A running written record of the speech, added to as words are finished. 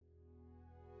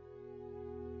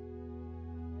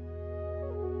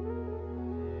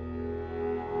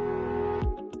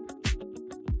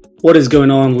What is going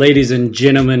on, ladies and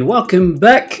gentlemen? Welcome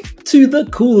back to the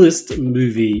Coolest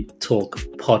Movie Talk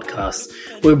podcast.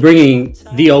 We're bringing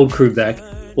the old crew back.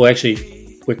 Well,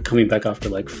 actually, we're coming back after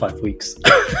like 5 weeks.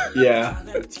 Yeah,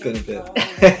 it's been a bit.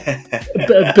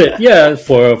 a bit, yeah,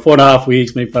 for 4.5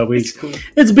 weeks, maybe 5 weeks. Cool.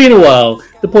 It's been a while.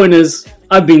 The point is,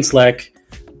 I've been slack.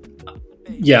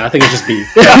 Yeah, I think it's just me.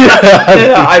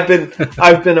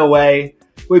 I've been away.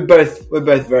 We're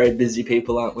both very busy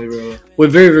people, aren't we, really? We're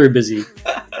very, very busy.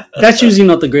 That's usually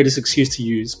not the greatest excuse to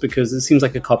use because it seems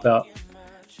like a cop-out.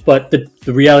 But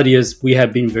the reality is we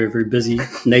have been very, very busy.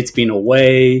 Nate's been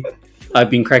away. I've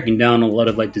been cracking down on a lot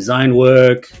of like design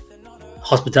work,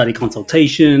 hospitality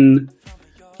consultation.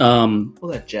 All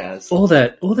that jazz. All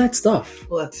that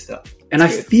stuff. All that stuff. And I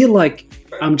feel like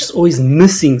I'm just always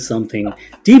missing something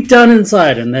deep down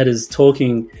inside, and that is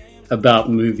talking about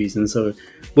movies. And so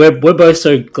we're both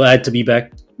so glad to be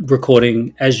back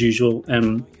recording as usual,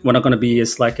 and we're not going to be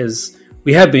as slack as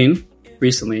we have been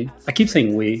recently. I keep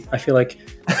saying we. I feel like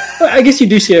I guess you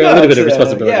do share a little bit of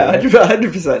responsibility. Yeah,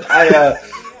 100%.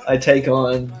 I take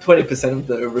on 20% of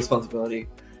the responsibility.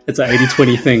 It's an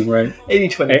 80-20 thing, right?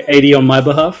 80-20. 80 on my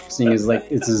behalf, seeing as like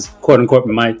this is quote unquote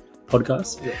my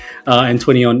podcast, yeah. And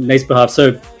 20 on Nate's behalf.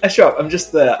 So sure, I'm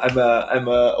just there. I'm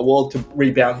a wall to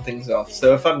rebound things off.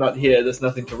 So if I'm not here, there's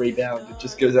nothing to rebound. It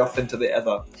just goes off into the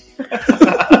ether.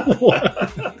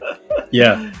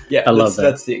 yeah, I love that.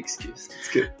 That's the excuse. It's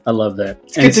good. I love that.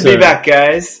 It's good to be back,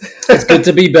 guys. It's good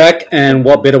to be back, and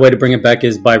what better way to bring it back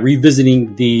is by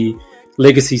revisiting the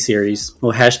Legacy series,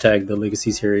 or hashtag the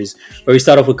Legacy series, where we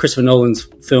start off with Christopher Nolan's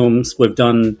films. We've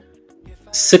done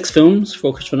 6 films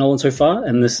for Christopher Nolan so far,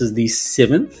 and this is the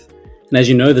 7th. And as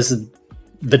you know, this is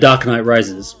The Dark Knight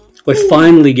Rises. We're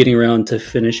finally getting around to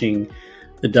finishing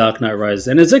The Dark Knight Rises.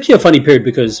 And it's actually a funny period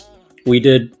because we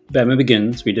did Batman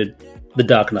Begins, we did The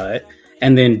Dark Knight,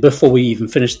 and then before we even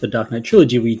finished the Dark Knight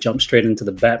trilogy, we jumped straight into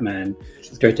the Batman,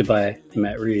 directed by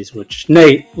Matt Reeves, which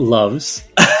Nate loves.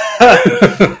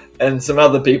 And some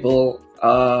other people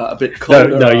are a bit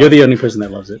colder. No, you're the only person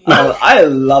that loves it. I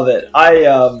love it.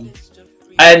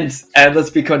 And let's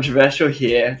be controversial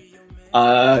here.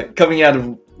 Coming out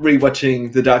of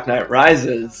rewatching The Dark Knight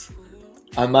Rises,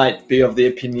 I might be of the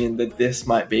opinion that this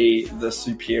might be the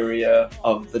superior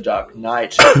of the Dark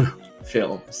Knight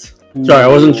films. Sorry, I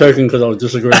wasn't joking because I was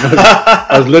disagreeing.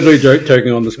 I was literally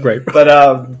joking on the scrape. But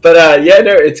yeah,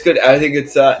 no, it's good. I think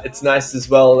it's nice as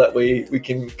well that we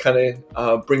can kind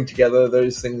of bring together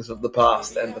those things of the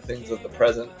past and the things of the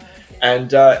present,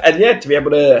 and yeah, to be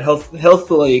able to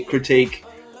healthily critique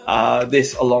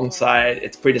this alongside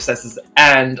its predecessors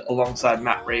and alongside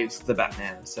Matt Reeves, the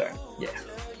Batman. So yeah,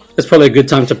 it's probably a good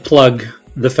time to plug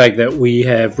the fact that we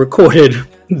have recorded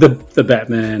the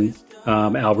Batman.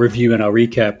 Our review and our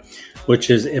recap,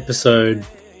 which is episode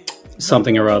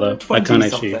something or other. I can't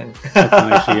actually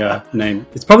name.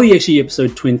 It's probably actually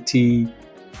episode 25.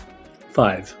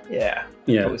 Yeah.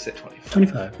 Probably say 25.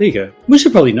 25. There you go. We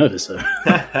should probably know this though.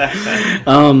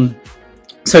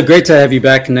 So great to have you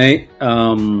back, Nate.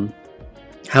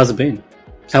 How's it been?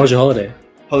 How was your holiday?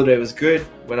 Holiday was good.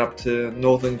 Went up to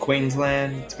northern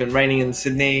Queensland. It's been raining in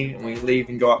Sydney, and we leave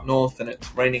and go up north, and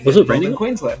it's raining in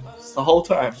Queensland. It's the whole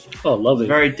time. Oh, lovely.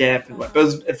 Very damp and wet, but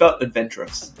it felt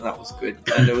adventurous, and that was good.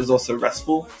 And it was also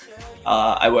restful.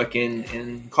 I work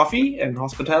in coffee and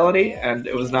hospitality, and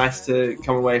it was nice to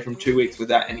come away from 2 weeks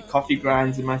without any coffee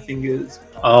grinds in my fingers.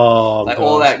 Oh, like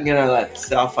all that, that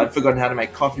stuff. I'd forgotten how to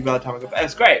make coffee by the time I got back. It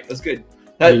was great. It was good.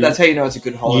 That's how you know it's a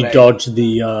good holiday. You dodged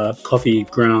the coffee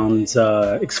grounds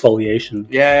exfoliation.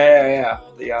 Yeah.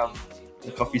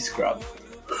 The coffee scrub.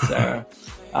 So,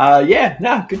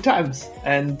 good times.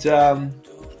 And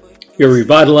you're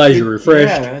revitalized, you're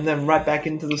refreshed. Yeah, and then right back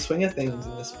into the swing of things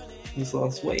in this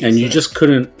last week. And you just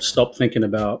couldn't stop thinking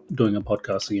about doing a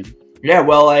podcast again. Yeah,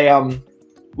 well,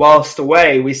 whilst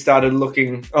away, we started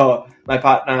looking. My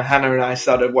partner Hannah and I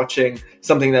started watching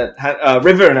something that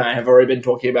River and I have already been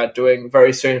talking about doing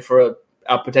very soon for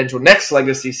our potential next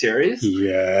Legacy series.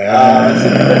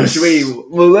 Yeah. Should we?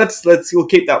 Well, we'll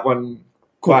keep that one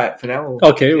quiet for now.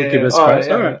 Okay, we'll keep it a surprise.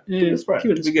 All right, keep it a surprise.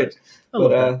 It'll be good.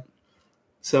 But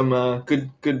some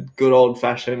good old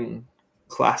fashioned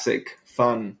classic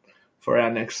fun for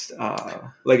our next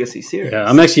Legacy series. Yeah,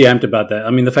 I'm actually amped about that. I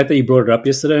mean, the fact that you brought it up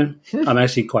yesterday, I'm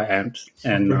actually quite amped,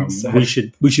 and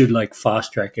we should like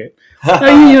fast track it.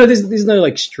 There's no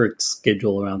like strict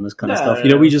schedule around this kind of stuff.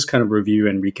 We just kind of review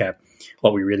and recap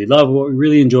what we really love, what we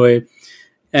really enjoy,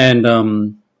 and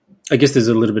I guess there's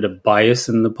a little bit of bias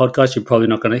in the podcast. You're probably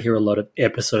not going to hear a lot of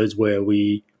episodes where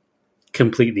we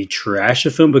completely trash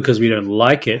a film because we don't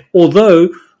like it. Although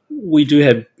we do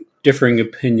have differing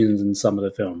opinions in some of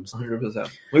the films. 100%.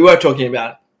 We were talking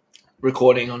about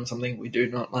recording on something we do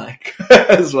not like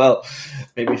as well.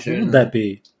 Maybe soon. What would that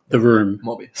be? The Room.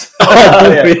 Morbius.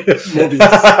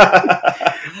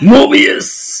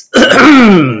 Morbius.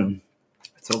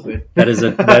 It's all good. That is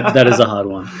a hard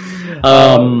one.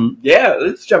 Yeah,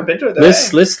 let's jump into it.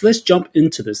 Let's jump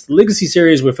into this. The Legacy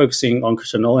series, we're focusing on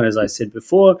Christopher Nolan, as I said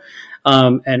before,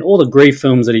 and all the great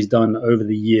films that he's done over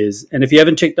the years. And if you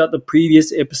haven't checked out the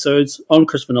previous episodes on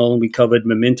Christopher Nolan, we covered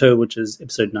Memento, which is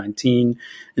episode 19,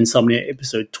 Insomnia,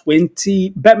 episode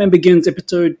 20, Batman Begins,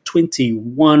 episode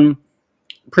 21,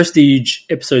 Prestige,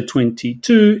 episode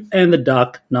 22, and The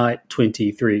Dark Knight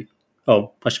 23.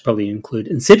 Oh, I should probably include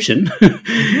Inception,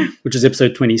 which is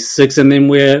episode 26. And then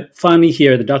we're finally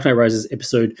here at The Dark Knight Rises,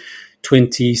 episode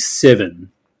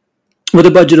 27. With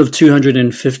a budget of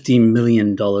 $250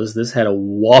 million, this had a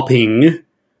whopping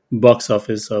box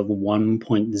office of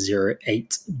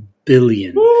 $1.08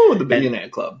 billion. Woo, the Billionaire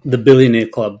Club. The Billionaire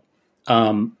Club.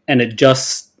 And it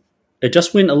just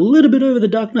went a little bit over The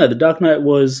Dark Knight. The Dark Knight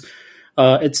was...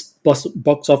 its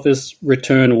box office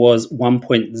return was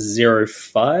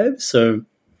 1.05, so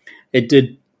it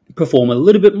did perform a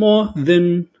little bit more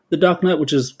than The Dark Knight,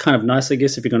 which is kind of nice, I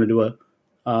guess, if you're going to do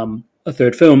a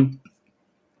third film.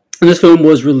 And this film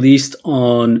was released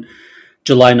on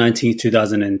July 19th,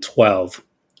 2012.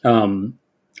 I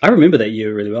remember that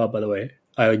year really well, by the way.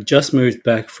 I just moved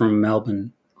back from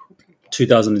Melbourne,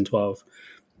 2012,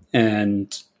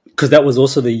 and because that was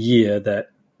also the year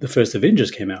that the first Avengers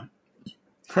came out.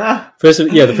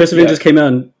 The first Avengers came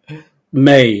out in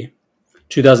May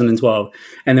 2012,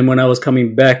 and then when I was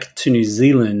coming back to New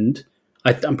Zealand,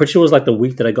 I'm pretty sure it was like the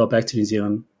week that I got back to New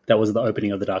Zealand. That was the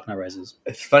opening of The Dark Knight Rises.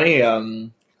 It's funny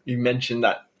you mentioned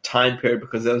that time period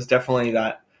because there was definitely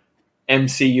that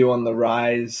MCU on the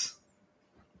rise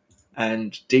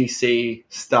and DC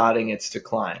starting its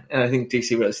decline, and I think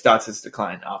DC really starts its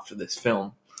decline after this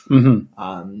film,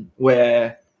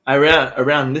 where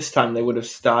around this time they would have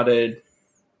started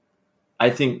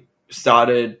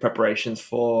preparations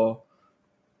for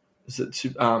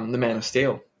The Man of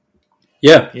Steel.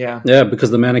 Yeah,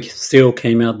 because The Man of Steel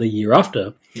came out the year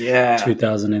after.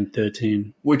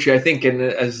 2013. Which I think,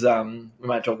 as we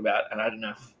might talk about, and I don't know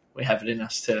if we have it in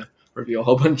us to review a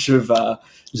whole bunch of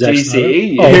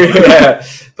DC.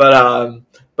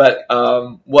 But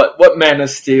what Man of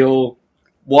Steel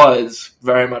was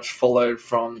very much followed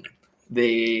from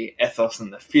the ethos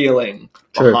and the feeling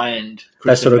behind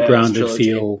that sort of grounded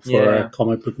feel for a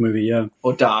comic book movie,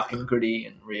 or dark and gritty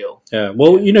and real.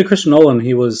 Well, Christopher Nolan,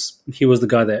 he was the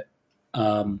guy that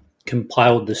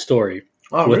compiled the story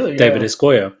with David S.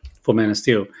 Goyer for Man of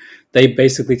Steel. They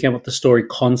basically came up with the story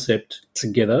concept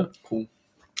together. Cool.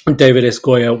 David S.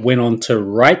 Goyer went on to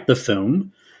write the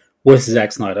film with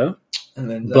Zack Snyder, and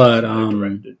then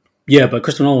directed. But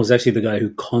Christopher Nolan was actually the guy who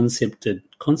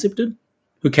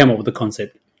who came up with the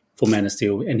concept for Man of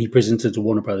Steel, and he presented to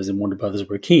Warner Brothers, and Warner Brothers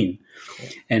were keen. Cool.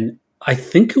 And I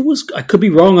think it was, I could be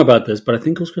wrong about this, but I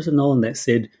think it was Christopher Nolan that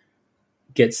said,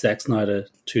 get Zack Snyder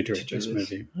to direct this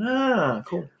movie. Ah,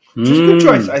 cool. Which is a good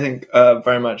choice, I think,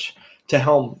 very much. To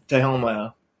helm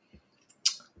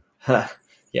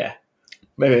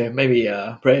maybe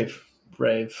brave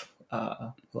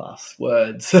last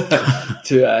words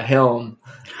to helm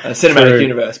a cinematic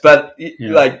universe. But,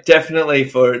 definitely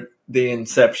for the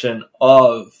inception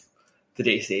of the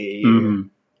DCEU,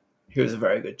 he was a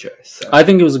very good choice. So. I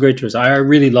think it was a great choice. I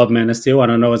really love Man of Steel. I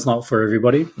don't know, it's not for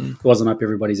everybody. It wasn't up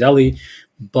everybody's alley.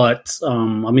 But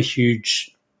I'm a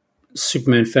huge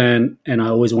Superman fan, and I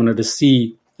always wanted to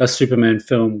see a Superman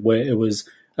film where it was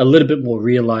a little bit more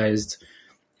realized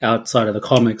outside of the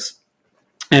comics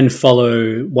and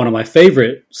follow one of my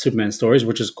favorite Superman stories,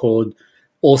 which is called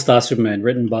All-Star Superman,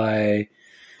 written by...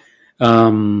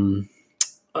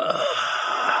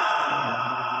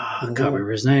 I can't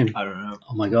remember his name. I don't know.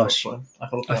 Oh my gosh.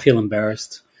 I feel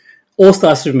embarrassed.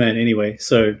 All-Star Superman, anyway.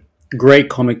 So, great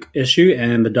comic issue,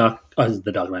 and the Dark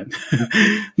Knight.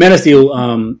 Man of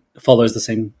Steel follows the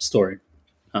same story.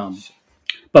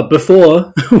 But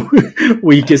before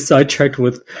we get sidetracked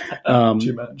with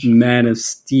Man of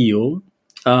Steel...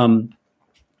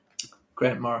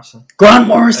 Grant Morrison.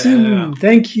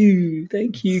 Thank you,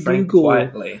 Frank Google.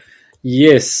 Whiteley.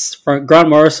 Yes, Grant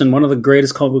Morrison, one of the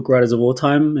greatest comic book writers of all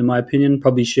time, in my opinion,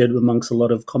 probably shared amongst a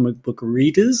lot of comic book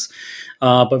readers,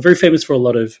 but very famous for a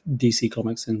lot of DC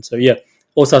comics. And so,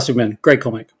 All-Star Superman, great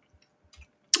comic.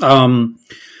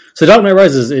 So Dark Knight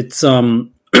Rises, it's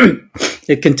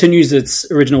it continues its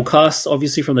original cast,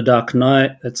 obviously, from The Dark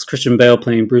Knight. That's Christian Bale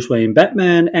playing Bruce Wayne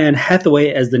Batman, and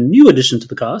Hathaway as the new addition to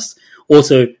the cast.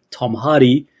 Also, Tom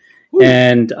Hardy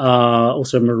and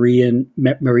also Marion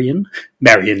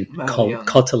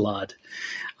Cotillard,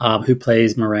 who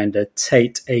plays Miranda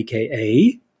Tate,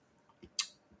 aka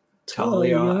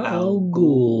Talia al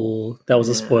Ghul. That was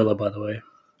a spoiler, by the way.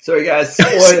 Sorry, guys.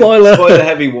 Spoiler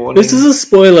heavy warning. This is a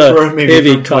spoiler for a movie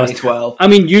heavy from 2012. I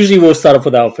mean, usually we'll start off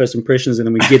with our first impressions and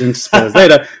then we get into spoilers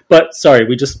later. But sorry,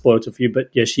 we just spoiled a few. But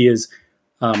yeah, she is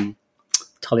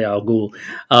Talia al Ghul.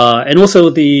 And also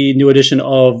the new edition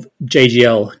of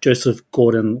JGL, Joseph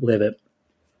Gordon-Levitt.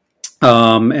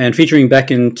 And featuring back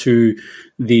into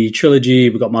the trilogy,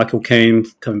 we've got Michael Caine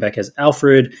coming back as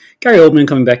Alfred, Gary Oldman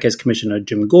coming back as Commissioner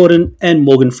Jim Gordon, and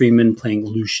Morgan Freeman playing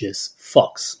Lucius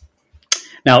Fox.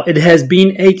 Now, it has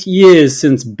been 8 years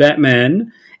since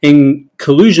Batman, in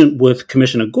collusion with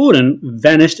Commissioner Gordon,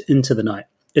 vanished into the night.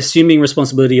 Assuming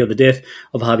responsibility of the death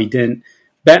of Harvey Dent,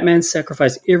 Batman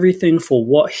sacrificed everything for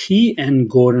what he and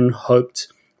Gordon hoped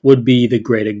would be the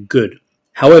greater good.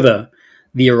 However,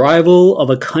 the arrival of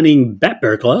a cunning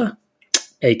Bat-burglar,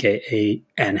 aka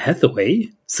Anne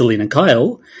Hathaway, Selena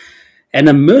Kyle, and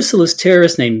a merciless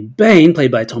terrorist named Bane,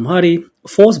 played by Tom Hardy,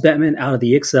 force Batman out of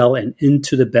the XL and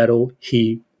into the battle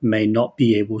he may not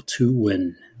be able to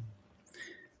win.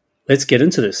 Let's get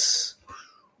into this.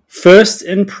 First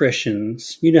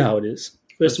impressions. You know how it is.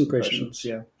 First impressions.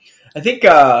 Yeah. I think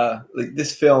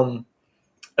this film,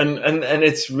 and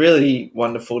it's really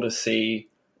wonderful to see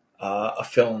a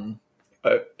film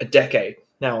a decade,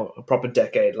 now a proper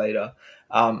decade later,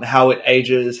 how it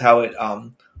ages, how it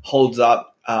holds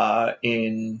up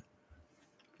in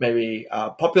maybe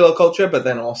popular culture, but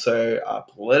then also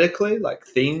politically, like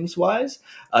themes-wise.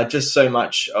 Just so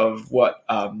much of what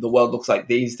the world looks like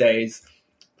these days.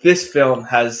 This film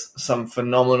has some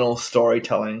phenomenal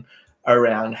storytelling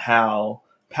around how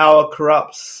power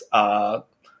corrupts,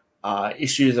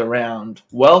 issues around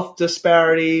wealth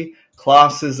disparity,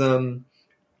 classism,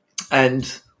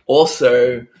 and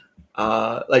also,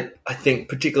 I think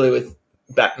particularly with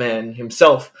Batman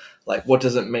himself, like what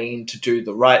does it mean to do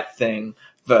the right thing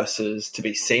versus to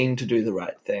be seen to do the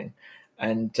right thing.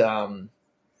 And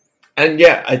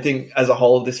yeah, I think as a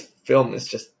whole, this film is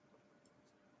just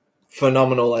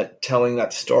phenomenal at telling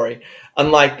that story.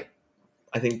 Unlike,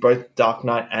 I think, both Dark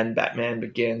Knight and Batman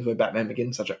Begins, where Batman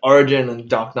Begins such an origin and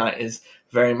Dark Knight is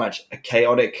very much a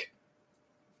chaotic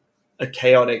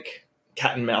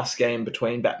cat and mouse game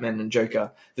between Batman and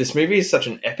Joker. This movie is such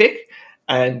an epic,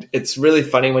 and it's really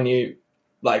funny when you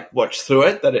watch through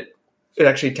it that it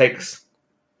actually takes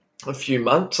a few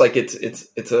months. Like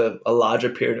it's a larger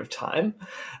period of time.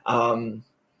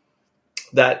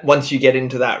 That once you get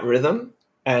into that rhythm,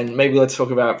 and maybe let's talk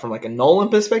about it from a Nolan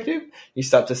perspective, you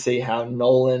start to see how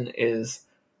Nolan is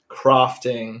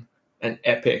crafting an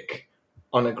epic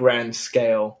on a grand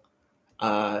scale,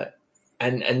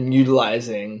 and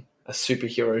utilizing a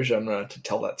superhero genre to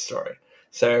tell that story.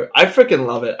 So I freaking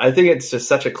love it. I think it's just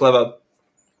such a clever,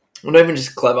 well, not even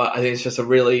just clever, I think it's just a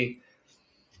really,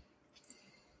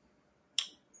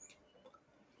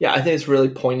 I think it's a really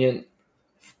poignant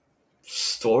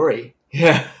story.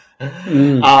 Yeah.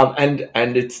 And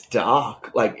it's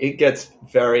dark. It gets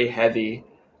very heavy.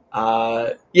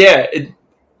 It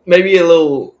may be a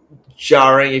little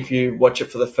jarring if you watch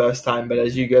it for the first time, but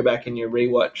as you go back and you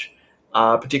rewatch,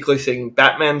 particularly seeing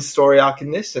Batman's story arc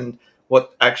in this and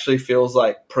what actually feels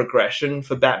like progression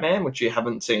for Batman, which you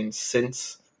haven't seen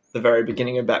since the very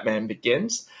beginning of Batman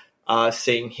Begins,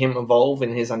 seeing him evolve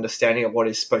in his understanding of what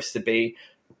is supposed to be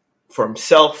for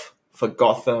himself, for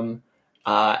Gotham,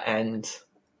 and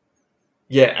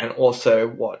also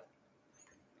what,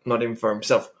 not even for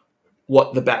himself,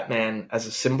 what the Batman as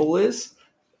a symbol is.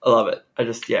 I love it.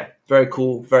 Very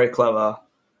cool, very clever.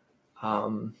 A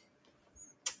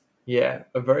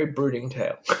very brooding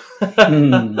tale. That's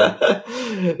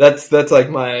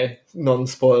my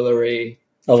non-spoilery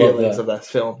feelings of that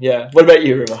film. Yeah. What about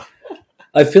you, River?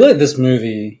 I feel like this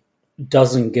movie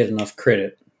doesn't get enough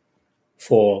credit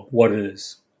for what it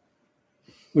is.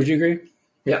 Would you agree?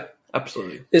 Yeah,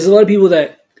 absolutely. There's a lot of people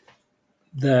that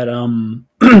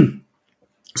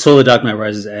saw The Dark Knight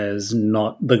Rises as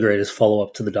not the greatest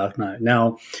follow-up to The Dark Knight.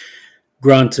 Now,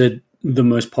 granted, the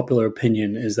most popular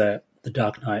opinion is that The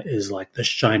Dark Knight is like the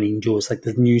shining jewel. It's like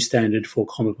the new standard for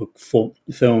comic book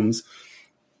films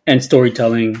and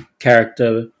storytelling,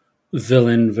 character,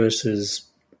 villain versus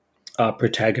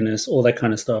protagonist, all that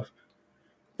kind of stuff.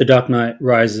 The Dark Knight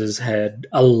Rises had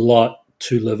a lot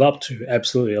to live up to,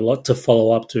 absolutely, a lot to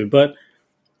follow up to, but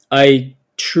I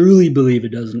truly believe it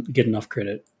doesn't get enough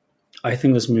credit. I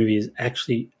think this movie is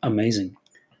actually amazing.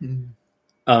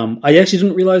 I actually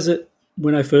didn't realize it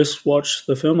when I first watched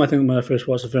the film. I think when I first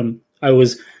watched the film, I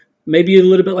was maybe a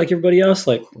little bit like everybody else.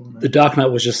 Like The Dark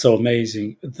Knight was just so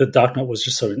amazing. The Dark Knight was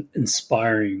just so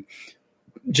inspiring,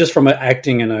 just from an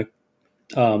acting and a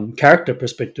character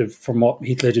perspective. From what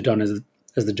Heath Ledger done as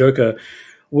the Joker,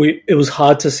 it was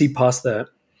hard to see past that.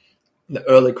 The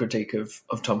early critique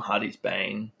of Tom Hardy's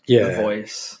Bane, the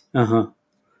voice,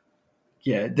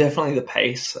 yeah, definitely the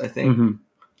pace. I think.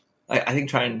 I think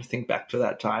trying to think back to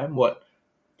that time,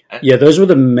 those were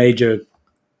the major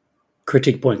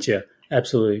critique points. Yeah,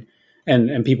 absolutely.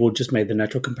 And people just made the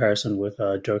natural comparison with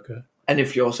Joker. And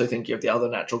if you also think you have the other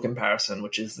natural comparison,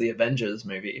 which is the Avengers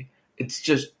movie, it's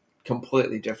just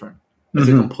completely different. It's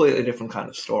a completely different kind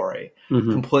of story,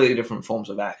 completely different forms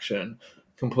of action,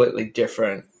 completely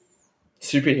different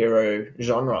superhero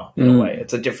genre in a way.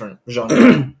 It's a different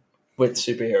genre with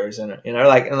superheroes in it, and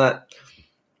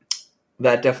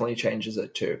that definitely changes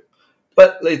it too.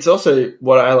 But it's also,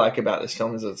 what I like about this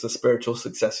film is it's a spiritual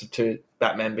successor to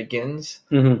Batman Begins,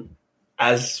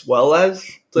 as well as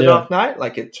The Dark Knight.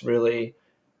 Like, it's really,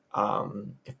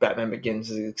 if Batman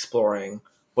Begins is exploring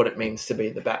what it means to be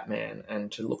the Batman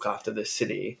and to look after this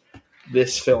city,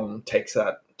 this film takes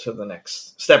that to the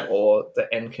next step, or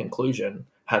the end conclusion.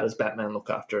 How does Batman look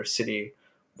after a city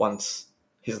once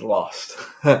he's lost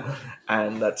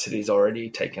and that city's already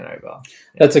taken over?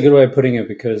 That's a good way of putting it,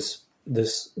 because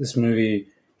this movie,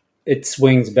 it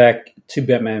swings back to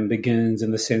Batman Begins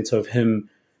in the sense of him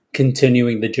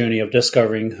continuing the journey of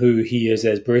discovering who he is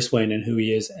as Bruce Wayne and who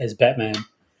he is as Batman,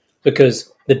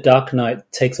 because The Dark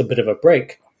Knight takes a bit of a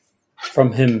break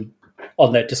from him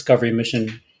on that discovery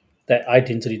mission, that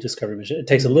identity discovery mission. It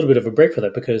takes a little bit of a break for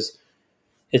that because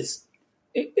it's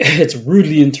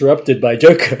rudely interrupted by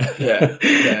Joker.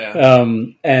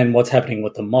 And what's happening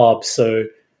with the mob. So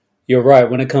you're right,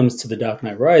 when it comes to The Dark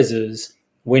Knight Rises,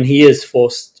 when he is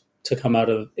forced to come out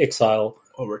of exile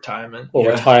or retirement,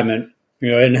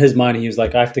 in his mind he was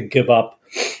like, I have to give up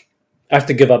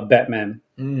Batman.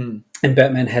 And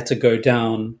Batman had to go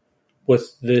down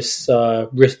with this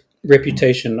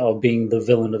reputation of being the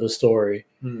villain of the story.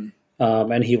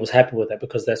 And he was happy with that,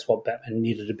 because that's what Batman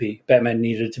needed to be. Batman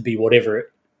needed to be whatever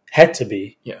it had to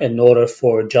be in order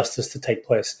for justice to take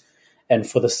place and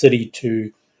for the city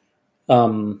to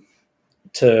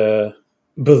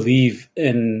believe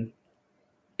in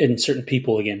certain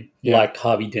people again, like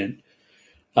Harvey Dent.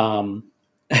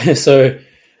 So,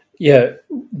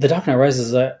 The Dark Knight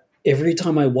Rises, every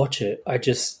time I watch it,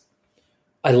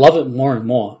 I love it more and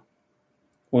more.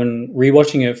 When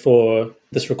rewatching it for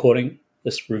this recording,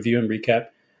 this review and recap,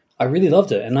 I really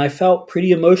loved it, and I felt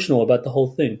pretty emotional about the whole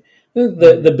thing.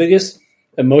 The biggest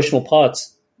emotional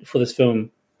parts for this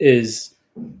film is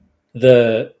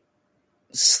the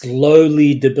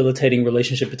slowly debilitating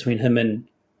relationship between him and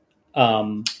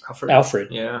Alfred.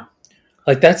 Yeah.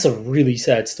 Like, that's a really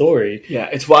sad story. Yeah,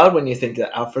 it's wild when you think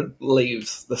that Alfred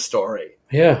leaves the story.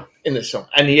 Yeah. In this film.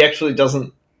 And he actually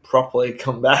doesn't properly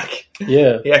come back.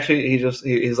 Yeah.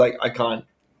 He's like, I can't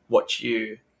watch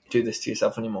you do this to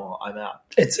yourself anymore. I'm out.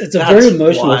 It's a very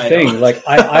emotional thing. Like,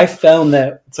 I found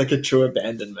that it's like a true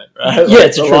abandonment, right? Yeah, like,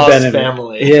 it's a true abandonment.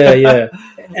 Family. Yeah.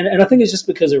 And I think it's just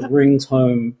because it rings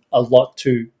home a lot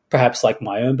to perhaps like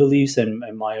my own beliefs and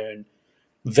my own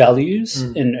values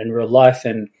in real life.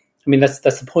 And I mean, that's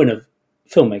the point of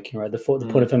filmmaking, right? The point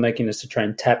of filmmaking is to try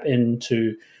and tap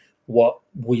into what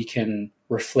we can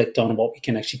reflect on, what we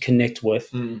can actually connect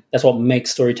with. That's what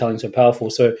makes storytelling so powerful.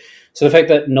 So the fact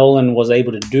that Nolan was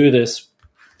able to do this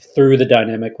through the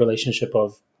dynamic relationship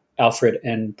of Alfred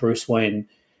and Bruce Wayne,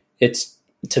 it's,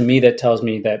 to me, that tells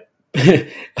me that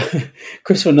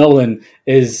Christopher Nolan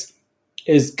is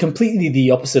completely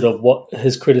the opposite of what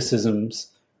his criticisms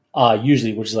are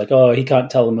usually, which is like, oh, he can't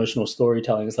tell emotional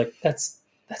storytelling. It's like, that's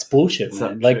bullshit,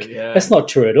 man. Like, that's not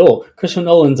true at all. Christopher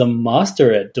Nolan's a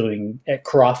master at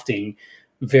crafting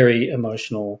very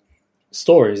emotional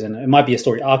stories, and it might be a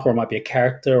story arc, or it might be a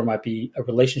character, or it might be a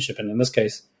relationship, and in this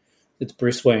case it's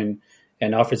Bruce Wayne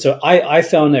and Alfred. So I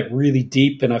found it really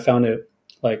deep, and I found it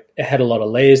like it had a lot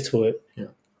of layers to it.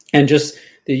 And just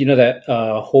that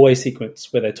hallway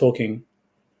sequence where they're talking,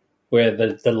 where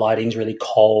the lighting's really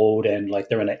cold and like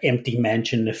they're in an empty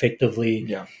mansion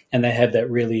effectively, and they have that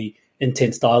really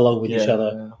intense dialogue with each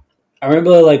other. I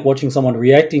remember like watching someone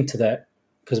reacting to that,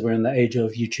 because we're in the age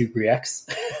of YouTube reacts.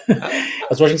 I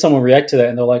was watching someone react to that,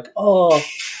 and they're like, "Oh,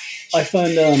 I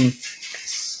found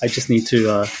I just need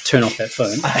to turn off that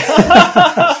phone."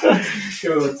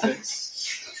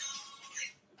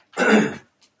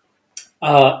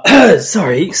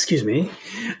 Sorry, excuse me.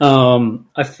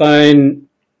 I find,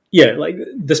 like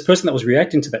this person that was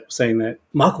reacting to that was saying that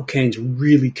Michael Caine's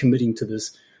really committing to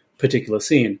this particular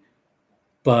scene,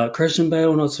 but Christian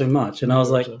Bale not so much. And I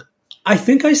was like, I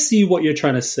think I see what you're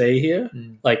trying to say here.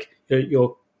 Like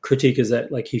your critique is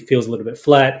that like he feels a little bit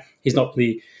flat. He's not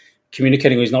really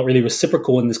communicating. He's not really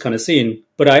reciprocal in this kind of scene.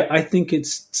 But I think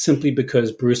it's simply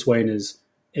because Bruce Wayne is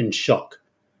in shock.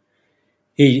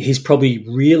 He's probably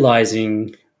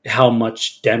realizing how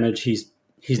much damage he's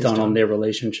done on their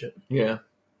relationship. Yeah,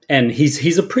 and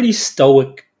he's a pretty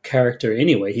stoic character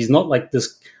anyway. He's not like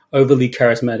this overly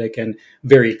charismatic and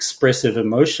very expressive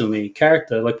emotionally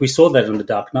character. Like we saw that in The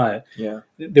Dark Knight. Yeah,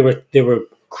 there were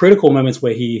critical moments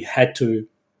where he had to,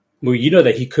 well, you know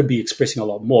that he could be expressing a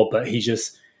lot more, but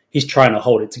he's trying to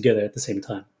hold it together at the same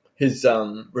time. His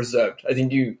reserved. I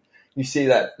think you see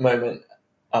that moment.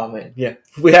 Oh man, yeah,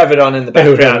 we have it on in the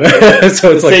background.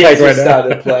 So it's like right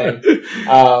started playing.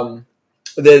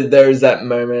 There's that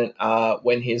moment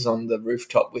when he's on the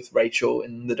rooftop with Rachel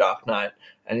in The Dark Knight,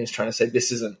 and he's trying to say,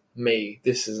 "This isn't me.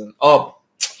 This isn't." Oh,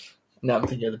 now I'm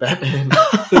thinking of the Batman.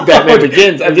 The Batman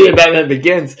Begins. I'm thinking Batman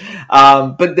Begins.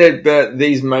 But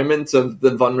these moments of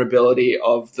the vulnerability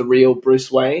of the real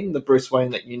Bruce Wayne, the Bruce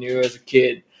Wayne that you knew as a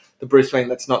kid, the Bruce Wayne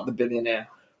that's not the billionaire,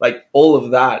 like all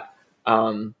of that.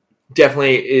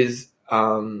 Definitely is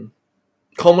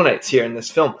culminates here in this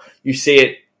film. You see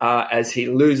it as he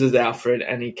loses Alfred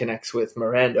and he connects with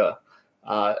Miranda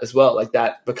as well. Like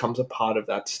that becomes a part of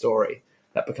that story.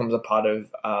 That becomes a part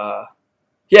of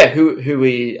who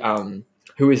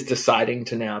is deciding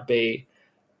to now be.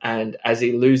 And as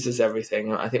he loses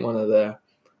everything, I think one of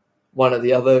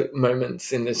the other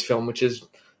moments in this film, which is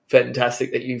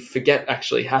fantastic that you forget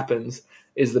actually happens,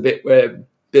 is the bit where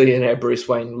billionaire Bruce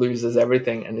Wayne loses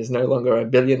everything and is no longer a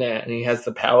billionaire, and he has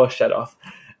the power shut off.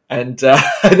 And I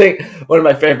think one of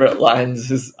my favorite lines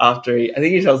is after I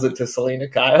think he tells it to Selena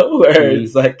Kyle, where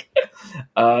it's like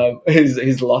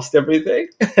he's lost everything,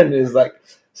 and he's like,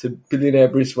 so billionaire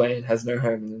Bruce Wayne has no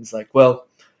home, and it's like, well,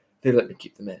 they let me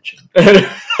keep the mansion.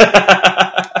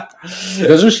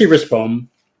 Doesn't she respond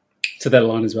to that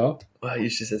line as well? Well,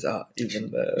 she says,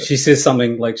 she says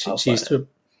something like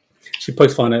she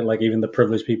pokes fun at like even the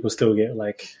privileged people still get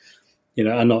like, you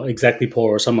know, are not exactly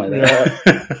poor or something like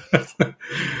that. Yeah.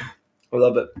 I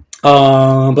love it.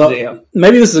 But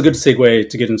maybe this is a good segue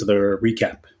to get into the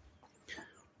recap.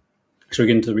 Should we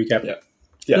get into the recap? Yeah.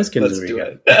 Let's get into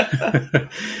the recap.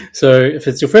 So if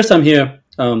it's your first time here,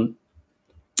 the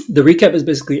recap is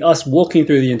basically us walking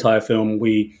through the entire film.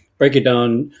 We break it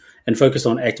down and focus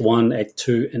on Act 1, Act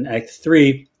 2, and Act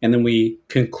 3, and then we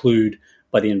conclude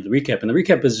by the end of the recap. And the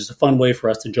recap is just a fun way for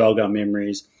us to jog our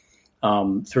memories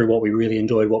through what we really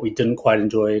enjoyed, what we didn't quite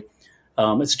enjoy.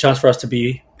 It's a chance for us to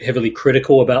be heavily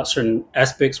critical about certain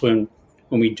aspects when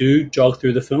we do jog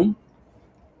through the film.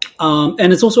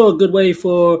 And it's also a good way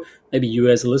for maybe you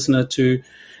as a listener to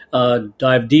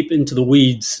dive deep into the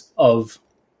weeds of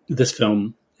this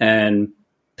film and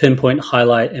pinpoint,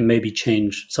 highlight, and maybe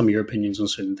change some of your opinions on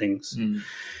certain things.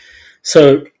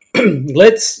 So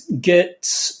let's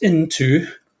get into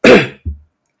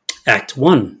Act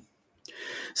 1.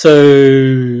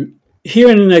 So here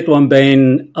in Act 1,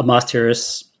 Bane, a masked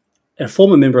terrorist, a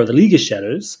former member of the League of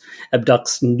Shadows,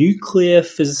 abducts nuclear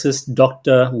physicist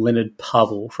Dr. Leonard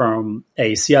Pavel from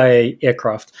a CIA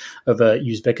aircraft over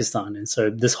Uzbekistan. And so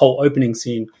this whole opening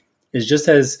scene is just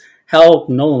as how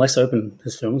Nolan likes to open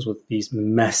his films, with these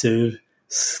massive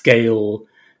scale,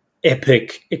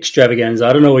 epic extravaganza.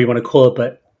 I don't know what you want to call it,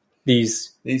 but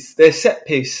they're set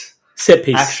piece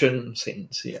action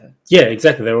scenes. Yeah,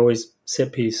 exactly. They're always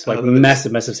set piece, like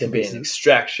massive set pieces. An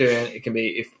extraction. It can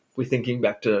be, if we're thinking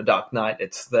back to The Dark Knight,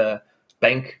 it's the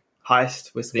bank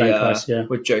heist with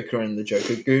with Joker and the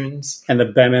Joker goons. And the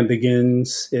Batman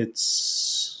Begins.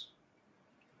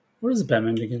 What is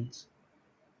Batman Begins?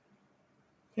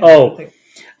 I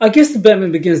guess the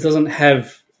Batman Begins doesn't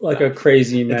have like a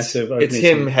crazy massive opening It's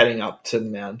him scene. heading up to the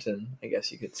mountain, I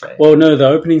guess you could say. Well, no, the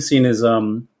opening scene is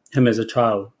him as a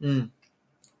child. And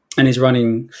he's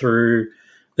running through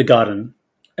the garden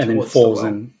and then falls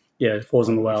in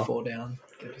the well. Fall down.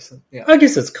 Yeah. I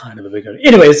guess it's kind of a big opening.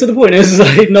 Anyway, so the point is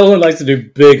like Nolan likes to do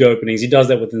big openings. He does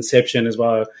that with Inception as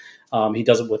well. He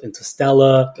does it with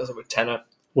Interstellar. Does it with Tenet.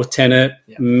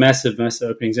 Yeah. Massive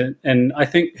openings. And I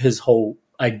think his whole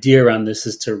idea around this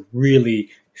is to really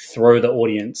throw the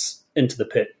audience into the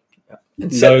pit. Yeah.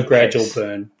 No gradual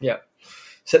burn. Yeah.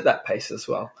 Set that pace as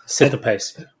well. Set the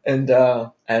pace. And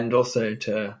also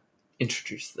to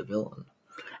introduce the villain.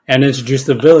 And introduce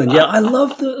the villain. Yeah, I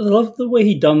love the way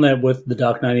he done that with The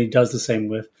Dark Knight. He does the same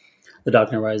with The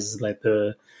Dark Knight Rises. Like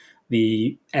the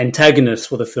antagonist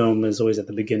for the film is always at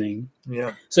the beginning.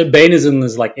 Yeah. So Bane is in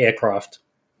this like aircraft.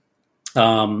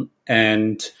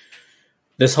 And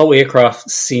this whole aircraft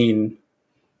scene,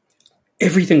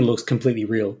 everything looks completely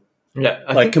real. Yeah,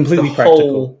 I Like, think completely the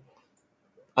practical.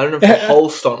 I don't know if the whole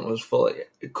stunt was fully.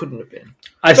 It couldn't have been.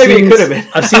 I've Maybe seen, it could have been.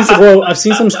 I've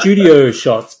seen some studio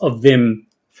shots of them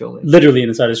Filming. literally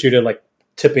inside the studio, like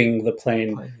tipping the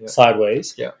plane Yeah.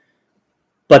 sideways. Yeah.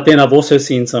 But then I've also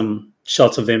seen some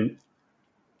shots of them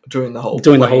Doing the whole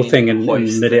thing in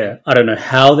midair. I don't know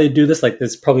how they do this. Like,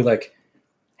 there's probably like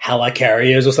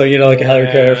helicarriers or something, like a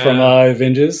helicarrier from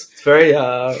Avengers. It's very.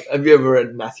 Have you ever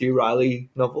read Matthew Riley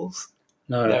novels?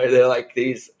 No. They're like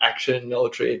these action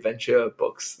military adventure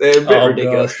books. They're a bit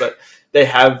ridiculous, but they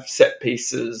have set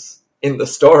pieces in the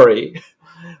story,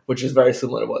 which is very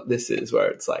similar to what this is, where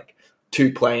it's like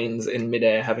two planes in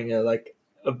midair having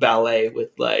a ballet with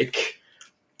like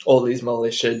all these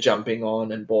militia jumping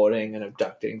on and boarding and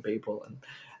abducting people,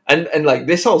 and like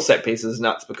this whole set piece is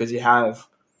nuts because you have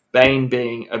Bane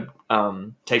being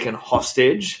taken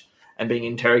hostage and being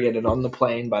interrogated on the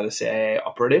plane by the CIA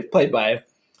operative played by, I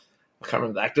can't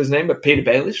remember the actor's name, but Peter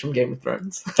Baelish from Game of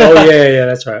Thrones. Oh yeah,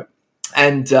 that's right.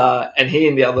 And he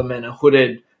and the other men are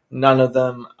hooded. None of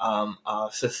them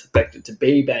are suspected to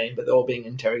be Bane, but they're all being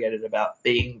interrogated about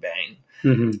being Bane.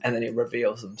 Mm-hmm. And then he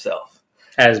reveals himself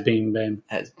as being Bane.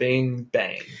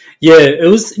 Yeah, it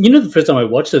was. The first time I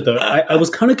watched it, though, I was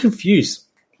kind of confused.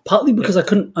 Partly because I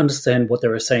couldn't understand what they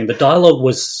were saying. The dialogue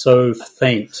was so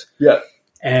faint. Yeah.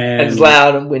 And it's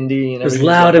loud and windy. And it was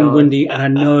loud and windy. And I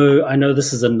know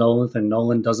this is a Nolan thing.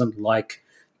 Nolan doesn't like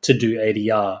to do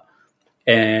ADR.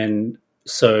 And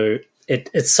so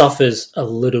it suffers a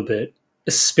little bit,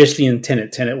 especially in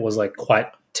Tenet. Tenet was like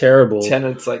quite terrible.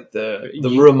 Tenet's like the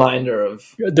reminder of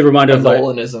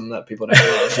Nolanism that people don't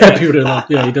love. Yeah. People don't love.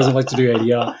 Yeah, he doesn't like to do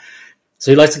ADR.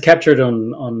 So he likes to capture it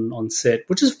on set,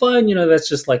 which is fine. That's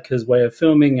just like his way of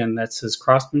filming, and that's his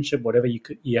craftsmanship. Whatever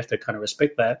you have to kind of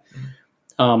respect that.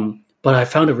 But I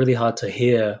found it really hard to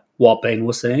hear what Bane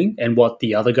was saying and what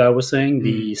the other guy was saying,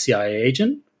 the CIA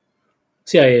agent.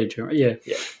 Right? Yeah.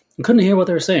 I couldn't hear what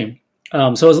they were saying. So I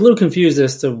was a little confused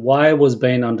as to why was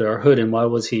Bane under a hood and why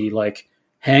was he like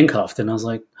handcuffed? And I was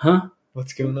like, huh?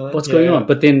 What's going on? What's going on?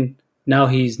 But then now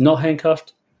he's not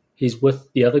handcuffed. He's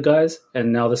with the other guys,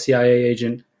 and now the CIA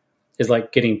agent is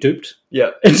like getting duped. Yeah,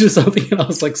 into something, and I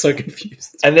was like so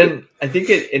confused. And then I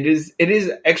think it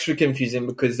is extra confusing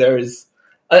because there is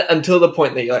until the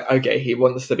point that you're like, okay, he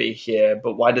wants to be here,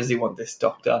 but why does he want this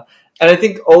doctor? And I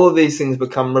think all of these things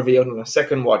become revealed in a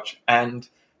second watch, and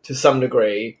to some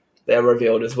degree, they're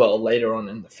revealed as well later on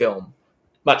in the film,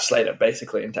 much later,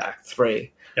 basically into Act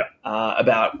 3,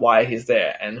 about why he's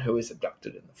there and who is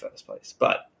abducted in the first place.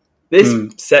 But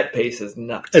this set piece is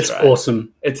nuts. It's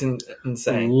awesome. It's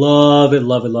insane. Love it.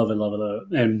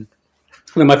 And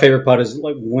then my favorite part is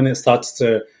like when it starts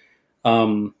to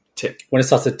tip. When it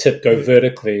starts to tip, go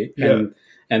vertically, and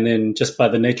then just by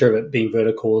the nature of it being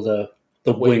vertical,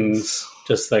 the wings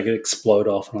just like explode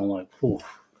off, and I'm like, ooh,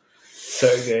 so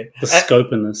good. The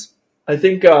scope in this. I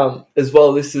think as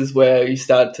well, this is where you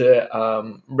start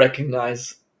to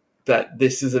recognize that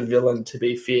this is a villain to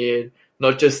be feared,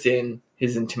 not just in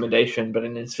his intimidation, but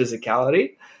in his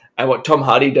physicality. And what Tom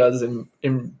Hardy does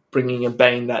in bringing a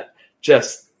Bane that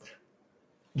just,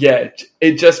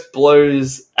 it just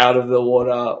blows out of the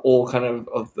water all kind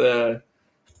of the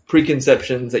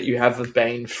preconceptions that you have of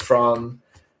Bane from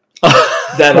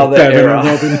that other era.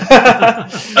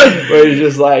 Where he's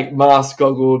just like mask,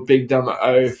 goggled, big dumb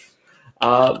oath.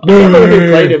 I don't know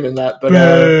who played him in that, but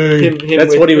him.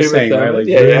 That's what he was saying, right? Like,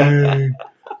 yeah.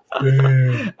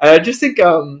 I just think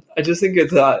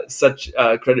it's such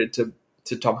credit to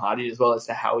Tom Hardy as well as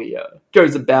to how he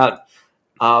goes about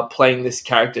playing this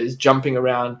character, is jumping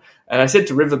around. And I said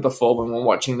to River before when we were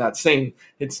watching that scene,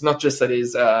 it's not just that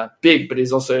he's big, but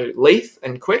he's also lithe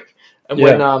and quick. And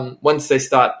when once they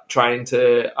start trying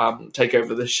to take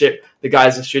over the ship, the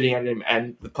guys are shooting at him,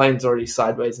 and the plane's already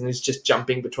sideways, and he's just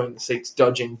jumping between the seats,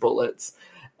 dodging bullets,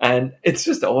 and it's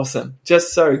just awesome,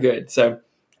 just so good. So.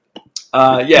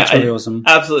 That's really awesome.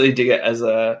 Absolutely dig it as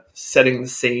a setting the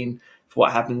scene for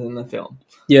what happens in the film.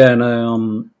 Yeah,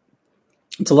 and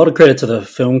it's a lot of credit to the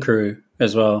film crew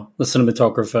as well, the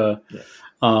cinematographer,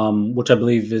 which I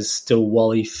believe is still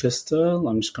Wally Pfister.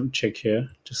 I'm just going to check here,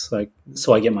 just like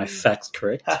so I get my facts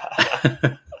correct.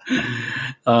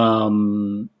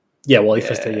 Wally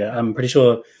Pfister. Yeah, I'm pretty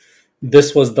sure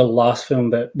this was the last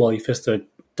film that Wally Pfister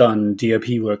done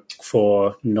DOP work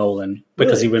for Nolan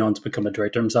because he went on to become a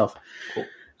director himself. Cool.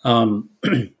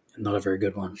 Not a very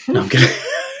good one. No, I'm kidding.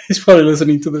 He's probably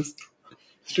listening to this.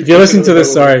 If you're listening to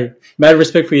this, sorry. Mad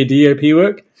respect for your DOP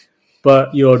work,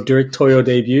 but your directorial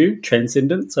debut,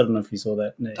 Transcendence, I don't know if you saw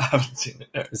that. No. I haven't seen it.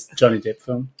 No. It's a Johnny Depp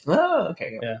film. Oh,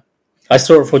 okay. Yeah. I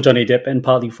saw it for Johnny Depp and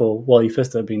partly for Wally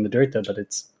Pfister being the director, but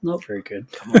it's not very good.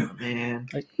 Come on, man.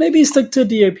 Like maybe stick to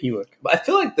DOP work. But I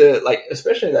feel like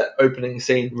especially that opening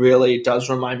scene really does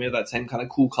remind me of that same kind of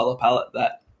cool color palette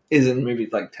that is in movies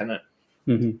like Tenet.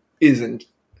 Mm-hmm. Isn't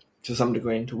to some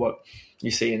degree into what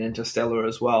you see in Interstellar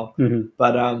as well. Mm-hmm.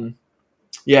 But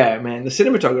yeah, man, the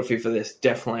cinematography for this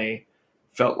definitely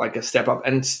felt like a step up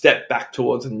and step back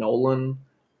towards a Nolan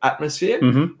atmosphere.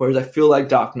 Mm-hmm. Whereas I feel like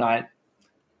Dark Knight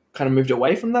kind of moved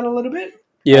away from that a little bit.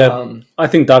 Yeah, I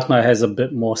think Dark Knight has a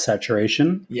bit more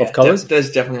saturation of colors.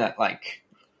 There's definitely that like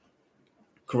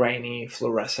grainy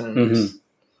fluorescence. Mm-hmm.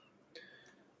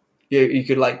 You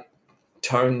could like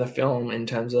tone the film in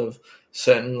terms of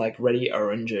certain like reddy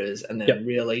oranges and then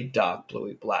really dark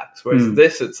bluey blacks. Whereas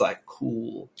this, it's like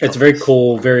cool. It's very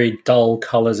cool, very dull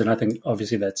colors, and I think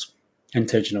obviously that's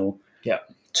intentional. Yeah,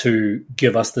 to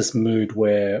give us this mood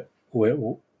where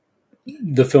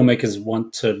the filmmakers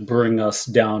want to bring us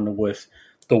down with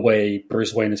the way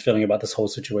Bruce Wayne is feeling about this whole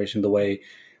situation, the way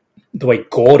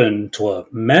Gordon, to a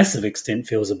massive extent,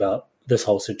 feels about this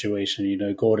whole situation. You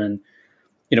know, Gordon,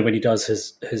 you know, when he does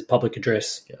his public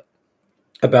address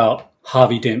about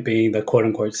Harvey Dent being the quote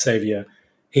unquote savior,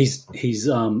 he's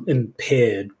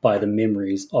impaired by the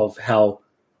memories of how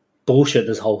bullshit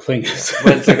this whole thing is.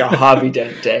 When it's like a Harvey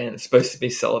Dent day and it's supposed to be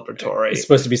celebratory. It's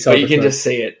supposed to be celebratory. But you can just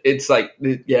see it. It's like,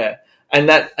 yeah. And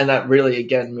that really,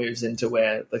 again, moves into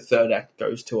where the third act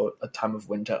goes to a time of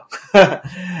winter.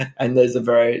 And there's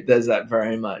that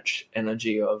very much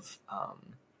energy of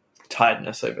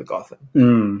tiredness over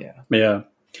Gotham. Yeah.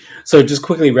 So just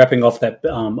quickly wrapping off that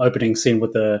opening scene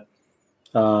with the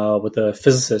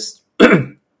physicist.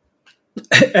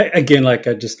 Again, like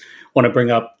I just want to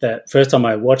bring up that first time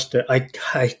I watched it, I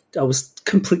was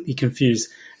completely confused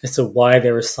as to why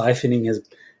they were siphoning his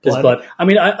blood. I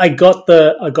mean, I got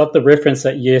the reference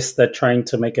that yes, they're trying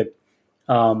to make it.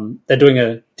 They're doing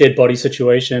a dead body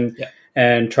situation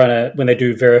and trying to, when they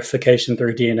do verification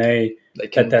through DNA,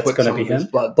 that's going to be him.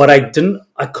 But I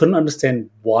couldn't understand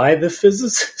why the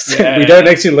physicist. We don't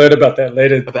actually learn about that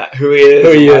later. About who he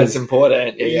is, why it's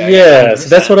important. So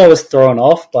that's what I was thrown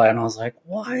off by, and I was like,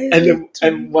 why?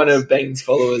 And one of Bane's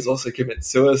followers also commits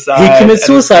suicide. He commits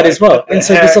suicide as well. And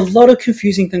so there's a lot of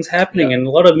confusing things happening and a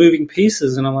lot of moving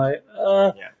pieces, and I'm like,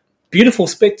 beautiful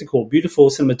spectacle, beautiful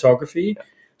cinematography.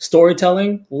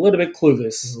 Storytelling, a little bit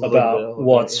clueless about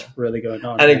what's really going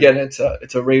on. And again, it's a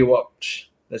rewatch.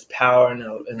 There's power in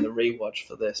the rewatch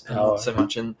for this, but not so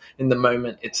much in the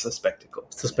moment. It's the spectacle.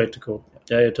 It's the spectacle.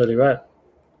 Yeah, you're totally right.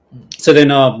 So then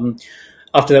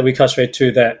after that, we cut straight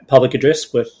to that public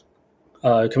address with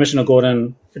Commissioner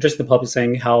Gordon addressing the public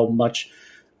saying how much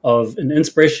of an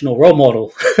inspirational role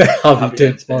model Harvey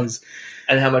Dent was.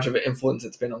 And how much of an influence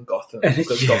it's been on Gotham.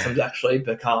 Because Gotham's actually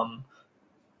become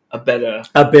a better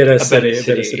city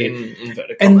in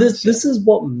inverted commas. And this is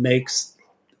what makes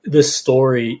this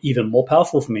story even more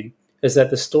powerful for me, is that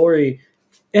the story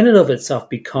in and of itself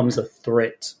becomes a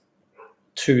threat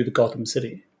to the Gotham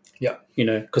City. Yeah. You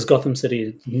know, because Gotham City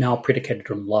is now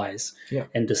predicated on lies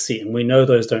and deceit. And we know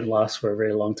those don't last for a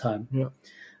very long time. Yeah.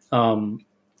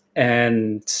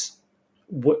 And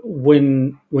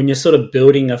when you're sort of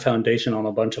building a foundation on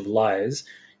a bunch of lies,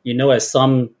 you know, at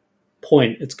some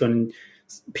point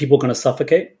people are going to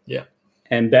suffocate. Yeah.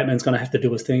 And Batman's going to have to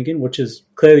do his thing again, which is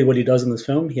clearly what he does in this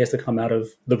film. He has to come out of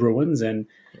the ruins, and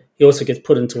he also gets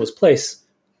put into his place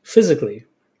physically.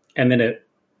 And then it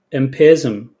impairs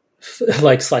him,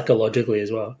 like, psychologically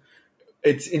as well.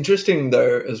 It's interesting,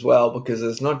 though, as well, because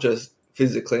it's not just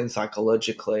physically and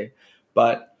psychologically,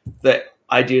 but the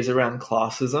ideas around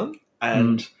classism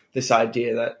and this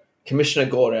idea that Commissioner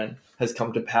Gordon has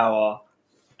come to power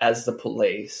as the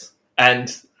police. And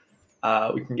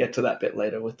we can get to that bit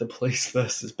later with the police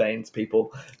versus Bane's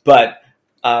people. But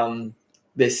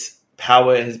this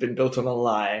power has been built on a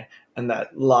lie, and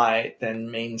that lie then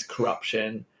means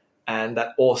corruption, and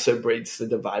that also breeds the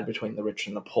divide between the rich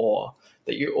and the poor.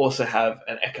 That you also have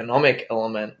an economic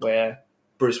element where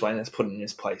Bruce Wayne is put in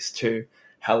his place too,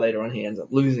 how later on he ends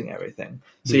up losing everything.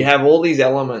 So you have all these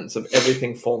elements of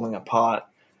everything falling apart,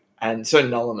 and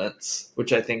certain elements,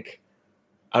 which I think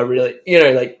are really,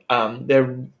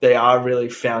 they are really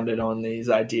founded on these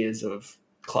ideas of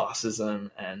classism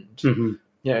and,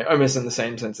 almost in the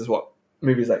same sense as what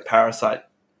movies like Parasite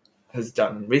has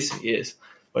done in recent years,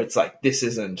 where it's like, this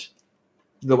isn't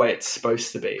the way it's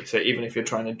supposed to be. So even if you're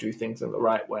trying to do things in the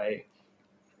right way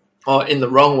or in the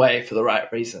wrong way for the right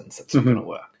reasons, it's not going to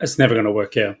work. It's never going to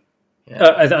work, yeah.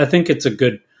 I think it's a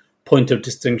good point of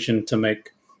distinction to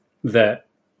make that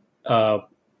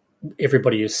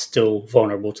everybody is still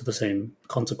vulnerable to the same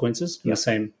consequences and the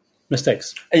same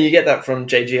mistakes. And you get that from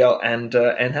JGL and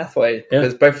Anne Hathaway,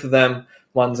 because both of them,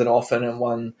 one's an orphan and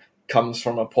one comes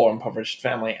from a poor, impoverished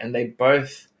family, and they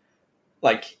both,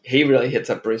 like, he really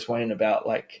hits up Bruce Wayne about,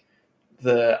 like,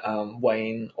 the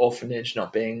Wayne orphanage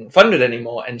not being funded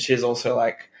anymore, and she's also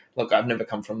like, look, I've never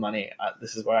come from money.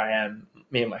 This is where I am.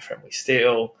 Me and my friend, we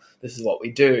steal. This is what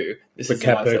we do. This is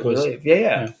the life that we live.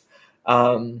 Yeah.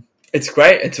 It's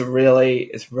great. It's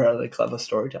really clever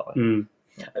storytelling.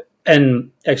 Yeah.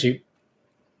 And actually,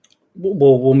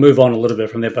 we'll move on a little bit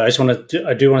from there. But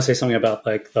I do want to say something about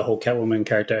like the whole Catwoman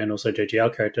character and also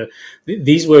JGL character.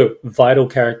 These were vital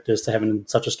characters to have in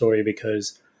such a story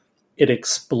because it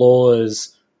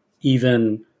explores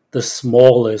even the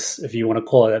smallest, if you want to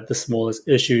call it that, the smallest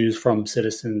issues from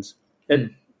citizens.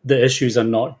 And the issues are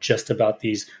not just about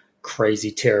these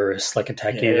crazy terrorists like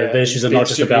attacking it. The issues are not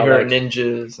just about like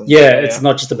ninjas. It's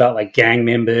not just about like gang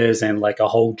members and like a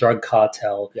whole drug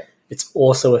cartel. Yeah. It's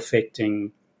also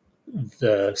affecting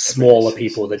the smaller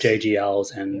people, the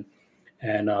JGLs and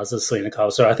the Selena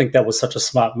Kyle. So I think that was such a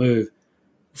smart move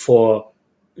for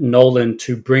Nolan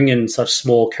to bring in such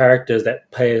small characters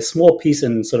that play a small piece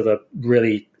in sort of a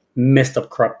really messed up,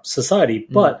 corrupt society,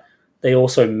 but they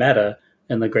also matter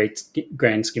in the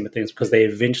grand scheme of things because they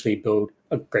eventually build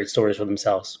great stories for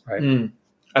themselves, right?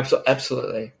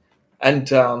 Absolutely.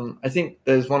 And I think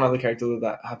there's one other character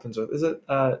that happens with. Is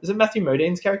it Matthew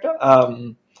Modine's character?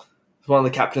 One of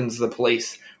the captains of the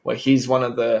police, where he's one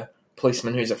of the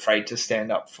policemen who's afraid to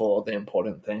stand up for the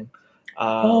important thing.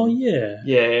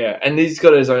 Yeah. And he's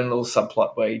got his own little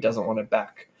subplot where he doesn't want to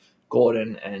back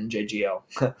Gordon and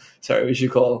JGL. So we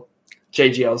should call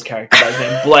JGL's character by his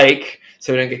name Blake,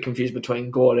 so we don't get confused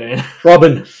between Gordon and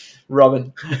Robin.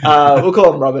 We'll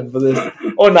call him Robin for this.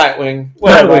 Or Nightwing.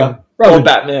 Whatever. Or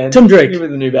Batman. Tim Drake. Give me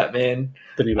the new Batman.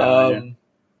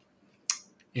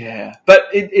 Yeah. But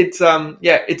it's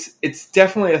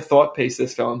definitely a thought piece,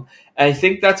 this film. And I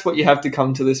think that's what you have to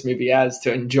come to this movie as,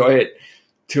 to enjoy it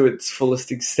to its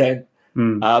fullest extent.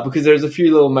 Because there's a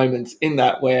few little moments in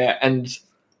that where, and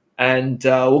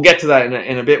we'll get to that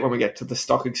in a bit when we get to the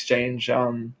stock exchange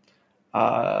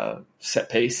set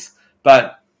piece.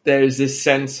 But there's this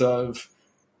sense of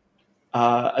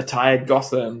a tired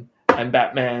Gotham and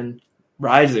Batman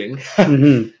rising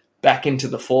back into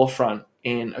the forefront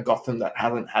in a Gotham that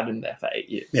hasn't had him there for 8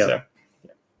 years. Yeah.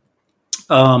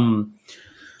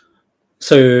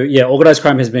 So organized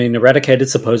crime has been eradicated,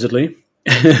 supposedly,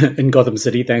 in Gotham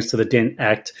City, thanks to the Dent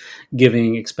Act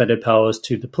giving expanded powers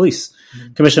to the police.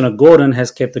 Commissioner Gordon has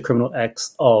kept the criminal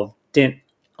acts of Dent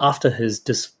after his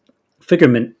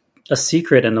disfigurement a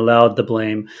secret and allowed the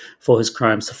blame for his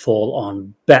crimes to fall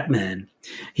on Batman.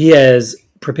 He has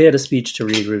prepared a speech to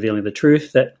read, revealing the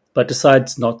truth, but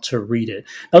decides not to read it.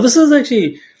 Now, this is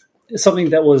actually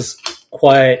something that was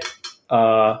quite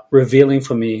revealing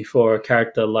for me for a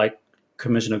character like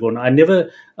Commissioner Gordon. I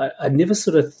never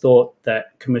sort of thought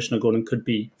that Commissioner Gordon could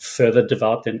be further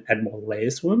developed in Admiral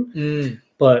Layswim,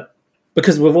 but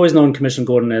because we've always known Commissioner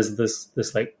Gordon as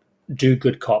this like do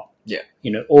good cop. Yeah,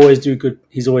 always do good.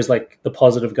 He's always like the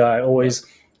positive guy. Always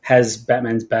has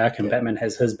Batman's back, and Batman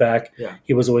has his back. Yeah,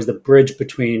 he was always the bridge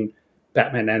between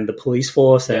Batman and the police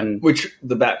force, and which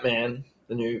the Batman,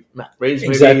 the new Matt Reeves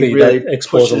movie, really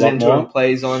pushes into and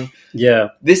plays on. Yeah,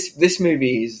 this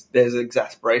movie there's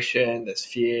exasperation, there's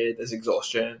fear, there's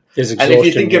exhaustion. And if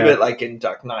you think of it like in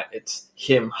Dark Knight, it's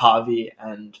him, Harvey,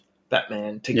 and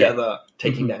Batman together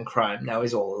taking down crime. Now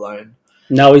he's all alone.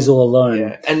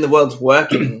 Yeah, and the world's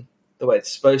working the way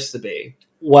it's supposed to be.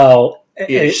 Well,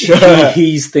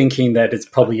 he's thinking that it's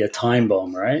probably a time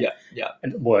bomb, right? Yeah.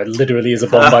 And, well, it literally is a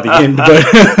bomb by the end,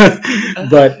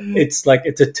 but it's like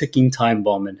it's a ticking time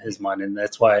bomb in his mind, and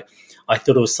that's why I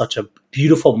thought it was such a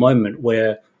beautiful moment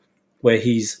where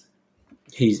he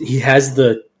has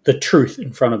the truth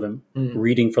in front of him,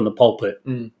 reading from the pulpit,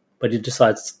 but he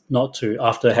decides not to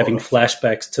after having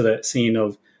flashbacks to that scene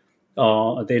of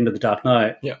at the end of the Dark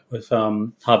Knight with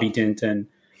Harvey Dent and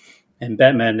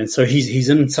Batman, and so he's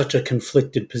in such a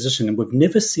conflicted position, and we've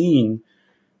never seen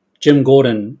Jim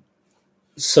Gordon.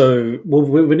 So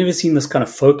we've never seen this kind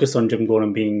of focus on Jim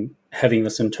Gordon having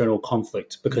this internal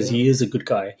conflict because he is a good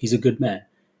guy. He's a good man.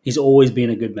 He's always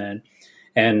been a good man,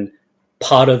 and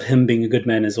part of him being a good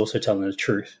man is also telling the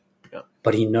truth. Yeah.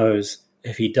 But he knows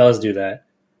if he does do that,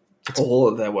 all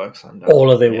of their work's undone. All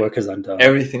of their work is undone.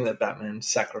 Everything that Batman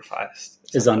sacrificed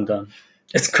is undone.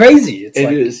 It's crazy. It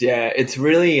is. It's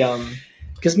really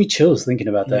gives me chills thinking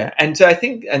about that. Yeah. And so I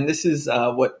think, and this is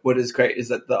what is great, is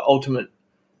that the ultimate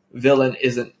villain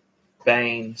isn't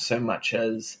Bane so much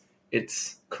as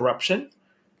it's corruption.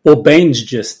 Well, Bane's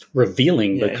just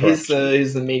revealing the corruption.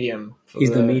 He's the medium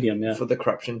He's the medium, yeah. for the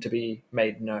corruption to be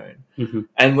made known. Mm-hmm.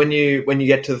 And when you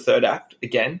get to the third act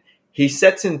again, he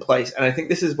sets in place, and I think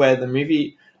this is where the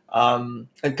movie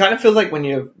it kind of feels like when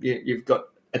you've got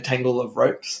a tangle of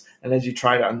ropes, and as you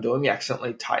try to undo them, you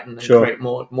accidentally tighten and create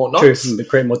more knots. True.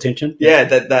 Create more tension. Yeah,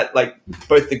 that like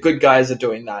both the good guys are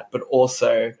doing that, but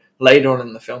also later on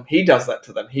in the film, he does that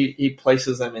to them. He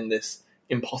places them in this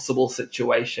impossible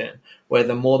situation where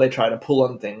the more they try to pull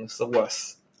on things, the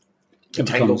worse the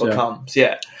tangle becomes.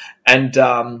 Yeah. And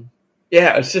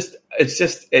if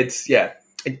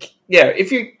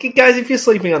you're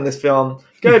sleeping on this film,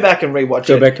 go back and rewatch it.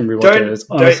 Go back and rewatch it.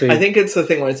 Honestly, I think it's the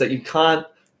thing where it's that you can't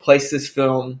place this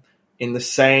film in the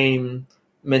same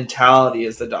mentality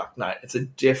as The Dark Knight. It's a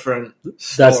different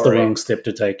story. That's the wrong step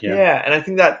to take. Yeah. Yeah, and I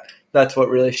think that's what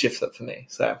really shifts it for me.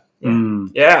 So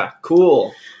yeah,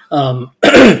 cool.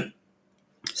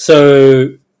 So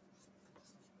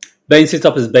Bane sets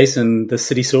up his base in the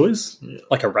city sewers,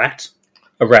 like a rat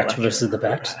versus the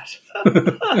bat,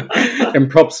 and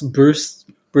props Bruce's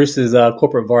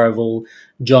corporate rival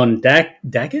John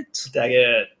Daggett.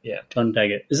 Yeah. John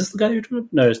Daggett. Is this the guy you're talking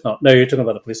about? No, it's not. No, you're talking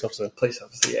about the police officer.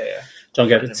 Yeah. John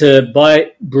Daggett. To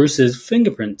buy Bruce's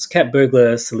fingerprints, cat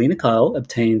burglar Selena Kyle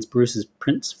obtains Bruce's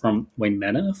prints from Wayne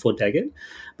Manor for Daggett,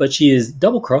 but she is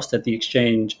double-crossed at the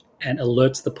exchange and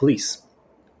alerts the police.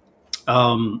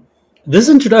 This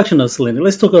introduction of Selena,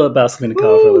 let's talk about Selena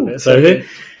Kyle for a little bit. So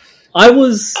I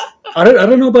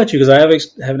don't know about you because I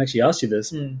haven't actually asked you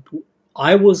this.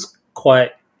 I was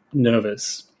quite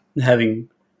nervous having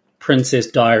Princess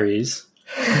Diaries,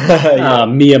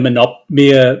 Mia Monopolis.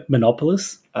 Mia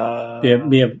Monopolis,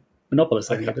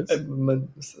 I think it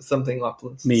is. Something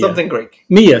Greek.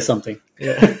 Mia something.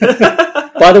 Yeah.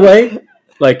 By the way,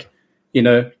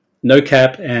 no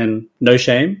cap and no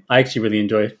shame. I actually really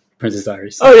enjoy Princess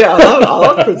Diaries. Oh yeah, I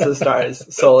love Princess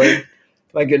Diaries. Solid.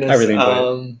 My goodness. I really enjoy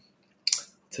it.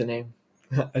 What's her name?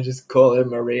 I just call her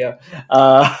Maria.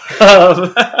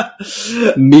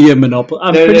 Mia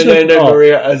Monopoly. No,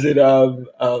 Maria, as in her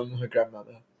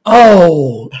grandmother.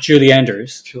 Oh, Julie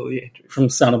Andrews. From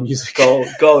Sound of Music.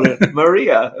 Golden.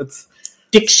 Maria. It's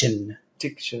Diction.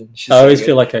 She's I always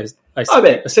feel like I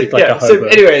speak like a hobo. So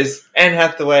anyways, Anne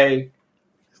Hathaway,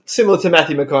 similar to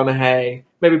Matthew McConaughey,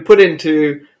 maybe put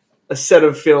into a set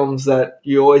of films that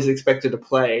you always expected to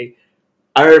play.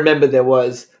 I remember there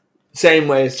was, same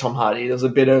way as Tom Hardy, there was a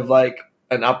bit of like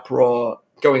an uproar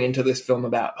going into this film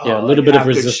about a little bit of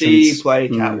resistance. Could she play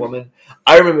Catwoman?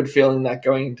 I remembered feeling that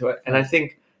going into it, and I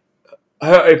think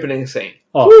her opening scene,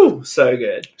 so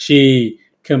good. She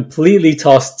completely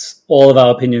tossed all of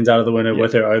our opinions out of the window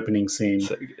with her opening scene.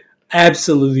 So good.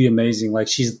 Absolutely amazing. Like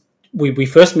we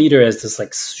first meet her as this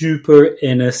like super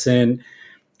innocent,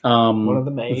 one of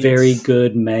the maids, very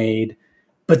good maid,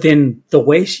 but then the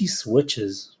way she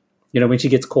switches, when she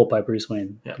gets caught by Bruce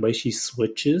Wayne, the way she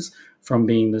switches from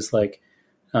being this like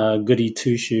goody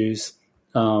two shoes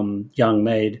young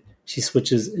maid, she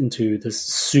switches into this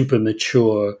super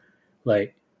mature,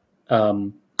 like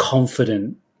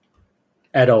confident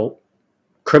adult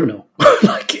criminal.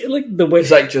 like the way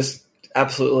it's like just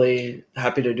absolutely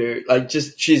happy to do, like,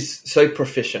 just she's so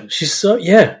proficient. She's so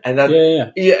and that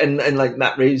and like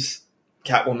Matt Reeves'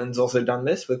 Catwoman's also done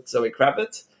this with Zoe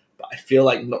Kravitz, but I feel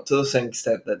like not to the same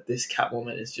extent that this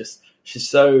Catwoman is just, she's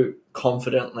so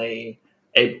confidently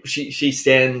able, she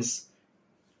stands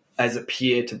as a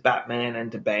peer to Batman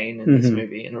and to Bane in this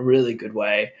movie in a really good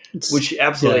way, which she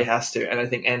absolutely has to. And I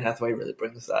think Anne Hathaway really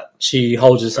brings that. She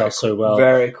holds herself so well.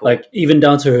 Very cool. Like, even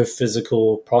down to her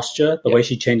physical posture, the way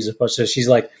she changes her posture. She's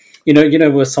like,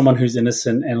 with someone who's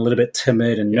innocent and a little bit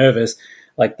timid and nervous,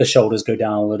 like the shoulders go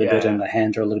down a little bit and the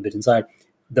hands are a little bit inside.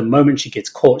 The moment she gets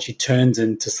caught, she turns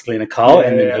into Selena Kyle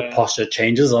and then her posture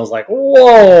changes. I was like,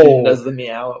 whoa! She does the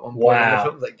meow at one point in the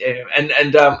film. Like, damn.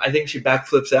 And I think she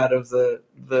backflips out of the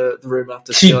room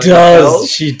after stealing the pills.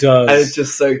 She does. And it's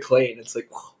just so clean. It's like,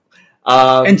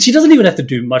 whoa. And she doesn't even have to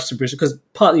do much to Bruce,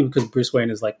 partly because Bruce Wayne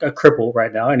is like a cripple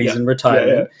right now and he's in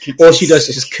retirement. All she does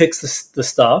is just kicks the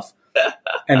staff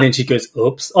and then she goes,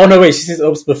 oops. Oh, no, wait, she says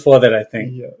oops before that, I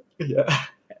think. Yeah.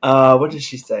 What did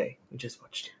she say? We just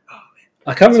watched it.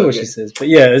 I can't remember what she says, but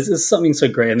it's something so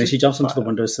great. And then she jumps onto the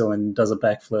windowsill and does a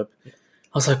backflip. I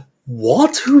was like,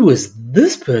 what? Who is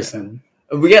this person?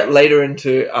 We get later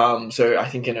into, so I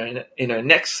think in her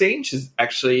next scene, she's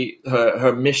actually,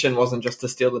 her mission wasn't just to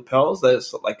steal the pearls.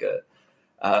 There's like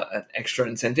an extra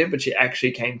incentive, but she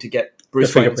actually came to get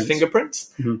Bruce Wayne's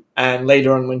fingerprints. Mm-hmm. And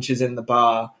later on when she's in the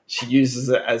bar, she uses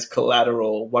it as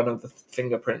collateral, one of the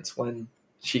fingerprints, when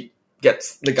she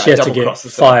gets the guy double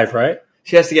crosses her. 5, right?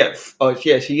 She has to get,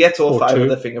 she gets all 5 of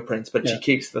the fingerprints, but she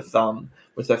keeps the thumb,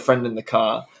 with her friend in the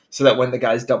car, so that when the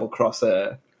guys double cross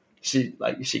her, she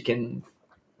can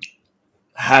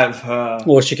have her,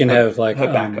 or she can have like her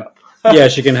backup. Yeah,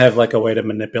 she can have like a way to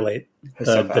manipulate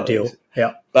the deal.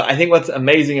 Yeah. But I think what's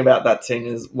amazing about that scene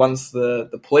is once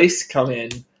the police come in,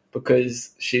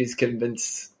 because she's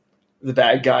convinced the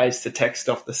bad guys to text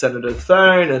off the senator's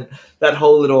phone and that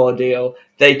whole little ordeal,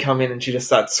 they come in and she just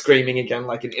starts screaming again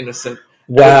like an innocent.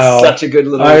 Wow. It's such a good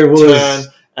little turn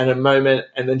and a moment,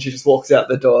 and then she just walks out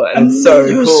the door, and it's so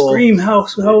her cool. Scream, how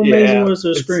amazing was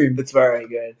her scream? It's very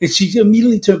good. And she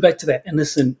immediately turned back to that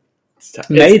innocent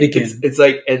maid again. It's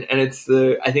like, and it's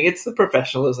I think it's the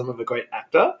professionalism of a great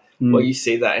actor. Well, you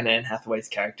see that in Anne Hathaway's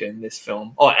character in this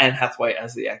film, or Anne Hathaway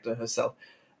as the actor herself.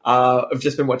 I've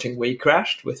just been watching We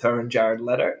Crashed with her and Jared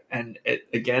Leto, and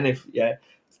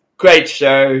great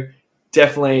show.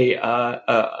 Definitely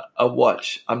a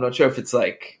watch. I'm not sure if it's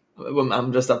like,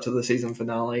 I'm just up to the season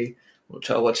finale,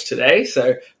 which I'll watch today.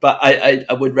 So, but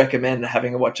I would recommend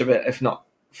having a watch of it, if not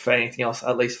for anything else,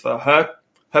 at least for her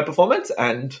performance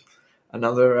and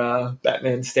another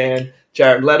Batman stan,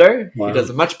 Jared Leto. Wow. He does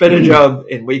a much better job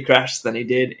in We Crashed than he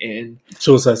did in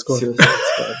Suicide Squad.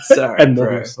 Sorry, and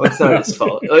bro. Well, it's not his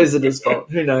fault. Or is it his fault?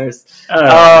 Who knows?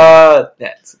 Yeah,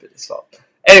 it's a bit his fault.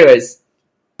 Anyways,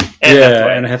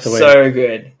 Anne Hathaway. So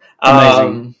good.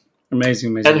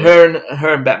 Amazing. And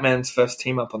her and Batman's first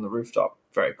team up on the rooftop.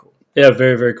 Very cool. Yeah,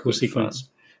 very, very cool sequence.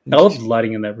 I love the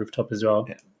lighting in that rooftop as well.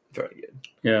 Yeah, very good.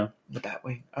 Yeah. The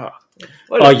Batwing.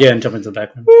 And jump into the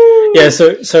Batwing. Yeah,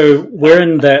 so we're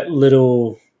in that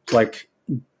little like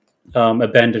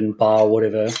abandoned bar or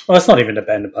whatever. Well, it's not even an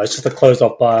abandoned bar, it's just a closed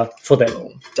off bar for that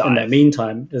dive. In that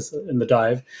meantime, is in the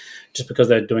dive, just because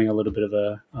they're doing a little bit of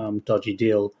a dodgy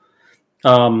deal.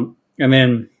 And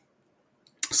then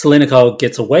Selena Kyle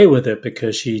gets away with it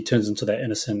because she turns into that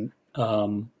innocent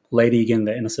lady again,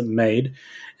 that innocent maid.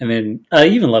 And then I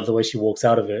even love the way she walks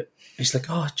out of it. And she's like,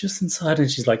 oh, just inside. And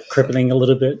she's like crippling a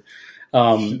little bit.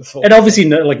 And obviously,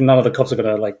 none of the cops are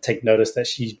going to like take notice that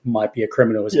she might be a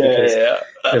criminal.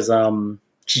 Because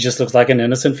she just looks like an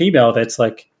innocent female that's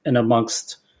like in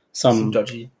amongst some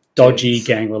dodgy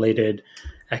gang-related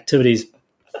activities.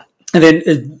 And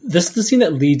then this is the scene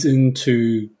that leads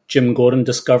into Jim Gordon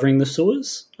discovering the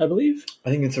sewers, I believe. I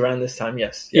think it's around this time,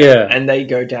 yes. Yeah. And they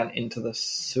go down into the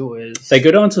sewers. They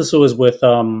go down to the sewers with,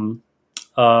 John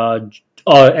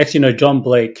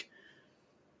Blake.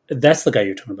 That's the guy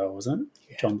you're talking about, wasn't it?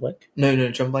 Yeah. John Blake? No,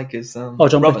 John Blake is... John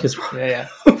Robin. Blake is... Yeah.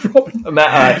 Robin.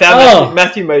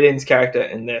 Matthew Modine's character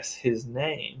in this, his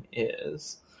name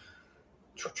is...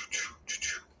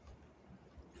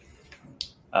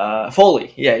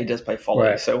 Foley. Yeah, he does play Foley.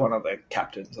 Right. So one of the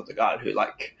captains of the guard who,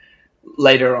 like,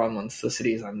 later on, once the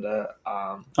city's under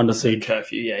siege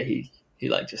curfew, he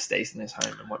like just stays in his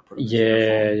home and won't put him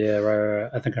right.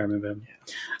 I think I remember him.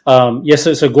 Yeah.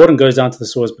 So Gordon goes down to the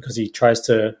sewers because he tries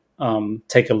to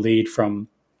take a lead from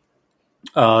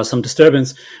some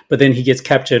disturbance, but then he gets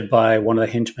captured by one of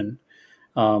the henchmen,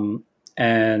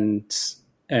 and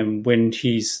when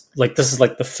he's like, this is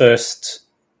like the first,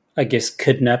 I guess,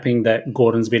 kidnapping that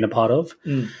Gordon's been a part of.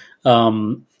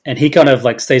 And he kind of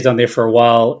like stays down there for a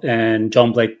while, and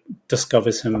John Blake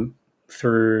discovers him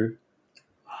through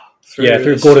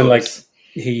Gordon. Source. Like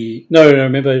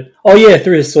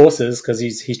through his sources, because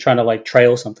he's trying to like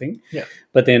trail something. Yeah.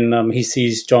 But then he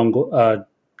sees Jim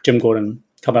Gordon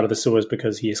come out of the sewers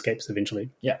because he escapes eventually.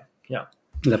 Yeah. At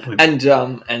that point. And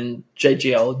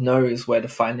JGL knows where to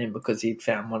find him because he'd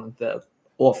found one of the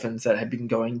orphans that had been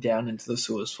going down into the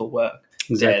sewers for work.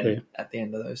 Exactly. At the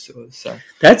end of those sewers. So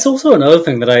that's also another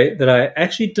thing that I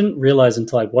actually didn't realize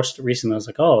until I watched it recently. I was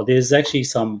like, oh, there's actually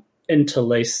some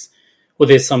there's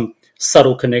some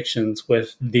subtle connections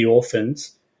with the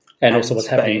orphans and also what's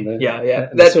happening in the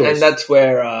and that's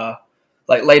where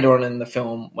like later on in the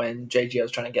film when JGL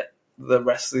is trying to get the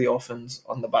rest of the orphans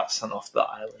on the bus and off the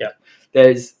island. Yeah.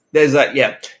 There's that,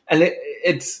 and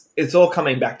it's all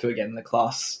coming back to again the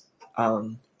class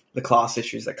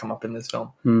issues that come up in this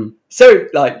film. So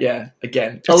again,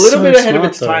 it's a little bit ahead of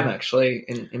its time actually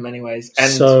in many ways,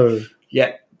 and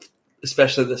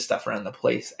especially the stuff around the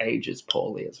police ages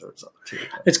poorly as a result too.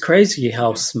 It's crazy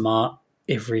how smart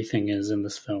everything is in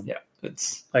this film. Yeah,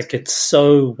 it's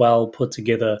so well put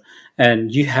together,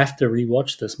 and you have to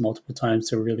rewatch this multiple times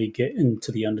to really get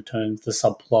into the undertones, the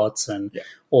subplots, and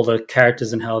all the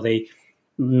characters and how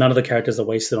none of the characters are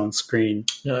wasted on screen.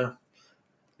 No,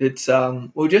 it's we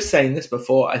were just saying this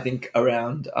before. I think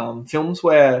around films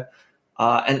where,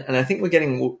 and I think we're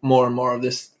getting more and more of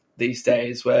this these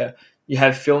days, where you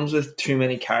have films with too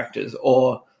many characters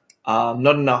or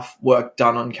not enough work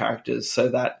done on characters, so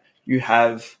that you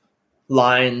have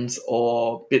lines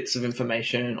or bits of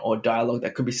information or dialogue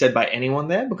that could be said by anyone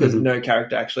there, because no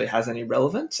character actually has any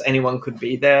relevance. Anyone could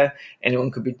be there. Anyone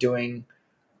could be doing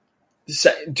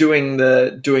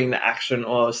the action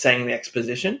or saying the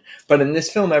exposition. But in this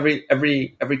film,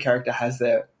 every character has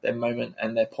their moment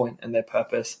and their point and their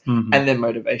purpose and their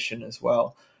motivation as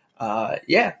well.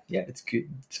 It's good.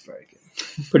 It's very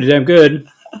good. Pretty damn good.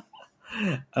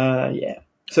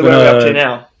 So where are we up to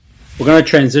now? We're going to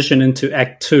transition into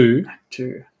Act 2.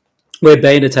 Two. Where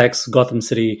Bane attacks Gotham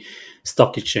City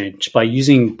Stock Exchange by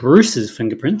using Bruce's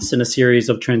fingerprints in a series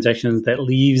of transactions that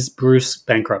leaves Bruce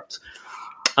bankrupt.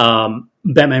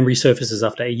 Batman resurfaces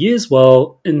after 8 years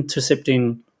while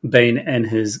intercepting Bane and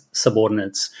his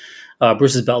subordinates.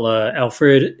 Bruce's butler,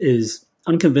 Alfred, is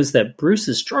unconvinced that Bruce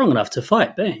is strong enough to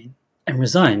fight Bane and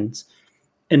resigns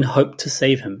in hope to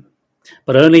save him,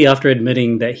 but only after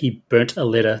admitting that he burnt a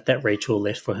letter that Rachel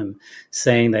left for him,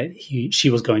 saying that she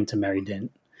was going to marry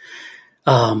Dent.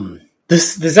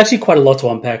 There's actually quite a lot to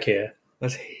unpack here.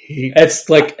 It's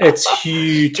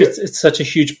huge. It's such a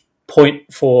huge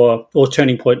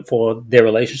turning point for their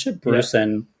relationship, Bruce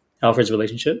and Alfred's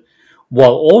relationship,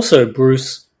 while also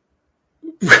Bruce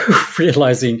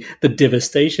realizing the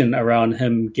devastation around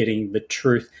him getting the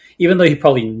truth, even though he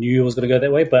probably knew it was going to go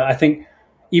that way. But I think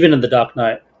even in The Dark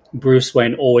Knight, Bruce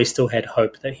Wayne always still had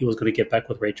hope that he was going to get back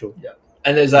with Rachel. Yeah,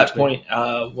 and there's that point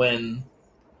when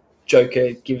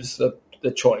Joker gives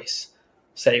the choice,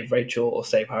 save Rachel or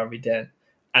save Harvey Dent,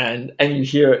 and you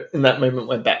hear it in that moment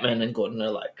when Batman and Gordon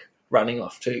are like running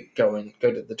off to go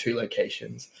to the two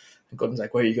locations, and Gordon's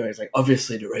like, "Where are you going?" He's like,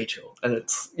 "Obviously to Rachel," and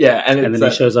then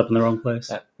he shows up in the wrong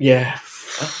place.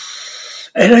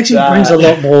 It actually brings a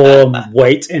lot more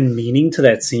weight and meaning to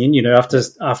that scene, after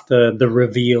the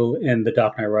reveal in The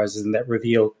Dark Knight Rises, and that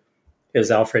reveal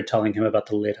is Alfred telling him about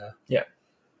the letter. Yeah.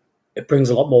 It brings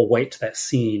a lot more weight to that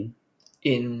scene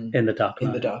in The Dark Knight.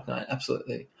 In The Dark Knight,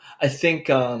 absolutely. I think,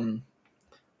 again,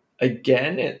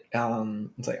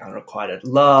 it's like unrequited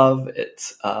love.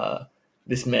 It's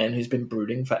this man who's been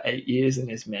brooding for 8 years in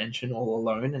his mansion all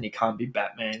alone, and he can't be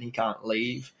Batman. He can't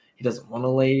leave. He doesn't want to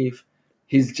leave.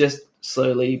 He's just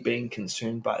slowly being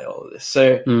consumed by all of this.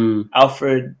 So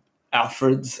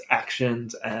Alfred's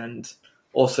actions, and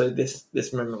also this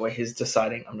moment where he's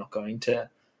deciding, I'm not going to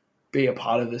be a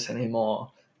part of this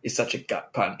anymore, is such a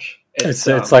gut punch.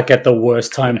 It's like at the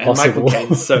worst time possible. Michael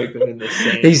Caine's so good in this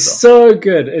scene. He's so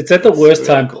good. It's at the worst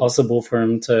time possible for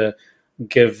him to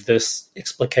give this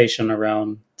explication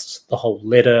around the whole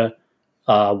letter,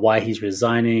 why he's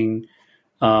resigning.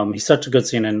 He's such a good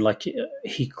scene, and like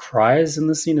he cries in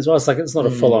the scene as well. It's like it's not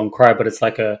a full on cry, but it's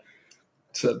like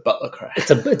it's a butler cry. It's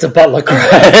a butler cry.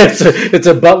 it's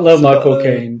a butler Michael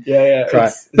Caine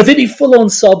cry. But then he full on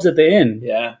sobs at the end.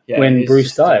 Yeah. When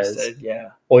Bruce dies.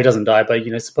 Or he doesn't die, but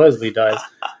supposedly dies.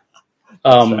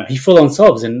 He full on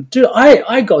sobs, and dude,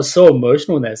 I got so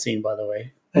emotional in that scene. By the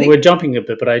way, we're jumping a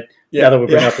bit, but now that we're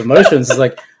bringing up emotions, it's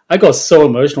like I got so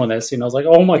emotional in that scene. I was like,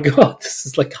 oh my god, this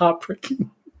is like heartbreaking.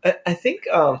 I think,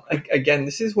 again,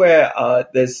 this is where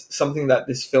there's something that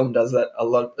this film does that a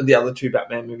lot of the other two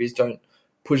Batman movies don't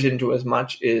push into as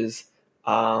much, is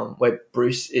where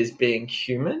Bruce is being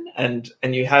human, and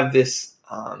you have this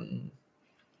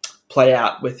play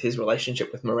out with his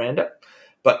relationship with Miranda,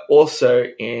 but also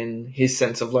in his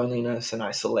sense of loneliness and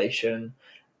isolation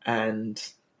and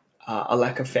a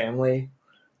lack of family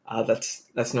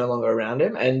that's no longer around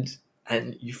him,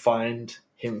 and you find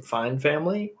him find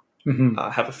family.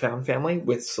 Have a found family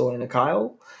with Selena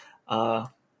Kyle to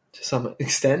some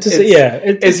extent.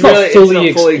 It's not fully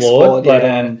explored,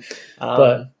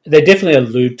 but they definitely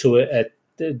allude to it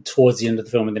towards the end of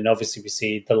the film, and then obviously we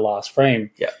see the last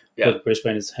frame. With Bruce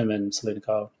Wayne is him and Selena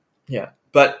Kyle. Yeah,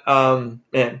 but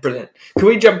brilliant. Can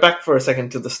we jump back for a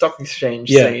second to the stock exchange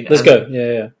scene? Let's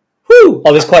go. Woo!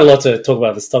 Oh, there's quite a lot to talk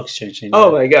about the stock exchange scene.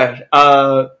 Oh my gosh.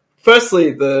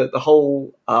 Firstly, the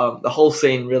whole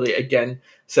scene really again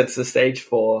sets the stage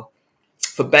for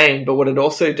Bane, but what it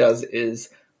also does is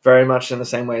very much in the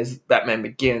same way as Batman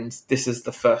Begins, this is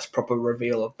the first proper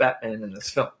reveal of Batman in this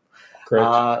film.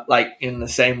 Correct. Like in the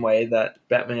same way that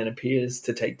Batman appears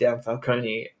to take down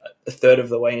Falcone a third of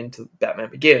the way into Batman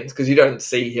Begins, because you don't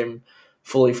see him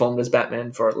fully formed as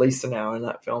Batman for at least an hour in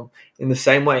that film. In the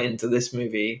same way into this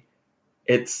movie,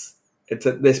 it's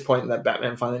at this point that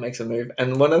Batman finally makes a move.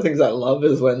 And one of the things I love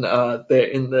is when they're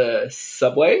in the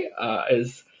subway,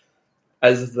 as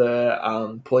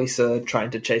the police are trying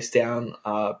to chase down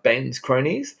Bane's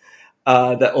cronies,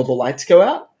 that all the lights go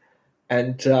out.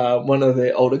 And one of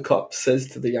the older cops says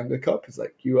to the younger cop, he's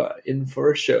like, "You are in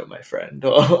for a show, my friend,"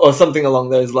 or something along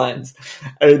those lines.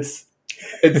 And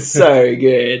it's so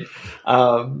good.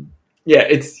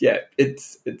 it's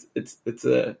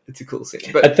a cool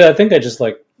scene. But I think I just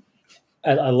like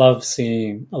I love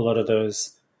seeing a lot of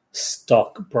those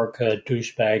stockbroker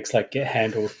douchebags like get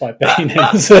handled by Bane.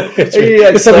 It's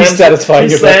something satisfying.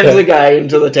 He slams the guy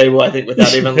into the table, I think,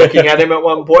 without even looking at him at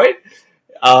one point.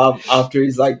 After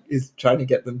he's trying to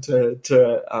get them to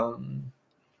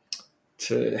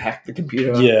hack the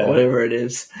computer, or whatever it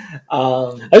is.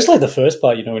 I just like the first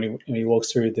part, when he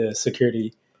walks through the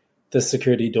security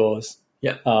doors.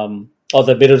 Yeah. The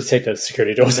metal detector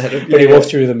security doors. But he walks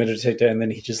through the metal detector, and then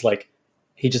he just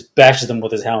bashes them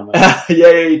with his helmet.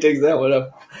 He takes that one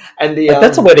up. And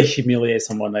that's a way to humiliate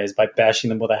someone, is by bashing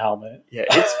them with a helmet. Yeah,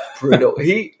 it's brutal.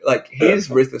 He is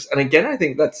ruthless. And again, I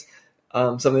think that's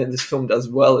something that this film does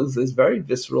well, is there's very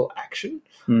visceral action.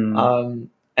 And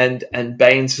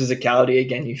Bane's physicality,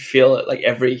 again, you feel it. Like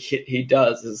every hit he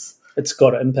does it's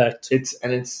got an impact. It's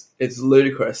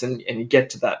ludicrous, and you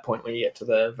get to that point when you get to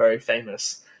the very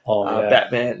famous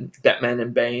Batman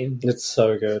and Bane. It's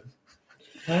so good.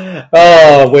 Where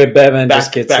Batman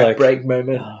just gets back break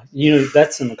moment.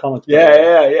 That's in the comics.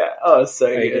 Yeah. Oh, it's so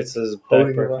good. It's his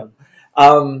back break.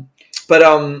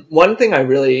 But one thing I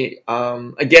really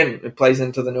again, it plays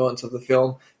into the nuance of the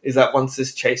film, is that once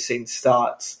this chase scene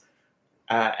starts.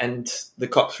 And the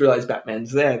cops realize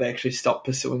Batman's there, they actually stop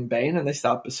pursuing Bane and they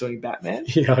start pursuing Batman.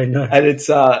 Yeah, I know. And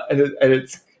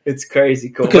it's crazy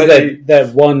cool. Because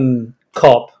that one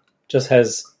cop just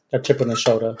has a chip on his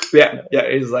shoulder. Yeah,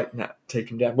 he's like, nah,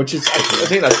 take him down. Which is, I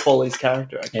think that's Foley's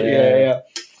character, actually. Yeah.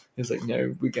 He's like,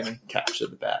 no, we're going to capture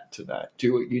the Bat tonight.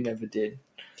 Do what you never did.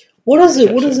 What is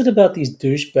it about these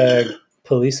douchebag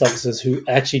police officers who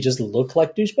actually just look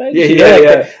like douchebags?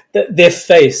 Yeah. Their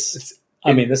face...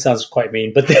 I mean, this sounds quite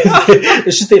mean, but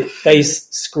it's just their face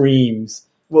screams.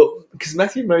 Well, because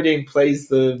Matthew Modine plays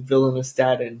the villainous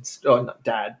dad not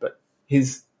dad, but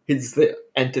he's the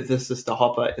antithesis to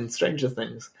Hopper in Stranger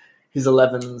Things. He's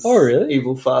Eleven's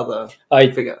evil father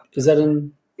figure. Is that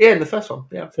in... Yeah, in the first one.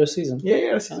 Yeah, first season.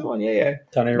 Yeah, season 1. Yeah.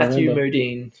 Matthew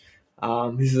Modine.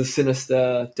 He's the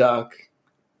sinister, dark,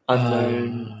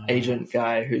 unknown agent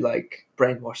guy who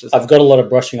brainwashes. I've got a lot of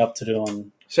brushing up to do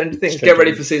on Stranger Things. Get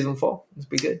ready for season 4. It's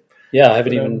be good. Yeah, I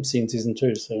haven't even seen season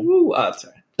 2. So. That's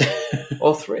right.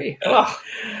 Or 3. All 3.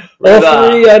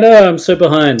 I know. I'm so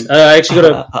behind. I actually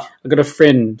got a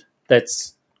friend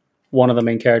that's one of the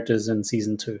main characters in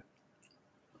season 2.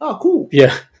 Oh, cool.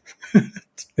 Yeah,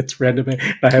 it's random.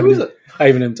 Who is it?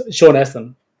 Sean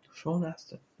Astin. Sean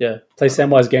Astin. Yeah, plays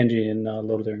Samwise Gamgee in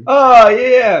Lord of the Rings. Oh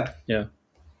yeah. Yeah.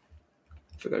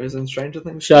 I forgot he was in Stranger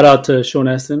Things. Shout out to Sean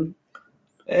Astin.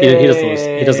 He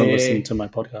doesn't listen to my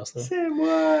podcast though.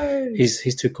 Samwise.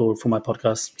 He's too cool for my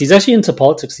podcast. He's actually into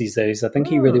politics these days. I think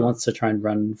he really wants to try and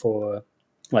run for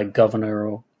governor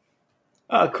or.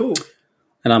 Oh, cool.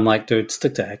 And I'm like, dude,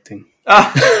 stick to acting.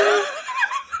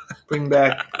 Bring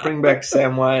back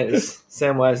Samwise.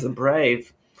 Samwise the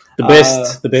Brave.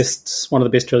 The best, one of the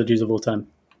best trilogies of all time.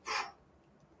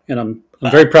 And I'm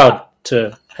very proud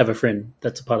to have a friend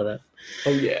that's a part of that.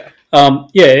 Oh yeah.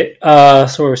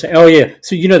 So what we're saying. Oh yeah.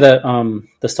 So that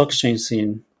the stock exchange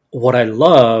scene. What I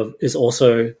love is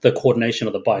also the coordination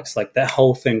of the bikes. Like that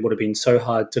whole thing would have been so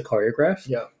hard to choreograph.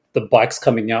 Yeah. The bikes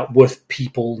coming out with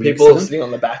people sitting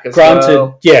on the back as well.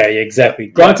 Granted, yeah, exactly.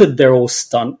 Granted, they're all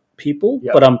stunt people,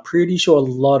 yep. but I'm pretty sure a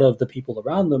lot of the people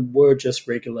around them were just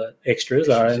regular extras.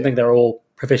 I don't think they're all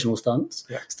professional stunts.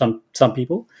 Yeah. Some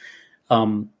people.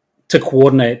 To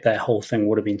coordinate that whole thing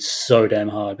would have been so damn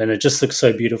hard, and it just looks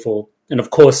so beautiful. And of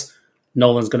course,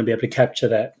 Nolan's going to be able to capture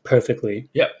that perfectly.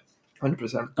 Yep,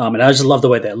 100%. And I just love the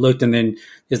way that looked. And then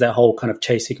there's that whole kind of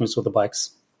chase sequence with the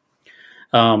bikes.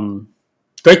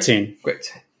 Great scene.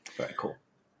 Very cool.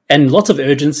 And lots of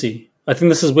urgency. I think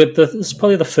this is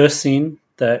probably the first scene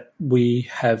that we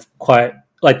have quite,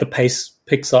 the pace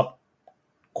picks up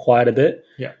quite a bit.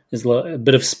 Yeah. There's a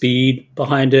bit of speed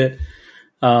behind it.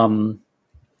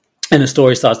 And the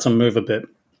story starts to move a bit.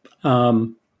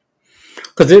 Because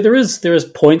there is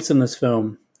points in this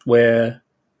film where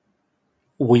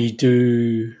we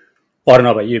do, well, I don't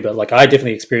know about you, but I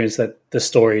definitely experienced that the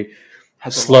story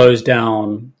slows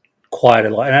down quite a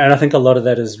lot. And I think a lot of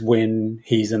that is when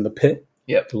he's in the pit.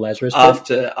 Yep. The Lazarus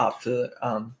pit.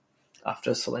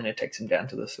 After Selena takes him down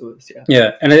to the sewers, yeah.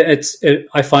 Yeah, and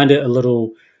I find it a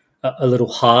little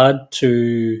hard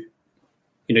to,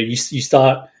 you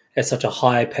start at such a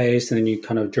high pace and then you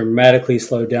kind of dramatically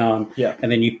slow down,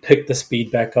 and then you pick the speed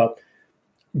back up.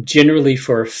 Generally,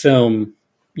 for a film,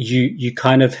 you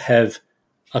kind of have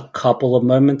a couple of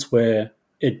moments where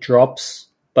it drops,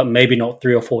 but maybe not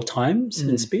 3 or 4 times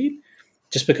in speed,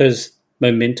 just because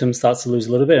momentum starts to lose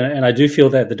a little bit. And I do feel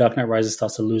that The Dark Knight Rises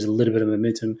starts to lose a little bit of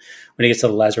momentum when it gets to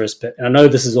the Lazarus bit. And I know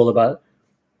this is all about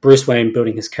Bruce Wayne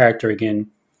building his character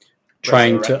again,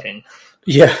 trying to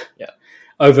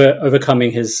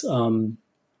overcoming his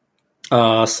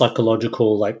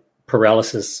psychological like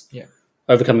paralysis,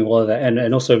 overcoming all of that,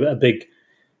 and also a big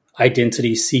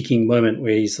identity seeking moment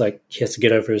where he's like he has to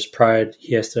get over his pride,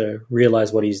 he has to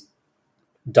realize what he's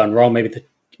done wrong. Maybe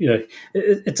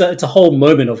it's a whole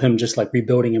moment of him just like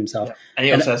rebuilding himself, and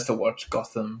he also has to watch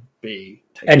Gotham be,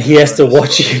 and he has to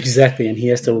watch exactly, and he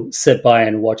has to sit by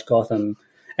and watch Gotham,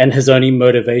 and his only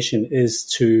motivation is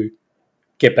to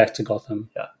get back to Gotham,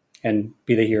 and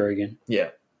be the hero again.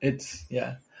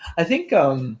 I think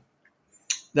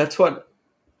that's what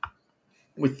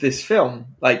with this film,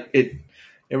 like it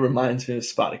reminds me of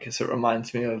Spartacus. It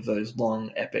reminds me of those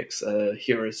long epics,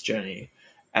 hero's journey,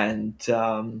 and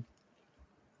and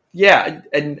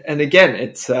again,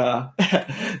 it's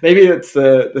maybe it's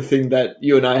the thing that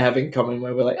you and I have in common,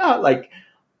 where we're like,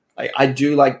 I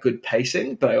do like good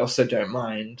pacing, but I also don't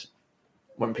mind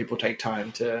when people take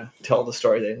time to tell the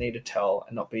story they need to tell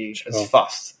and not be as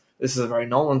fussed. This is a very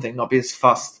Nolan thing, not be as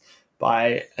fussed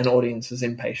by an audience's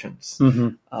impatience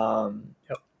to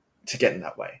get in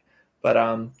that way. But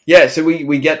so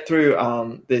we get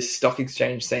through this stock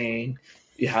exchange scene.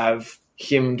 You have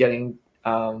him getting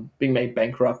being made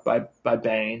bankrupt by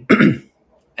Bane,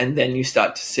 and then you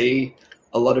start to see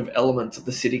a lot of elements of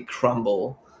the city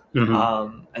crumble.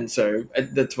 And so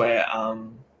that's where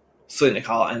Selina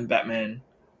Kyle and Batman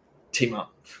team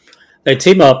up. They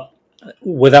team up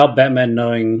without Batman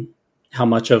knowing how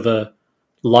much of a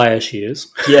liar she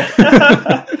is.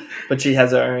 But she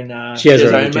has her own. She has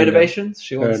her own motivations.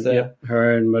 She wants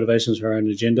her own motivations, her own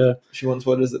agenda. She wants,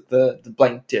 what is it? The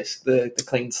blank disc, the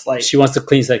clean slate. She wants to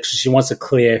clean slate. She wants to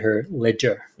clear her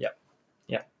ledger.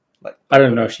 Like, I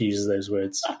don't know if she uses those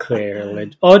words. Clear her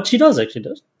ledger. Oh, she does. Actually,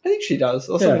 does. I think she does,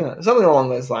 or something along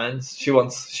those lines. She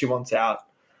wants out.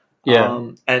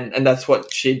 And that's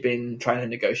what she'd been trying to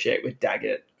negotiate with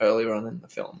Daggett earlier on in the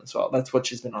film as well. That's what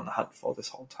she's been on the hunt for this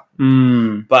whole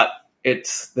time. But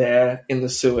it's there in the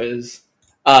sewers,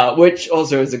 which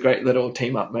also is a great little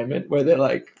team up moment where they're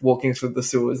like walking through the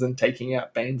sewers and taking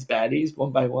out Bane's baddies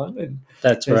one by one. And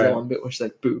that's there's right. that one bit where she's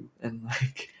like, boo, and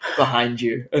like behind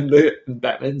you, and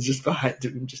Batman's just behind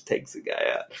him and just takes the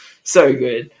guy out. So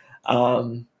good.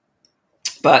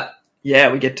 But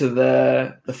yeah, we get to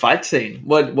the fight scene.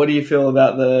 What do you feel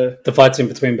about the fight scene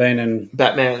between Bane and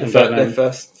Batman? Batman.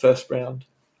 Their first round.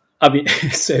 I mean,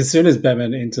 as soon as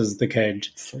Batman enters the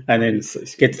cage and then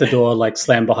gets the door like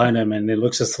slammed behind him, and then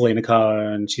looks at Selina Kyle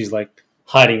and she's like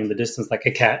hiding in the distance like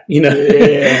a cat,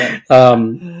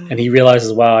 and he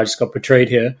realizes, wow, I just got betrayed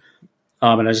here,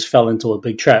 and I just fell into a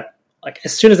big trap. Like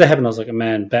as soon as that happened, I was like,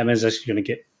 man, Batman's actually going to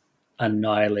get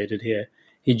annihilated here.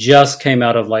 He just came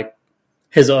out of like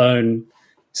his own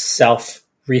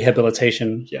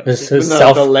self-rehabilitation.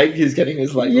 The leg, he's getting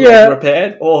his leg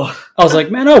repaired. I was like,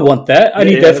 man, I want that. I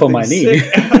need that for my knee. Do you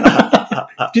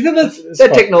think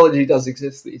that technology does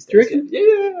exist these days?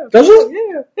 Yeah. Does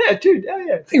it? Yeah, dude.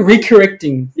 Yeah. I think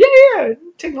recorrecting. Yeah.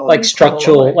 Technology. Like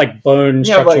structural, like bone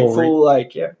structural.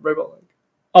 Like full, robot leg.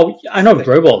 Oh, I know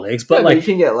robot legs, but like you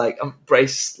can get like a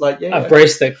brace, a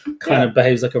brace that kind of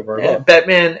behaves like a robot. Yeah,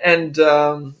 Batman and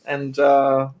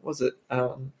was it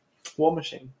War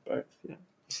Machine both? Yeah.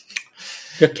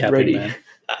 You're capping, man.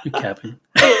 You're capping.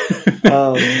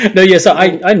 So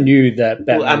I knew that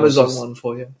Batman. Amazon one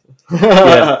for you.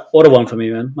 Order one for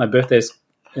me, man. My birthday's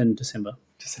in December.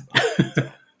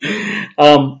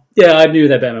 I knew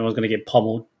that Batman was going to get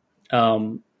pummeled.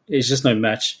 It's just no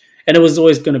match. And it was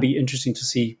always going to be interesting to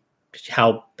see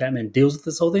how Batman deals with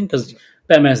this whole thing, because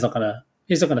Batman's not going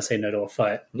to say no to a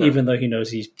fight, even though he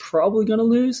knows he's probably going to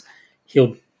lose.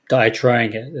 He'll die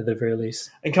trying it at the very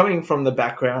least. And coming from the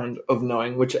background of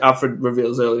knowing, which Alfred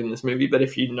reveals early in this movie, but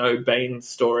if you know Bane's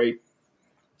story,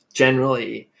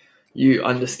 generally you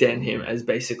understand him as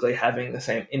basically having the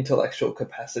same intellectual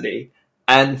capacity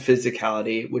and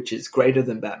physicality, which is greater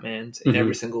than Batman's in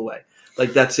every single way.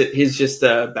 Like that's it. He's just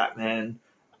a Batman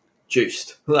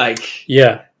juiced, and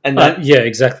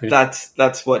exactly.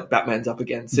 That's what Batman's up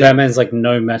against. Batman's like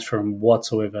no match for him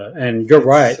whatsoever, and you're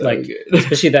right. So like,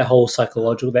 especially that whole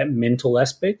psychological, that mental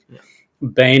aspect. Yeah.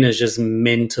 Bane is just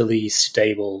mentally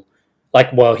stable.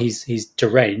 Like, well, he's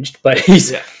deranged, but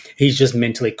he's just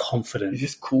mentally confident. He's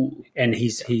just cool, and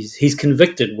he's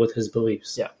convicted with his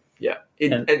beliefs.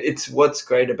 And it's what's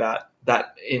great about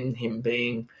that in him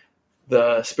being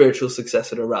the spiritual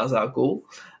successor to Ra's al Ghul.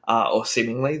 Or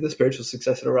seemingly the spiritual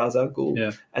successor to Ra's al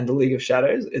Ghul and the League of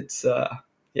Shadows. It's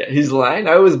his line.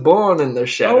 I was born in the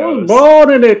shadows. I was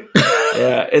born in it.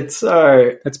 Yeah, it's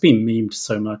so That's been memed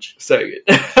so much. so good.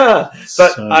 But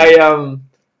So- I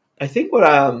think what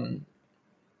I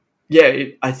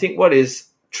think what is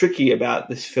tricky about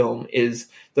this film is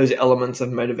those elements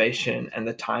of motivation and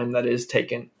the time that is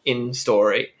taken in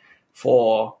story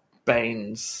for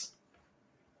Bane's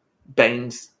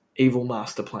evil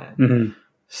master plan. Mhm.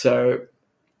 So,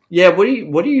 yeah, what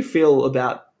do you feel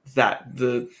about that?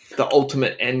 The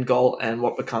ultimate end goal and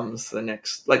what becomes the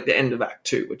next, like the end of Act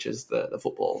 2, which is the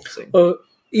football scene. Well,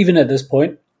 even at this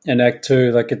point in Act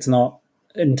 2, like it's not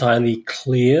entirely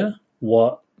clear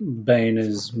what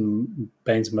Bane's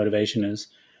motivation is.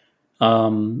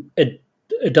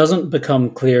 It doesn't become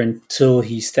clear until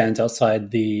he stands outside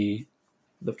the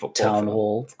football town film.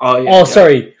 hall. Oh, yeah. Oh, yeah.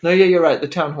 sorry. No, yeah, you're right. The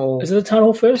town hall. Is it the town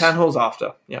hall first? Town hall's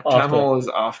after. Yeah, town After. hall is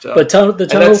after. But the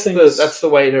town hall thing. that's the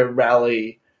way to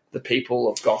rally the people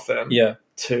of Gotham Yeah.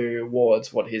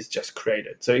 towards what he's just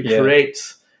created. So he Yeah.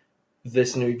 creates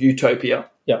this new utopia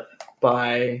Yeah.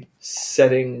 by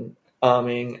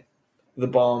arming the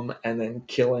bomb and then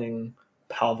killing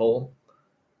Pavel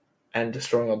and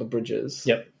destroying all the bridges.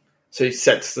 Yep. So he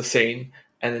sets the scene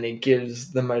and then he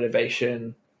gives the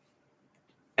motivation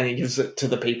and he gives it to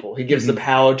the people. He gives the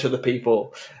power to the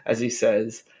people, as he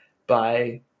says,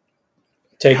 by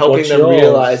Take helping what's them yours.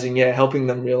 helping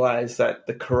them realize that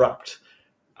the corrupt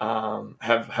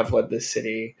have led this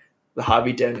city. The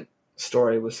Harvey Dent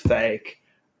story was fake.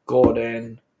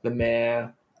 Gordon, the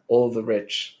mayor, all the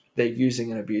rich, they're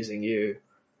using and abusing you.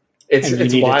 And you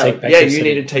It's need to wild. take back Yeah, your you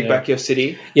city. need to take Yeah. back your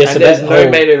city. Yeah, and so there's that no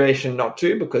whole- motivation not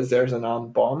to, because there's an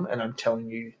armed bomb, and I'm telling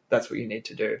you that's what you need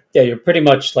to do. Yeah, you're pretty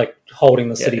much like holding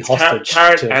the city it's hostage.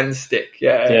 carrot to- and stick.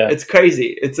 Yeah, Yeah. it's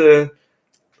crazy.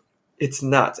 It's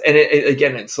nuts, and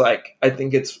again, it's like I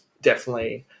think it's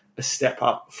definitely a step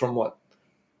up from what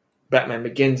Batman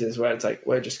Begins is, where it's like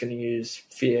we're just going to use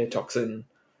fear toxin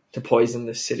to poison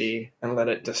the city and let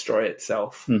it destroy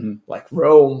itself, Mhm. like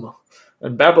Rome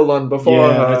and Babylon before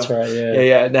Yeah, her. that's right. Yeah.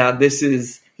 Yeah. Now this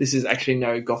is actually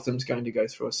no. Gotham's going to go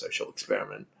through a social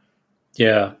experiment.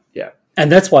 Yeah. Yeah.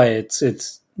 And that's why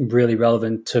it's really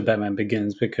relevant to Batman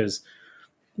Begins, because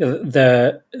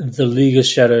the League of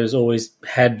Shadows always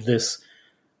had this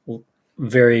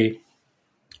very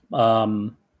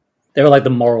they were like the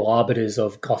moral arbiters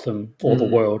of Gotham or the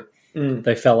world. Mm.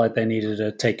 They felt like they needed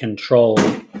to take control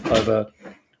over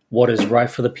what is right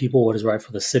for the people, what is right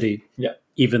for the city. Yeah.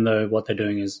 Even though what they're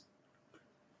doing is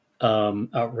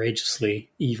outrageously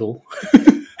evil.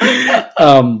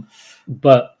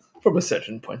 But From a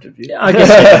certain point of view, I guess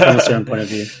yeah, from a certain point of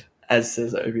view. as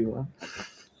says Obi-Wan.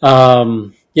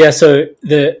 So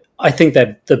I think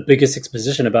that the biggest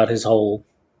exposition about his whole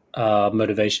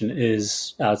motivation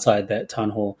is outside that town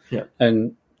hall. Yeah.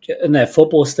 And in that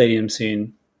football stadium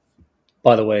scene,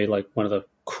 by the way, like one of the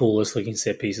coolest looking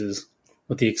set pieces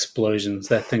with the explosions.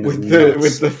 That thing is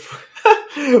nuts.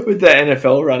 With the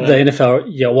NFL runner. The NFL,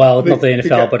 yeah, well, not the The NFL,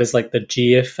 guy- but it's like the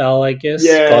GFL, I guess,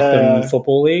 Yeah. Gotham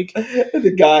Football League.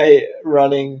 The guy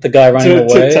running The guy running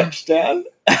to away. touchdown.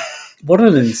 What an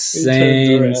around.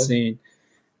 insane scene.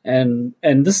 And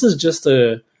this is just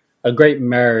a great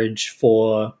marriage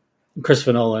for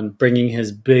Christopher Nolan, bringing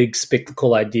his big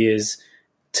spectacle ideas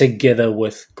together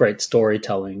with great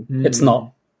storytelling. Mm. It's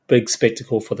not big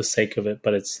spectacle for the sake of it,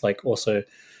 but it's like also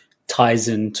ties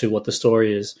into what the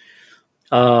story is.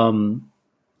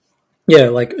 Yeah,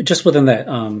 like just within that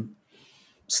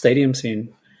stadium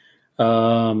scene,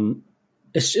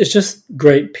 it's just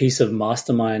great piece of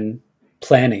mastermind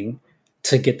planning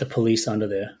to get the police under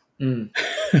there. Mm.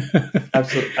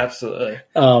 Absolutely.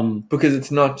 Um, Because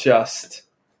it's not just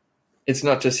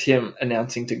him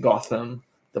announcing to Gotham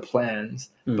the plans,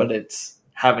 but it's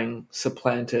having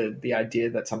supplanted the idea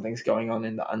that something's going on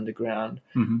in the underground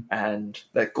mhm. and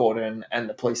that Gordon and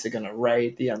the police are going to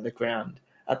raid the underground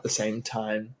at the same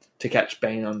time to catch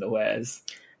Bane unawares.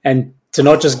 And to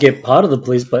not just get part of the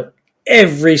police, but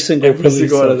every single Every police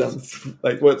single one of officer.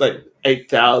 them, like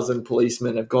 8,000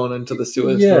 policemen have gone into the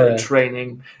sewers for Yeah. a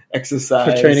training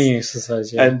exercise. For training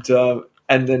exercise, yeah.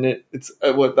 And then it's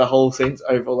what the whole scene's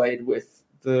overlaid with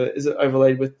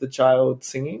the child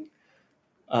singing,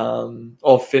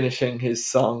 or finishing his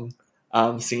song,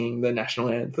 singing the national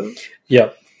anthem.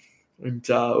 Yep. And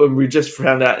when we just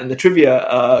found out in the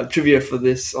trivia for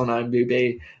this on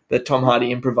IMDb that Tom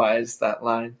Hardy improvised that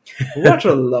line. What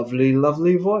a lovely,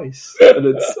 lovely voice! And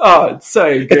it's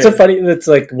so good. It's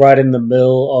like right in the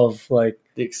middle of like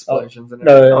The explosions and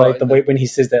no, everything. like the way when he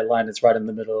says that line, it's right in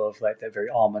the middle of like that very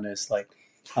ominous like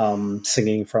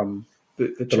singing from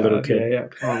the the little child, kid. Yeah.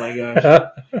 Oh my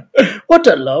gosh. What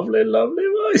a lovely, lovely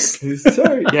voice. It's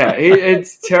so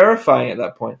it's terrifying at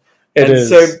that point. It and is.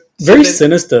 Very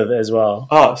sinister as well.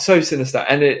 Oh, so sinister.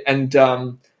 And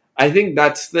I think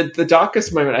that's the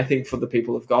darkest moment, I think, for the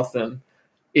people of Gotham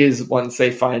is once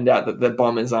they find out that the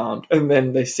bomb is armed and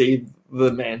then they see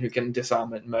the man who can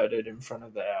disarm it murdered in front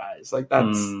of their eyes. Like,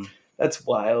 that's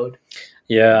wild.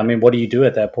 Yeah, I mean, what do you do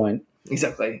at that point?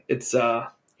 Exactly. It's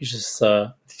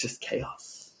just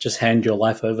chaos. Just hand your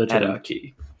life over to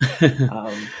anarchy.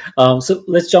 So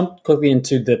let's jump quickly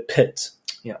into the pit.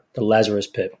 Yeah. The Lazarus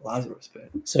Pit. Lazarus Pit.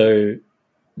 So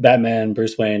Batman,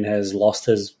 Bruce Wayne, has lost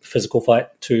his physical fight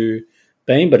to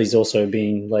Bane, but he's also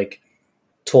been like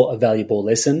taught a valuable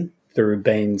lesson through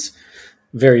Bane's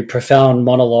very profound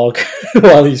monologue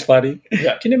while he's fighting.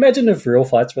 Yeah. Can you imagine if real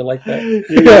fights were like that?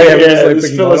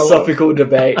 This philosophical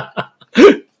debate.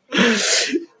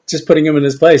 Just putting him in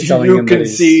his place, telling him that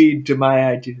concede to my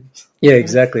ideas. Yeah,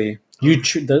 exactly.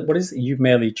 What is it? You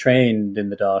merely trained in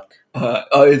the dark.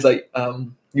 It's like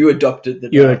you adopted the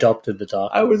dark. You adopted the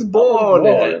dark. I was born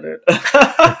in it.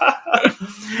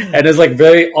 And it's like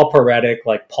very operatic,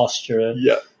 like posture.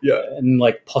 Yeah. And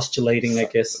like postulating, I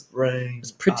guess. Rain.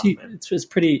 It's pretty. It's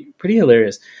pretty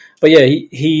hilarious. But yeah,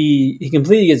 he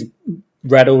completely gets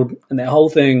rattled, and that whole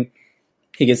thing.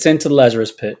 He gets sent to the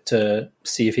Lazarus Pit to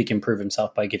see if he can prove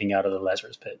himself by getting out of the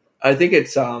Lazarus Pit. I think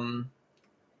it's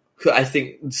I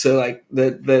think so. Like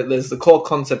there's the core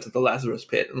concept of the Lazarus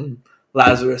Pit, and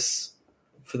Lazarus,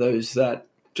 for those that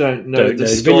don't know the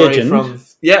story religion.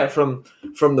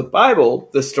 from the Bible,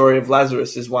 the story of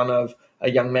Lazarus is one of a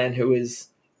young man who has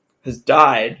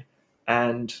died,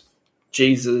 and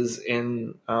Jesus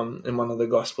in one of the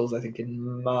Gospels, I think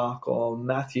in Mark or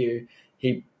Matthew,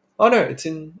 it's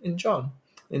in John.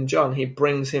 In John, he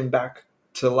brings him back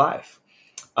to life,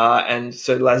 and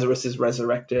so Lazarus is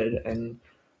resurrected and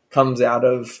comes out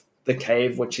of the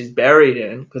cave which he's buried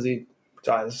in because he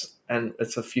dies, and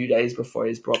it's a few days before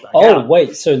he's brought back out. Oh,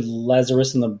 wait, so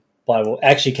Lazarus in the Bible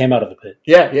actually came out of the pit?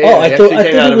 Yeah. I thought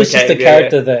it was just a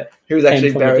character that he was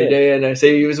actually buried. No. So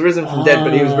he was risen from dead,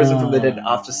 but he was risen from the dead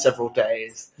after several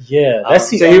days. Yeah,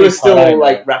 that's so he was still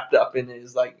like wrapped up in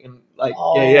his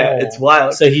it's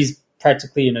wild. So he's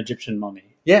practically an Egyptian mummy.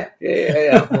 Yeah.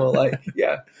 Well,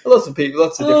 lots of different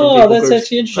people. Oh, that's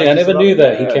actually interesting. I never knew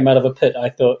that he came out of a pit. I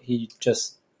thought he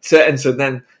just... So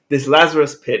then this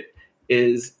Lazarus Pit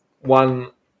is one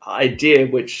idea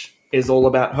which is all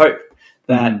about hope.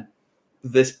 That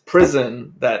this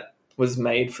prison that was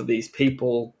made for these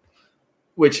people,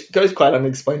 which goes quite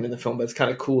unexplained in the film, but it's kind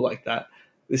of cool like that.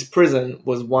 This prison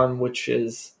was one which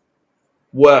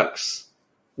works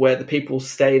where the people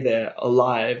stay there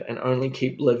alive and only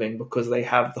keep living because they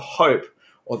have the hope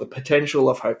or the potential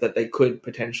of hope that they could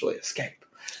potentially escape.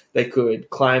 They could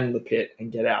climb the pit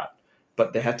and get out,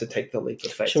 but they had to take the leap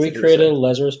of faith. Should we create a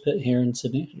Lazarus Pit here in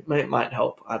Sydney? It might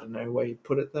help. I don't know where you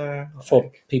put it there.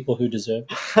 For people who deserve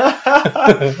it.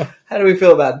 How do we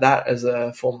feel about that as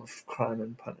a form of crime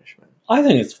and punishment? I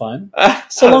think it's fine.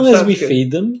 So long as we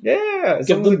feed them. Yeah.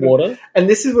 Give them water. And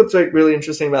this is what's really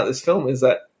interesting about this film is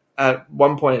that at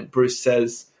one point, Bruce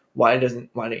says, why don't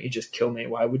you just kill me?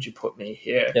 Why would you put me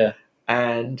here? Yeah.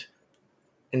 And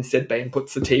instead, Bane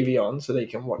puts the TV on so that he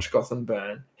can watch Gotham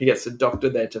burn. He gets a doctor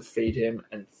there to feed him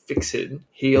and fix him,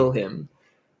 heal him,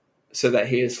 so that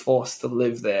he is forced to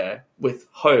live there with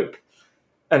hope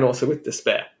and also with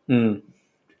despair. And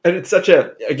it's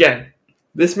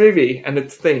this movie and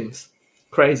its themes,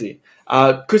 crazy.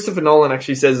 Christopher Nolan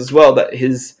actually says as well that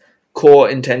his core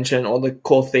intention or the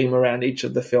core theme around each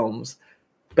of the films,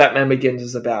 Batman Begins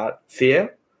is about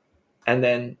fear, and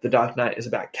then The Dark Knight is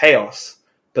about chaos,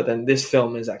 but then this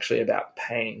film is actually about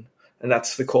pain, and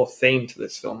that's the core theme to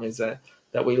this film, is that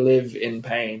we live in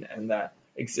pain and that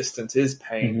existence is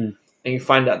pain. And you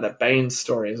find out that Bane's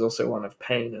story is also one of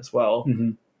pain as well,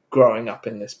 growing up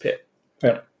in this pit.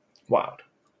 Yeah. Wild.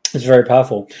 It's very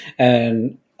powerful,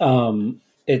 and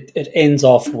it ends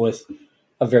off with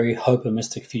a very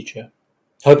hope-mistic future.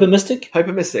 Hope-mistic?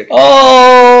 Hope-mistic.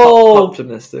 Oh!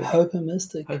 Optimistic.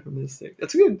 Hope-mistic. Hope-mistic.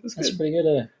 That's good. That's pretty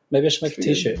good. Maybe I should make a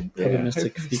t-shirt. Yeah,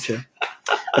 Hope-mistic future.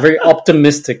 A very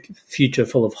optimistic future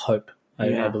full of hope,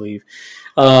 I believe.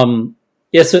 So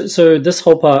this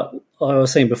whole part, I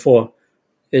was saying before,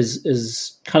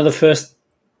 is kind of the first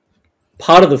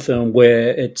part of the film where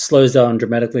it slows down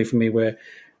dramatically for me, where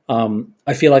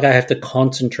I feel like I have to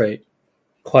concentrate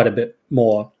quite a bit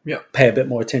more, pay a bit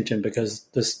more attention, because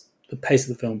the pace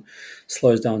of the film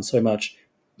slows down so much.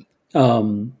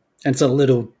 And it's I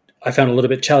found it a little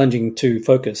bit challenging to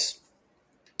focus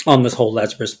on this whole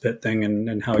Lazarus Pit thing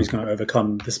and how he's going to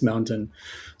overcome this mountain,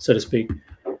 so to speak.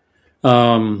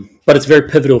 But it's very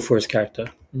pivotal for his character,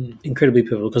 incredibly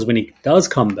pivotal, because when he does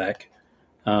come back,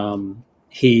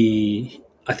 he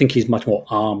I think he's much more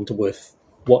armed with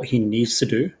what he needs to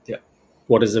do. Yeah.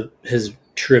 What his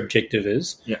true objective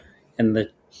is. Yeah. And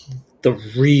the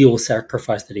real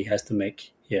sacrifice that he has to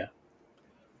make. Yeah.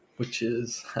 Which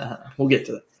is, we'll get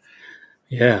to that.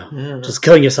 Yeah. Just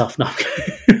killing yourself. No.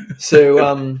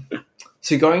 So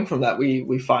going from that,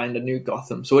 we find a new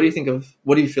Gotham. So what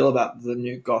do you feel about the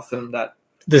new Gotham that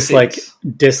this fits? like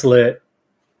desolate,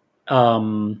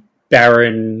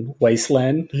 barren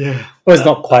wasteland? Yeah. Well, it's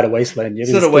not quite a wasteland.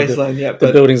 It's not a wasteland yet.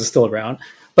 The buildings are still around.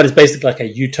 But it's basically like a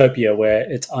utopia where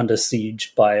it's under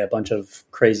siege by a bunch of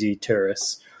crazy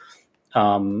terrorists.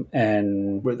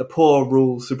 And where the poor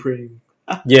rule supreme.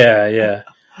 Yeah.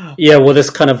 Well, this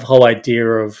kind of whole idea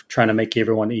of trying to make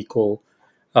everyone equal.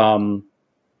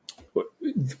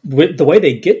 With the way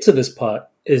they get to this part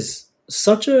is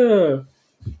such a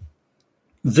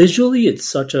visually, it's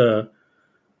such a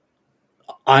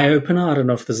eye opener. I don't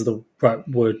know if this is the right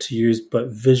word to use, but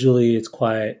visually, it's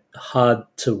quite hard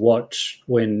to watch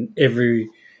when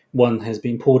everyone has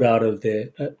been pulled out of their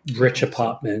rich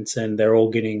apartments and they're all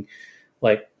getting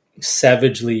like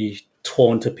savagely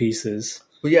torn to pieces.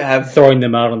 Well, you throwing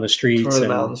them out on the streets.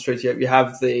 Yeah, you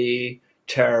have the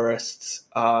terrorists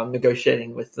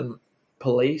negotiating with the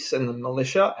police and the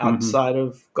militia outside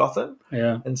of Gotham,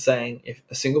 and saying if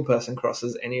a single person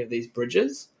crosses any of these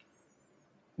bridges,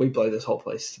 we blow this whole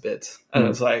place to bits. And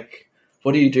it's like,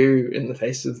 what do you do in the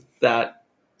face of that?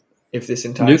 If this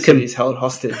entire city is held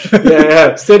hostage,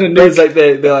 Instead of it's like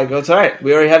they're like, oh, it's all right.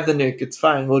 We already have the nuke. It's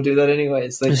fine. We'll do that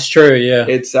anyways. Like, it's true. Yeah,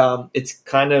 it's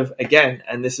kind of, again,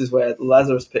 and this is where the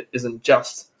Lazarus Pit isn't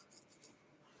just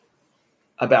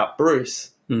about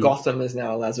Bruce. Gotham is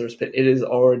now a Lazarus Pit. It is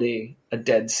already a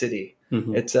dead city.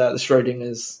 It's the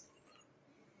Schrodinger's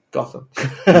Gotham.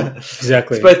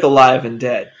 Exactly. It's both alive and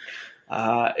dead.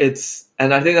 And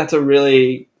I think that's a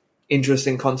really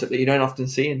interesting concept that you don't often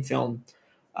see in film.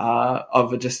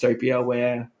 Of a dystopia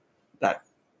where that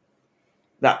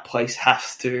place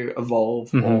has to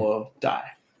evolve or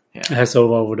die. Yeah. It has to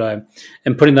evolve or die.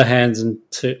 And putting the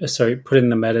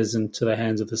matters into the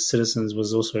hands of the citizens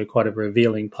was also quite a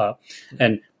revealing part,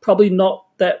 and probably not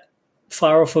that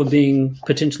far off of being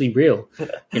potentially real.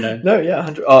 No, yeah,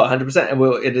 100%.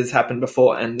 And it has happened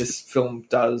before, and this film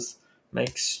does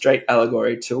make straight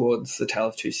allegory towards the Tale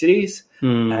of Two Cities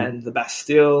and the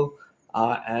Bastille.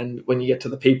 And when you get to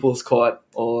the People's Court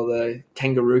or the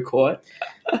Kangaroo Court,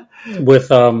 with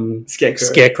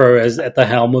Scarecrow as at the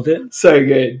helm of it, so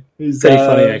good. It's pretty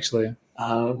funny, actually.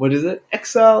 What is it?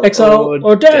 Exile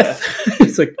or death?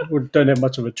 It's like we don't have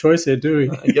much of a choice here, do we?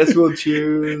 I guess we'll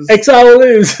choose exile or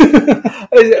lose.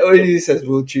 He says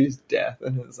we'll choose death,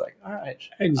 and it's like, all right.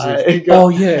 And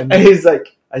he's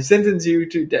like, I sentence you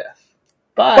to death.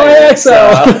 By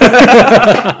exile.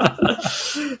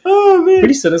 Oh man,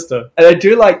 pretty sinister. And I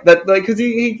do like that, like, because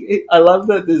I love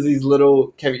that there's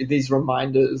these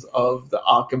reminders of the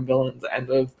Arkham villains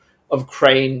and of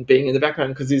Crane being in the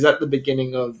background, because he's at the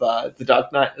beginning of The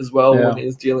Dark Knight as well when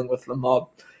he's dealing with the mob.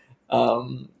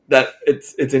 That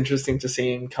it's interesting to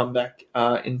see him come back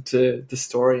into the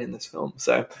story in this film.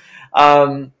 So,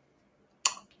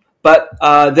 but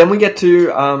then we get to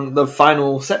the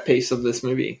final set piece of this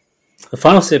movie. The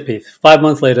final set piece. 5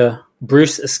 months later,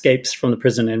 Bruce escapes from the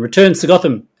prison and returns to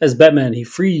Gotham. As Batman, he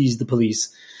frees the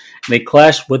police. And they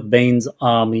clash with Bane's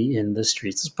army in the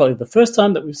streets. It's probably the first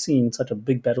time that we've seen such a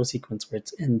big battle sequence where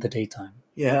it's in the daytime.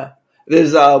 Yeah.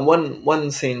 There's one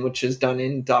scene which is done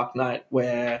in Dark Knight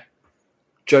where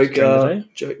Joker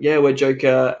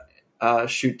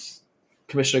shoots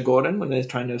Commissioner Gordon when they're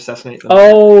trying to assassinate them.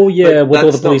 Oh, yeah, with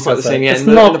all the police outside. It's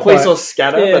not the police all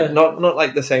scatter, but not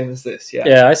like the same as this.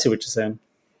 Yeah, I see what you're saying.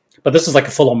 But this is like a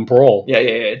full-on brawl. Yeah.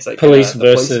 It's like police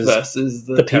versus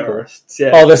the terrorists.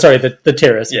 Yeah. Oh, the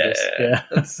terrorists. Yeah.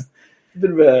 That's a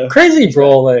bit of a crazy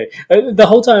brawl. The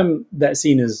whole time that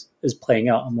scene is playing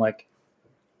out, I'm like,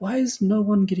 why is no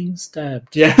one getting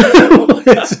stabbed? Yeah.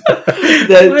 There's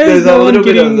a little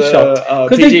bit of the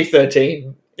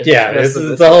PG-13. Yeah, it's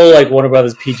the whole like Warner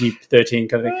Brothers PG-13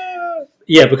 kind of thing.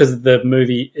 Yeah, because the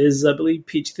movie is, I believe,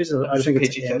 PG-13. I think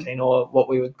it's PG-13 or what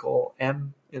we would call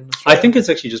M in Australia. I think it's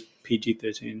actually just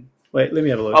PG-13. Wait, let me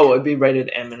have a look. Oh, it'd be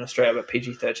rated M in Australia, but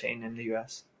PG-13 in the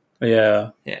US. Yeah.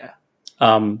 Yeah.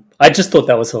 I just thought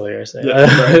that was hilarious. Yeah,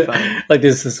 very funny. Like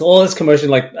there's all this commotion.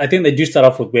 Like I think they do start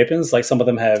off with weapons. Like some of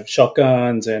them have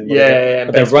shotguns and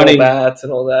but they're running bats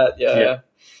and all that. Yeah.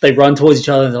 They run towards each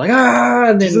other and they're like,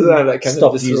 and then that kind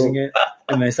stop using it.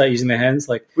 and they start using their hands.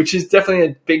 Like, which is definitely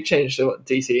a big change to what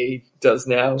DCE does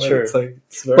now. True. It's like,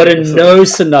 it's very but in no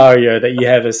scenario that you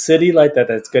have a city like that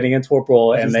that's getting into a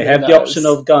brawl and they have the option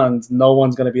of guns, no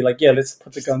one's going to be like, yeah, let's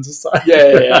put the guns aside.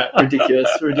 Yeah.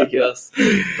 Ridiculous.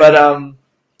 But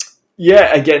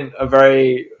yeah, again, a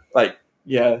very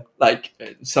like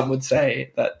some would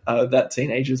say that that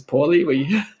scene ages poorly, where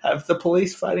you have the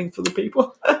police fighting for the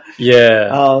people.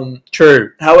 Yeah,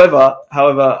 true. However,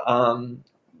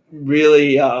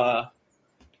 really,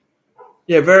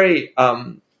 very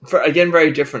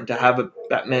very different to have a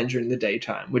Batman during the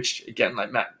daytime, which again,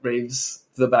 like Matt Reeves,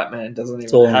 the Batman doesn't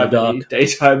even have any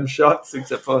daytime shots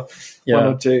except for one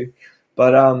or two.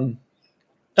 But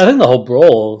I think the whole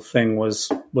brawl thing was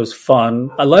fun.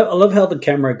 I love how the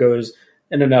camera goes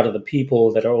in and out of the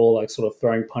people that are all like sort of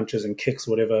throwing punches and kicks,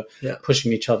 or whatever,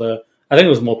 pushing each other. I think it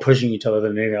was more pushing each other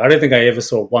than anything. I don't think I ever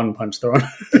saw one punch thrown.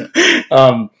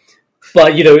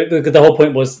 But, you know, the whole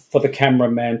point was for the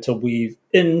cameraman to weave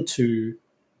into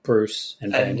Bruce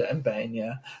and Bane. And Bane,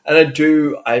 yeah. And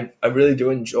I really do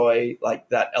enjoy, like,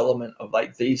 that element of,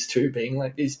 like, these two being,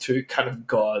 like, these two kind of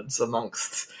gods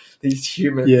amongst these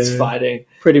humans fighting.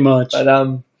 Pretty much.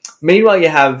 But meanwhile, you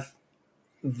have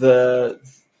the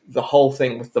whole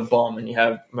thing with the bomb, and you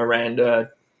have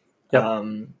Miranda,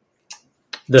 John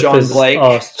Blake.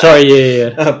 Oh,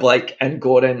 sorry, Blake and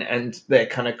Gordon and their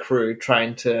kind of crew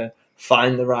trying to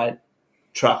find the right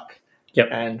truck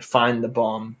and find the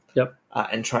bomb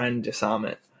and try and disarm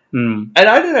it. And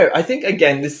I don't know, I think,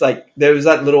 again, this, like, there was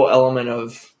that little element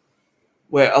of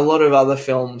where a lot of other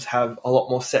films have a lot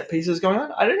more set pieces going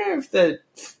on. I don't know if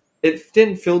it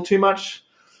didn't feel too much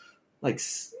like,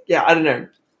 I don't know.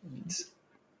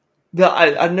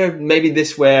 I don't know, maybe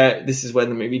this is where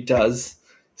the movie does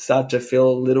start to feel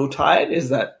a little tired, is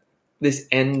that this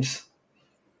end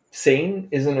scene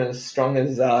isn't as strong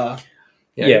as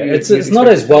it's not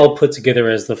as well put together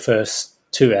as the first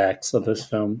two acts of this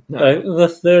film. No. The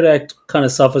third act kind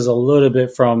of suffers a little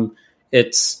bit from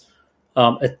its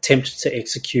attempt to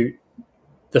execute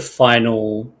the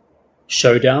final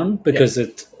showdown, because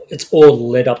it's all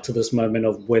led up to this moment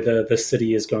of whether the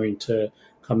city is going to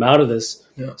come out of this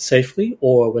safely,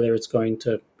 or whether it's going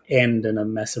to end in a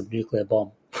massive nuclear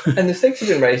bomb. And the stakes have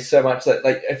been raised so much that,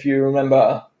 like, if you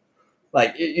remember,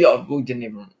 like, we didn't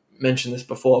even mention this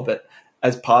before, but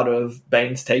as part of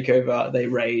Bane's takeover, they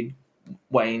raid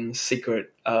Wayne's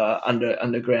secret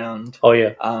underground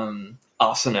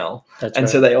arsenal. That's and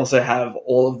right. so they also have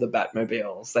all of the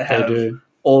Batmobiles. They have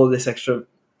all of this extra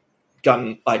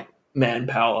gun, like,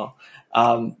 manpower,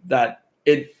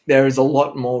 there is a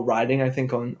lot more writing, I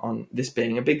think, on this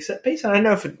being a big set piece. And I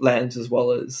know if it lands as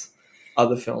well as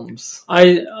other films.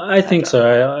 I think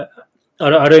so.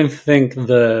 I don't think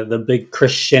the big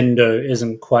crescendo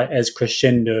isn't quite as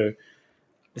crescendo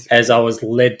as I was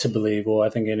led to believe, or I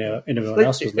think everyone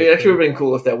else was led to believe. It actually would have been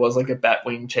cool if there was, like, a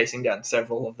Batwing chasing down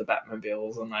several of the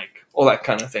Batmobiles and, like, all that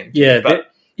kind of thing. Yeah,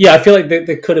 I feel like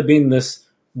there could have been this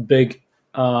big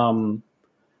action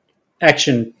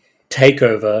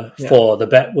takeover for the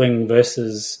Batwing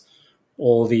versus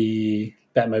all the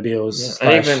Batmobiles /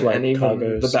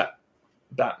 cargos. The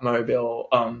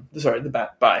Batmobile, the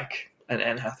Batbike and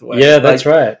Anne Hathaway. Yeah, that's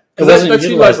right. Because that's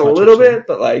utilized a little bit,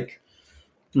 but, like,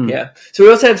 yeah. So we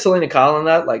also have Selena Kyle in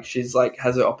that. Like, she's, like,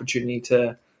 has an opportunity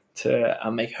to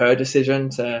make her decision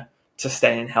to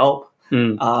stay and help.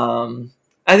 I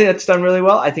think that's done really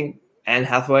well. I think Anne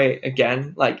Hathaway,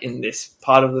 again, like, in this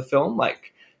part of the film,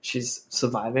 like, she's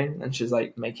surviving and she's,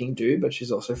 like, making do, but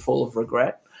she's also full of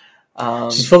regret.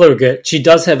 She's full of regret. She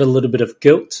does have a little bit of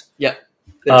guilt. Yeah.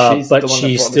 But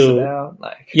she's still...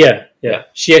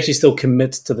 She actually still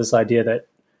commits to this idea that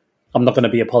I'm not going to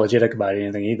be apologetic about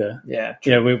anything either. Yeah.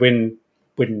 You know,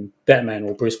 when Batman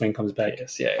or Bruce Wayne comes back.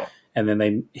 Yes, yeah. And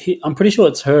then I'm pretty sure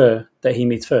it's her that he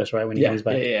meets first, right? When he comes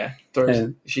back. Yeah.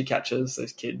 She catches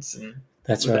those kids and...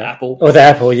 That's with right. The apple. Oh, the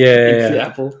apple, yeah. The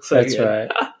apple. So, that's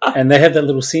right. And they have that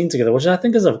little scene together, which I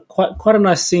think is quite a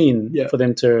nice scene for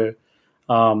them to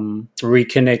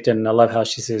reconnect. And I love how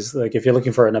she says, like, if you're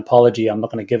looking for an apology, I'm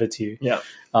not going to give it to you. Yeah.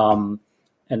 And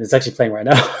it's actually playing right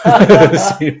now.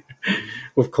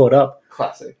 We've caught up.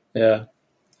 Classic. Yeah.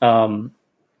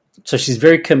 So she's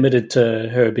very committed to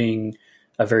her being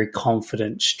a very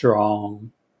confident,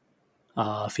 strong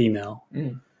female.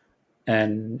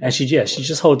 And she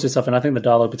just holds herself. And I think the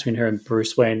dialogue between her and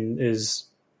Bruce Wayne is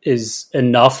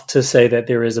enough to say that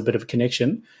there is a bit of a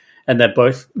connection, and they're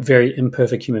both very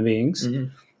imperfect human beings.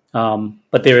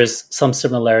 But there is some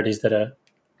similarities that are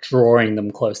drawing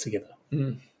them close together.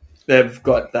 They've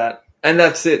got that, and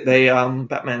that's it. They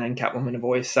Batman and Catwoman have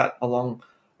always sat along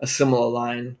a similar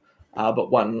line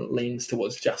but one leans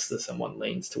towards justice and one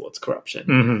leans towards corruption.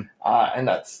 Mm-hmm. And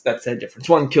that's their difference.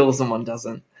 One kills and one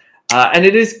doesn't. And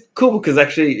it is cool because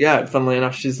actually, yeah, funnily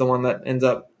enough, she's the one that ends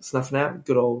up snuffing out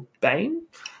good old Bane.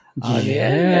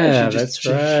 That's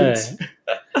right.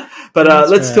 But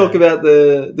let's talk about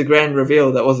the grand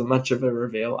reveal. That wasn't much of a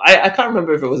reveal. I can't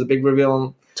remember if it was a big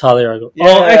reveal. Talia al Ghul. Yeah.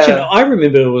 Oh, actually, no, I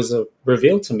remember it was a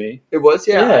reveal to me. It was,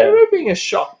 yeah. Yeah. I remember being a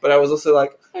shock, but I was also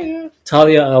like, oh, yeah.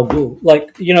 Talia al Ghul.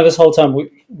 Like, this whole time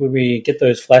we get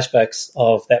those flashbacks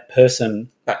of that person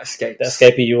That escapes. that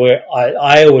escapee.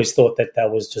 I always thought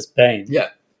that was just Bane.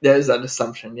 Yeah, there's that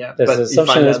assumption, yeah. There's but an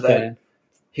assumption you find that's out that Bane.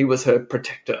 he was her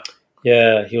protector.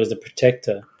 Yeah, he was the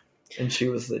protector. And she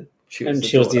was the She was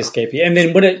the escapee. And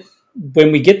then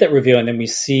when we get that reveal and then we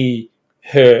see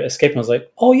her escaping, I was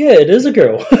like, oh yeah, it is a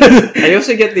girl. And you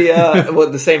also get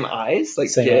the same eyes. Like,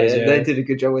 Same eyes, yeah. They did a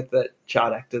good job with that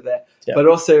child actor there. Yeah. But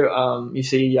also, you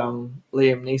see young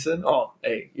Liam Neeson,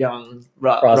 a young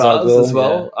Ra's Raz al Ghul, as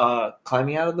well,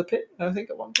 climbing out of the pit, I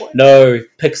think, at one point. No,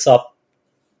 picks up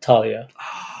Talia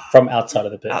from outside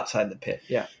of the pit. Outside the pit,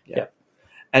 yeah. Yeah.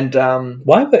 And,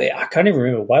 I can't even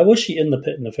remember. Why was she in the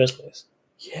pit in the first place?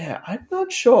 yeah, I'm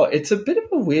not sure. It's a bit of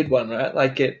a weird one, right?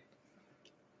 Like,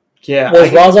 yeah.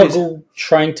 Was Ra's al Ghul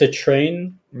trying to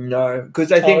train No,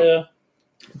 because I think Talia?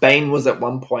 Bane was at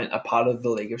one point a part of the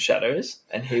League of Shadows,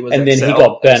 and he was And then he exiled,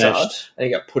 got banished. and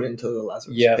he got put into the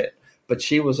Lazarus Yeah. pit. But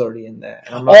she was already in there.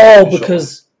 And I'm not really sure.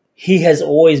 Because he has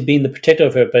always been the protector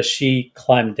of her, but she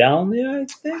climbed down there, I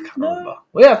think. I can't remember.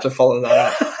 We have to follow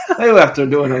that up. Maybe we'll have to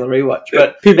do another rewatch.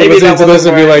 But People maybe listening that to this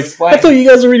wasn't will be very like, explained. I thought you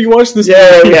guys already watched this.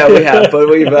 Yeah, we have. But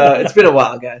we've it's been a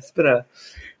while, guys. It's been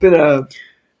a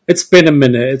It's been a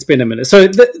minute. So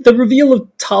the reveal of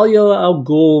Talia al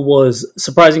Ghul was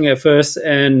surprising at first,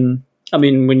 and I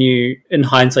mean, when in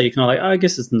hindsight, you kind of like, I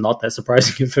guess it's not that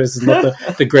surprising at first. It's not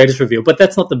the greatest reveal, but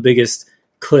that's not the biggest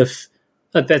cliff.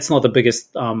 That's not the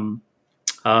biggest,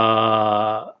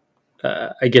 I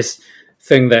guess,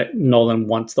 thing that Nolan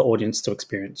wants the audience to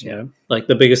experience. You know, like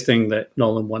the biggest thing that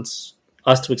Nolan wants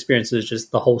us to experience is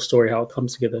just the whole story, how it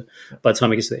comes together by the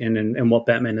time it gets to the end, and what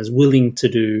Batman is willing to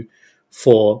do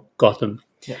for Gotham.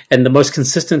 Yeah. And the most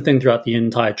consistent thing throughout the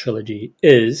entire trilogy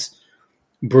is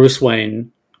Bruce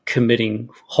Wayne committing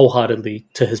wholeheartedly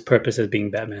to his purpose as being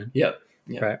Batman. Yep.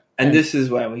 Right. And this is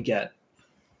where we get,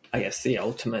 I guess, the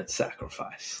ultimate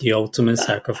sacrifice. The ultimate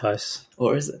sacrifice.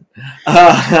 Or is it?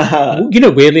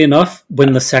 Weirdly enough,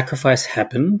 when the sacrifice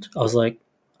happened, I was like,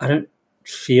 I don't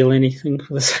feel anything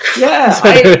for the sacrifice. Yeah,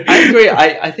 I agree.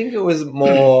 I think it was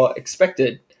more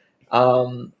expected.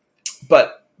 But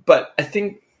I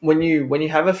think when you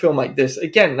have a film like this,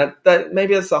 again, that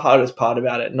maybe that's the hardest part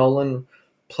about it. Nolan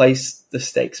placed the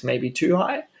stakes maybe too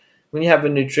high. When you have a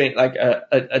nutrient like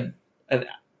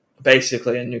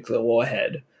basically a nuclear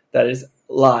warhead that is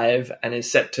live and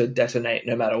is set to detonate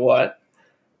no matter what,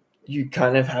 you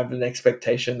kind of have an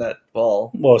expectation that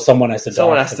someone has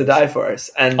to die for us,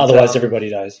 and otherwise everybody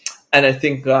dies. And I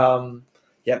think the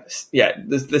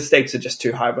stakes are just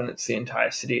too high when it's the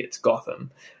entire city. It's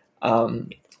Gotham.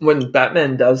 When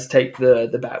Batman does take the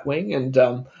Batwing, and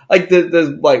the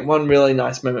one really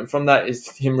nice moment from that is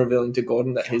him revealing to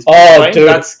Gordon that he's Batwing. Dude!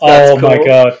 That's oh cool. My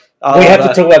god, we have to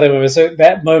talk about that moment. So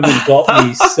that moment got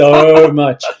me so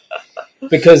much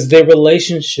because their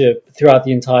relationship throughout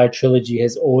the entire trilogy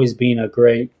has always been a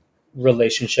great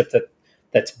relationship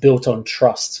that's built on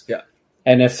trust. Yeah,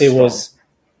 and if there was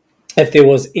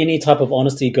any type of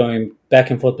honesty going back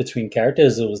and forth between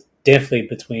characters, it was definitely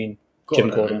between Jim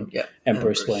Gordon and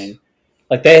Bruce Wayne.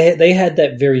 Like they had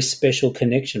that very special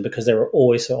connection because they were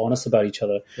always so honest about each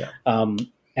other. Yeah.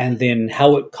 And then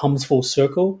how it comes full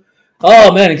circle.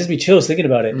 Oh man, it gives me chills thinking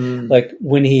about it. Like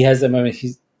when he has that moment,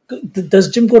 does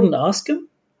Jim Gordon ask him?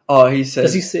 Oh, he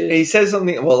says he says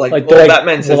something. Well,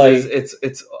 Batman says it's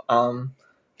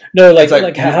no, like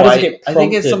it's how does it get prompted? I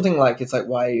think it's something like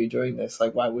why are you doing this?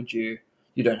 Like why would you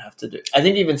don't have to do? I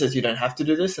think he even says you don't have to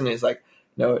do this, and it's like.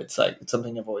 No, it's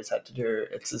something I've always had to do.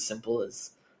 It's as simple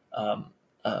as a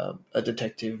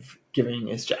detective giving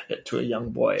his jacket to a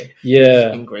young boy,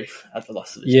 in grief at the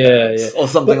loss of his parents, or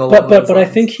something along those lines. But I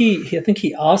think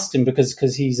he asked him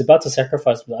because he's about to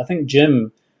sacrifice. I think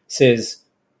Jim says,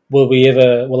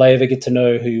 will I ever get to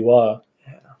know who you are?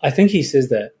 Yeah. I think he says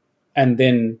that, and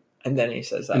then he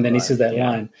says that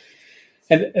line.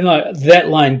 And that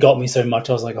line got me so much.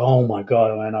 I was like, oh my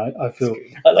God, man. I feel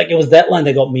like it was that line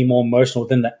that got me more emotional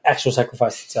than the actual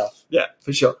sacrifice itself. Yeah,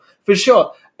 for sure. For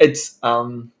sure. It's,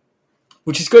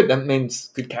 which is good. That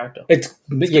means good character. It's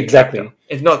exactly. Character.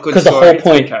 If not good 'Cause the story, whole it's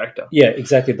point- good character. Yeah,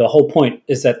 exactly. The whole point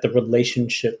is that the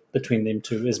relationship between them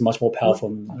two is much more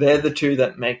powerful. They're the two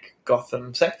that make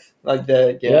Gotham safe. Like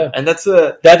Yeah. and that's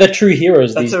They're the true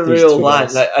heroes. That's these a real two line.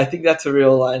 guys. Like, I think that's a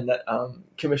real line that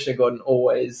Commissioner Gordon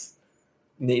always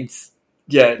needs.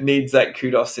 Yeah, needs that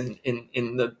kudos in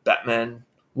the Batman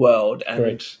world and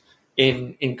Great.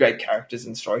 in great characters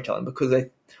and storytelling, because if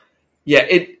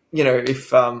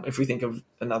we think of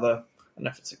another, I don't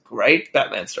know if it's a great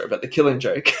Batman story, but The Killing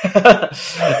Joke,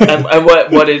 and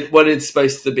what it's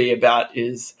supposed to be about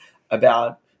is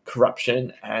about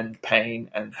corruption and pain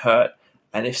and hurt,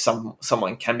 and if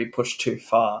someone can be pushed too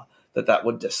far, that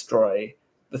would destroy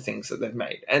the things that they've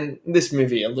made. And this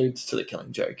movie alludes to The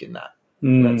Killing Joke in that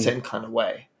same kind of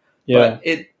way. Yeah.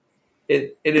 But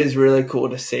it is really cool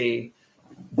to see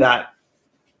that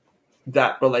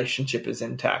relationship is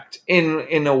intact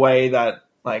in a way that,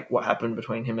 like, what happened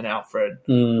between him and Alfred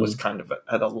was kind of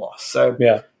at a loss. So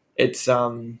Yeah. it's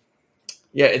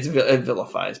it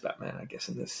vilifies Batman, I guess,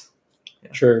 in this.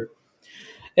 Yeah. True.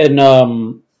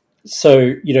 And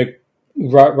so,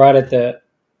 right at the,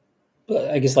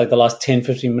 I guess, like the last 10,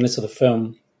 15 minutes of the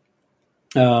film,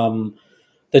 the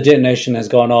detonation has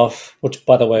gone off, which,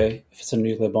 by the way, if it's a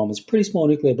nuclear bomb, it's a pretty small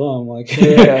nuclear bomb. Like,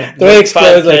 Yeah, the way it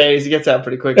explodes, like, it gets out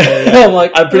pretty quickly. I'm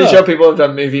like, I'm pretty oh. sure people have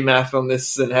done movie math on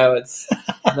this and how it's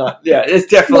not. Yeah, it's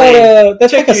definitely.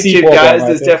 That's Check like a YouTube, C4 guys. bomb,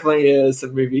 There's right there. definitely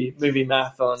some movie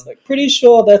math on. Like, pretty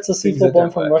sure that's a Things C4 are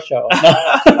bomb from different. Russia.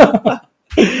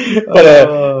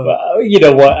 But you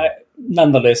know what?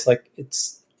 Nonetheless, like,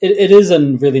 it is a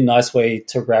really nice way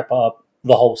to wrap up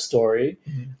the whole story.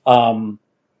 Mm-hmm.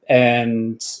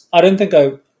 And I don't think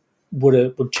I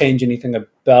would change anything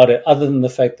about it, other than the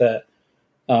fact that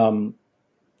to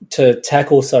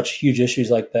tackle such huge issues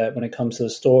like that, when it comes to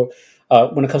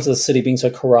when it comes to the city being so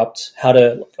corrupt, how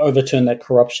to overturn that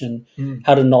corruption,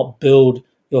 how to not build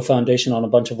your foundation on a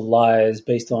bunch of lies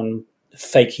based on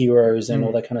fake heroes and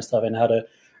all that kind of stuff, and how to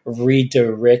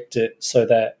redirect it so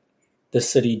that the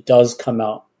city does come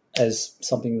out as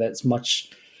something that's much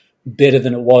better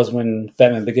than it was when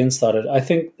Batman Begins started. I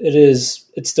think it's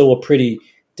still a pretty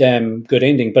damn good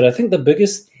ending. But I think the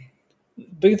biggest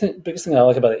thing I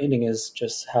like about the ending is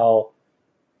just how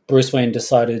Bruce Wayne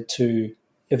decided to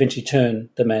eventually turn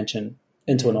the mansion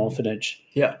into an orphanage.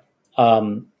 Yeah.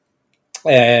 And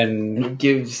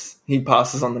he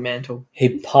passes on the mantle.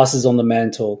 he passes on the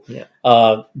mantle. Yeah.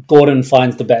 Gordon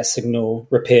finds the bat signal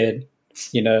repaired,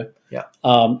 Yeah.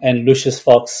 and Lucius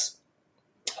Fox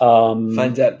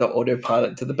Finds out the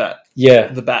autopilot to the bat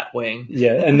wing.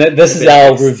 Yeah, and this is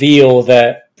our reveal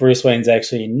that Bruce Wayne's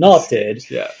actually not dead.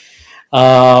 Yeah.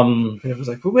 Um, And it was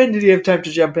like, well, when did he have time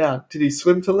to jump out? Did he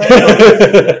swim to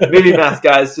land? Movie math,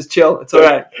 guys. Just chill. It's all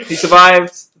right. He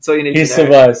survived. That's all you need to know.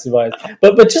 survives.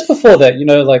 But just before that,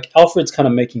 like, Alfred's kind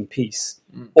of making peace,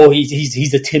 or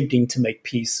he's attempting to make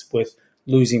peace with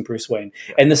losing Bruce Wayne.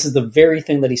 And this is the very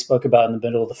thing that he spoke about in the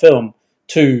middle of the film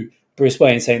to Bruce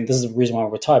Wayne, saying, this is the reason why I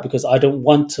retired, because I don't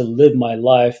want to live my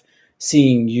life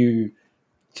seeing you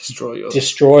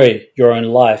destroy your own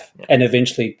life and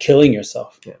eventually killing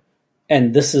yourself. Yeah.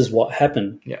 And this is what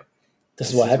happened. Yeah. This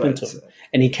is what happened to him.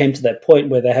 And he came to that point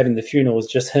where they're having the funeral. It was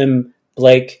just him,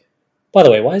 Blake. By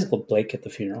the way, why is it called Blake at the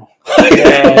funeral?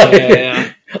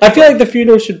 Yeah. I feel like the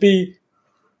funeral should be...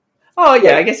 Oh,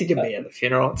 yeah, I guess he can be at the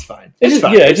funeral. It's fine. It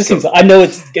just seems... I know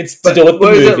it's to do with the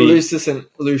what is movie. it,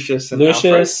 Lucius and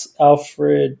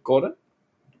Alfred... Gordon?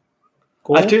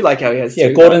 Gordon? I do like how he has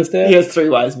Gordon's there. He has three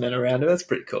wise men around him. That's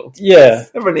pretty cool. Yeah.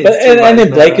 Everyone needs and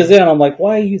then Blake is there, and I'm like,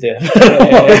 why are you there?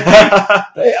 Yeah.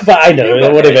 But I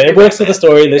know, whatever. It works with the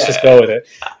story. Let's just go with it.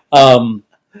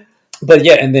 But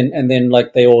yeah, and then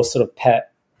like they all sort of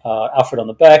pat Alfred on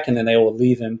the back, and then they all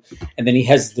leave him, and then he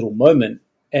has this little moment,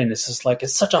 and it's just like,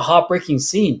 it's such a heartbreaking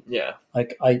scene. Yeah.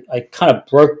 Like I kind of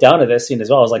broke down at that scene as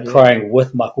well. I was like crying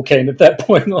with Michael Caine at that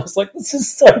point. I was like, this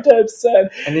is so damn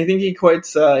sad. And I think he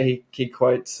quotes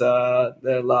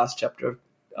the last chapter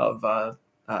of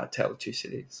Tale of Two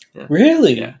Cities. Yeah.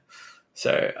 Really? Yeah.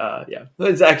 So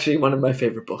it's actually one of my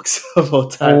favorite books of all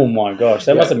time. Oh my gosh,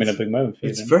 that must have been a big moment for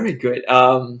you. It's very good.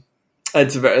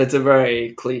 It's a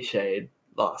very cliched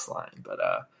last line, but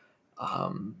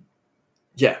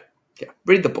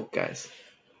read the book, guys.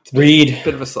 Bit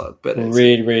of a slug, but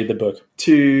read the book.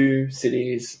 Two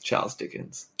Cities, Charles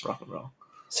Dickens, rock and roll.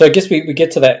 So I guess we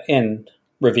get to that end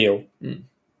reveal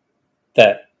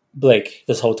that Blake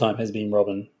this whole time has been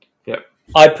Robin. Yep.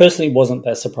 I personally wasn't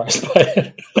that surprised by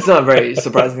it. It's not a very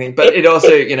surprising thing, but it also,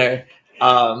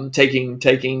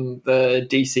 taking the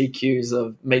DC cues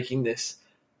of making this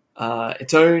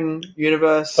its own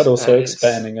universe, but also and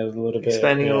expanding it a little bit.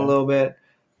 Expanding it a little bit.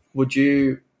 Would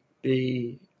you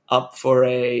be up for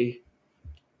a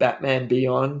Batman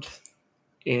Beyond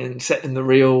set in the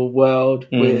real world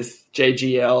with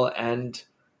JGL and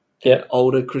an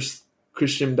older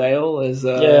Christian Bale as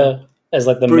as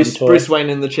like the Bruce mentor. Bruce Wayne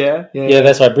in the chair? Yeah,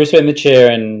 that's right. Bruce Wayne in the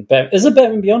chair and is it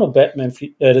Batman Beyond or Batman?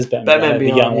 It is Batman Beyond.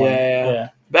 The young one. Yeah.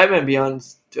 Batman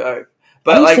Beyond's dope.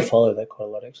 But I used to follow that quite a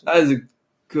lot, actually. That is a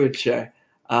good show.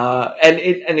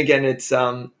 And again, it's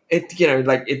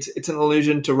it's an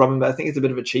allusion to Robin, but I think it's a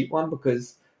bit of a cheap one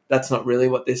because that's not really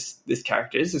what this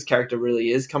character is. This character really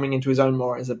is coming into his own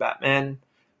more as a Batman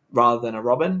rather than a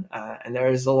Robin, and there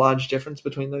is a large difference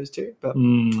between those two. But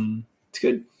it's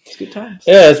good. It's good times.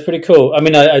 Yeah, it's pretty cool. I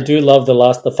mean, I do love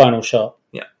the final shot.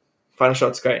 Yeah, final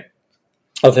shot's great.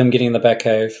 Of him getting in the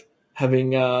Batcave,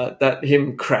 having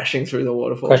him crashing through the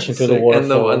waterfall,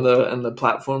 and the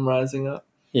platform rising up.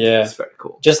 Yeah, it's very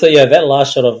cool. Just that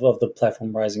last shot of the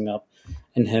platform rising up,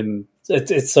 and him.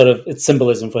 It's sort of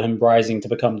symbolism for him rising to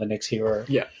become the next hero.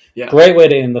 Yeah. Great way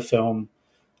to end the film.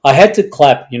 I had to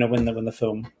clap, when the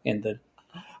film ended.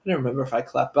 I don't remember if I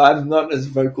clapped, but I'm not as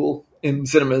vocal in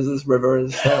cinemas as River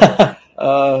is. So,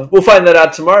 we'll find that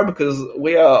out tomorrow because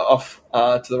we are off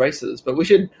to the races. But we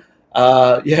should,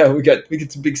 we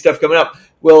get some big stuff coming up.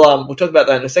 We'll talk about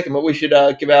that in a second. But we should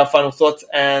give our final thoughts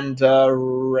and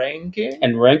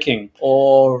ranking.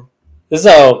 Or this is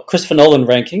our Christopher Nolan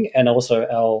ranking and also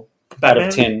our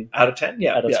Batman? Out of 10,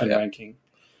 yeah, out of 10 ranking.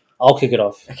 I'll kick it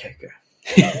off. Okay, go.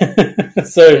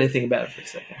 So anything about it for a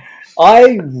second.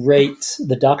 I rate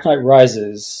The Dark Knight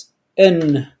Rises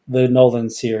in the Nolan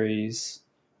series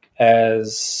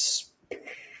as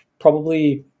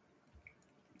probably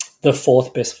the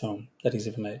fourth best film that he's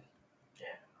ever made.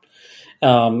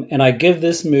 And I give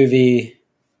this movie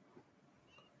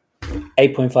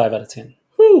 8.5 out of 10.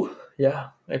 Whew. Yeah,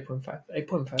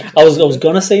 8.5. I was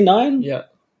gonna say 9. Yeah.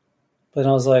 But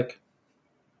I was like,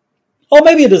 oh,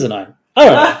 maybe it is a 9. I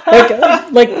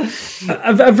don't know.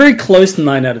 A very close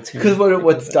 9 out of 10. Because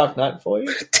what's Dark Knight for you?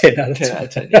 10 out of 10. 10 out of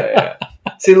 10. Yeah.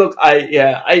 See, look,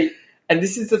 and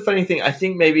this is the funny thing. I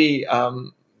think maybe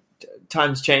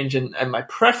times change, and my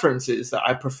preference is that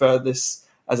I prefer this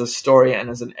as a story and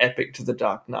as an epic to The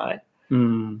Dark Knight.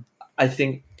 I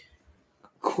think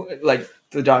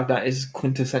The Dark Knight is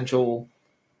quintessential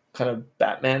kind of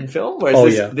Batman film,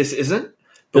 whereas this isn't.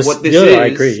 But what this is, I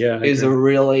agree. is a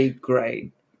really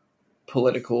great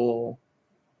political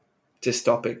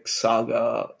dystopic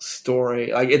saga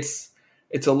story. Like it's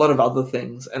a lot of other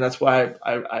things, and that's why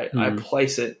I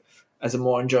place it as a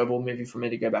more enjoyable movie for me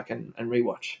to go back and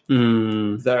rewatch.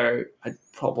 Though I'd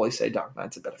probably say Dark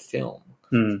Knight's a better film.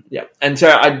 Yeah, and so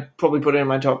I'd probably put it in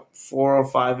my top 4 or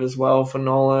 5 as well for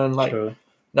Nolan.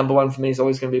 Number 1 for me is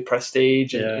always going to be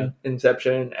Prestige and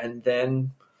Inception, and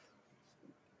then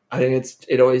I think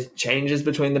it always changes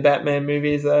between the Batman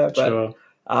movies there. But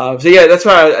that's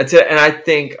why I'd say, and I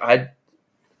think I'd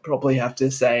probably have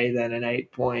to say then an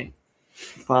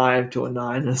 8.5 to a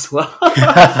 9 as well.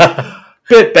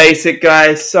 Bit basic,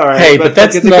 guys. Sorry, hey, but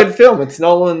that's it's a good film. It's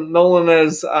Nolan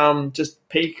is just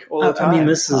peak all the time. I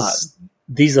mean,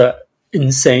 these are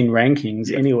insane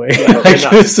rankings anyway. Yeah, I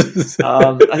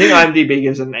think IMDb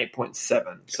gives it an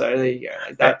 8.7. So there you go.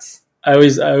 That's. I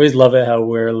always love it how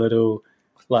we're a little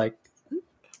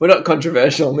we're not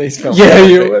controversial in these films. Yeah,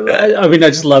 I mean, I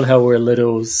just love how we're a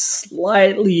little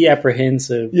slightly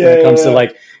apprehensive when it comes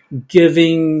to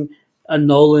giving a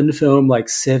Nolan film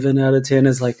 7 out of 10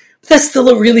 is but that's still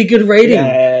a really good rating.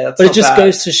 Yeah, but it just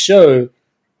goes to show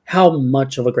how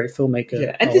much of a great filmmaker.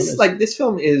 Yeah, and this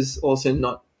film is also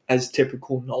not as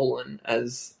typical Nolan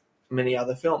as many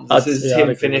other films. This is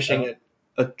him finishing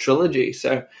a trilogy,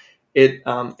 so it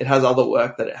has other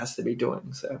work that it has to be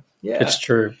doing. So yeah, it's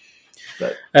true.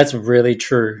 But that's really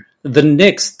true. The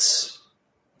next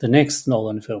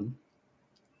Nolan film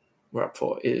we're up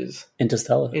for is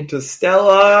Interstellar.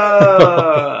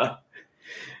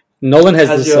 Nolan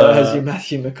has your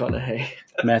Matthew McConaughey.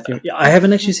 Matthew, I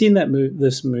haven't actually seen that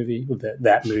movie,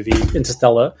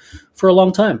 Interstellar, for a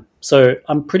long time. So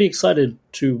I'm pretty excited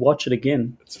to watch it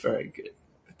again. It's very good.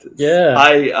 Yeah,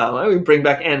 I would bring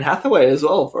back Anne Hathaway as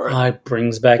well for it. I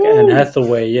brings back Anne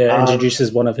Hathaway. Yeah,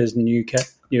 introduces one of his new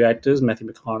actors,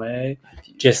 Matthew McConaughey,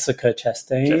 Jessica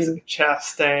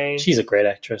Chastain. She's a great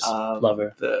actress. Love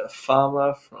her. The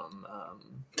farmer from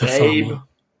Babe.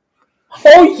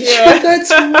 Oh yeah,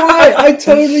 that's right. I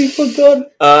totally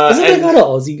forgot. Isn't that not an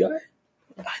Aussie guy?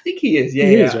 I think he is. Yeah,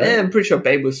 he is, right? I'm pretty sure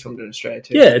Babe was filmed in Australia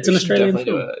too. Yeah, it's an Australian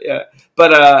film. Yeah,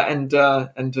 but and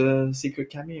a secret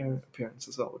cameo appearance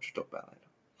as well, which we'll talk about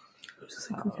later.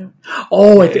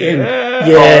 Oh, at the end.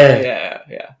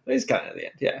 Yeah. He's kind of at the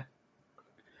end. Yeah.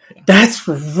 That's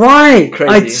right.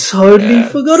 Crazy. I totally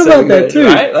forgot about that too.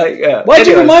 Right? Like, why'd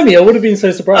you remind me? I would have been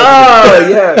so surprised. Oh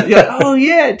yeah. Oh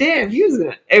yeah. Damn, he was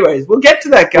in it. Anyways, we'll get to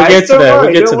that, guys.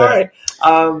 We'll get to that.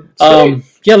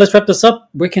 Yeah, let's wrap this up.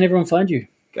 Where can everyone find you?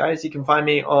 Guys, you can find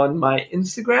me on my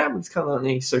Instagram. It's kind of the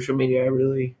only social media I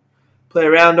really play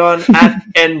around on. At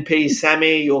NP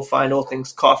Sammy, you'll find all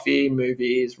things coffee,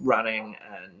 movies, running,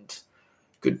 and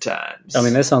good times. I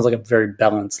mean, that sounds like a very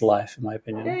balanced life, in my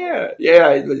opinion.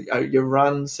 Yeah. You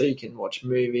run so you can watch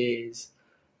movies,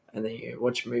 and then you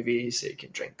watch movies so you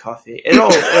can drink coffee. It's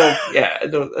all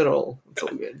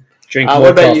good. Drink more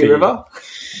what about coffee. you, River?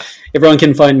 Everyone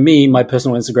can find me. My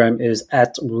personal Instagram is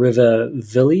at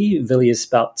RiverVili. Vili is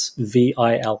spelled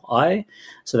VILI.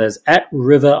 So there's at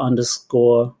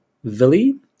 @River_Vili.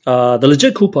 The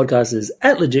Legit Cool Podcast is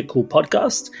at Legit Cool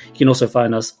Podcast. You can also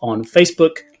find us on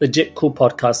Facebook, Legit Cool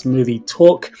Podcast Movie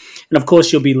Talk. And of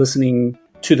course, you'll be listening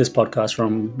to this podcast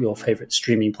from your favorite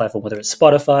streaming platform, whether it's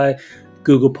Spotify,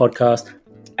 Google Podcast,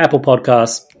 Apple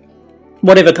Podcasts,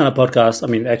 whatever kind of podcast. I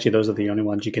mean, actually, those are the only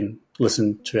ones you can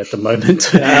listen to at the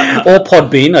moment. Or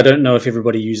Podbean. I don't know if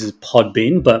everybody uses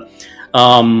Podbean, but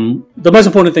the most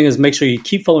important thing is make sure you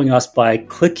keep following us by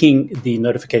clicking the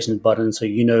notifications button so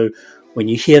you know when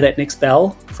you hear that next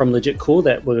bell from Legit Cool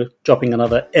that we're dropping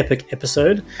another epic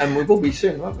episode. And we will be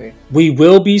soon, won't we? We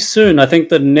will be soon. I think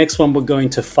the next one we're going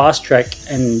to fast track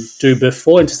and do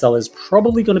before Interstellar is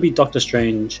probably going to be Doctor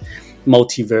Strange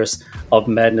Multiverse of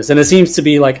Madness. And it seems to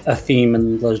be like a theme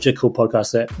in the Legit Cool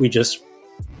Podcast that we just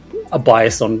are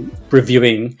biased on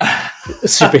reviewing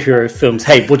superhero films.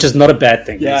 Hey, which is not a bad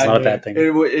thing. Yeah, it's not a bad thing.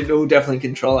 It will definitely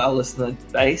control our listener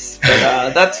base,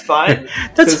 but that's fine.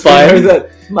 That's fine. We know that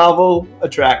Marvel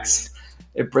attracts.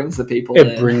 It brings the people.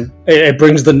 It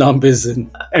brings the numbers and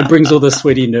brings all the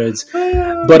sweaty nerds.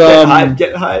 But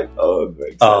get hype. Oh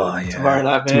yeah. Tomorrow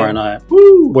night, man. Tomorrow night.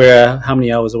 Woo! We're how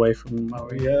many hours away from?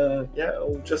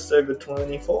 Just over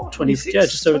 24.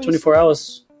 26, just over 24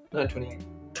 hours. No, 28.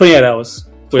 28 hours.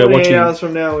 28 hours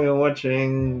from now, we are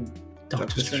watching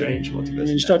Doctor Strange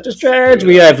Multiverse. Doctor Strange.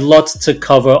 We have lots to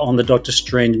cover on the Doctor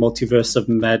Strange Multiverse of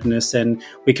Madness, and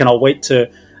we cannot wait to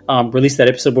release that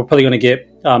episode. We're probably going to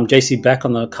get JC back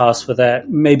on the cast for that.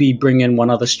 Maybe bring in one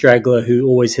other straggler who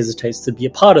always hesitates to be a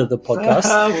part of the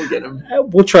podcast. We'll get him.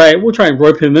 We'll try and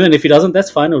rope him in, and if he doesn't,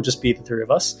 that's fine. It'll just be the three of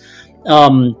us.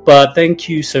 But thank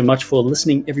you so much for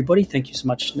listening, everybody. Thank you so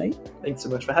much, Nate. Thanks so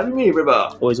much for having me, River.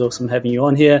 Always awesome having you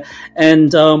on here.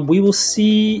 And we will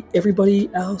see everybody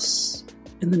else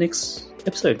in the next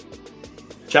episode.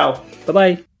 Ciao.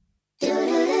 Bye-bye.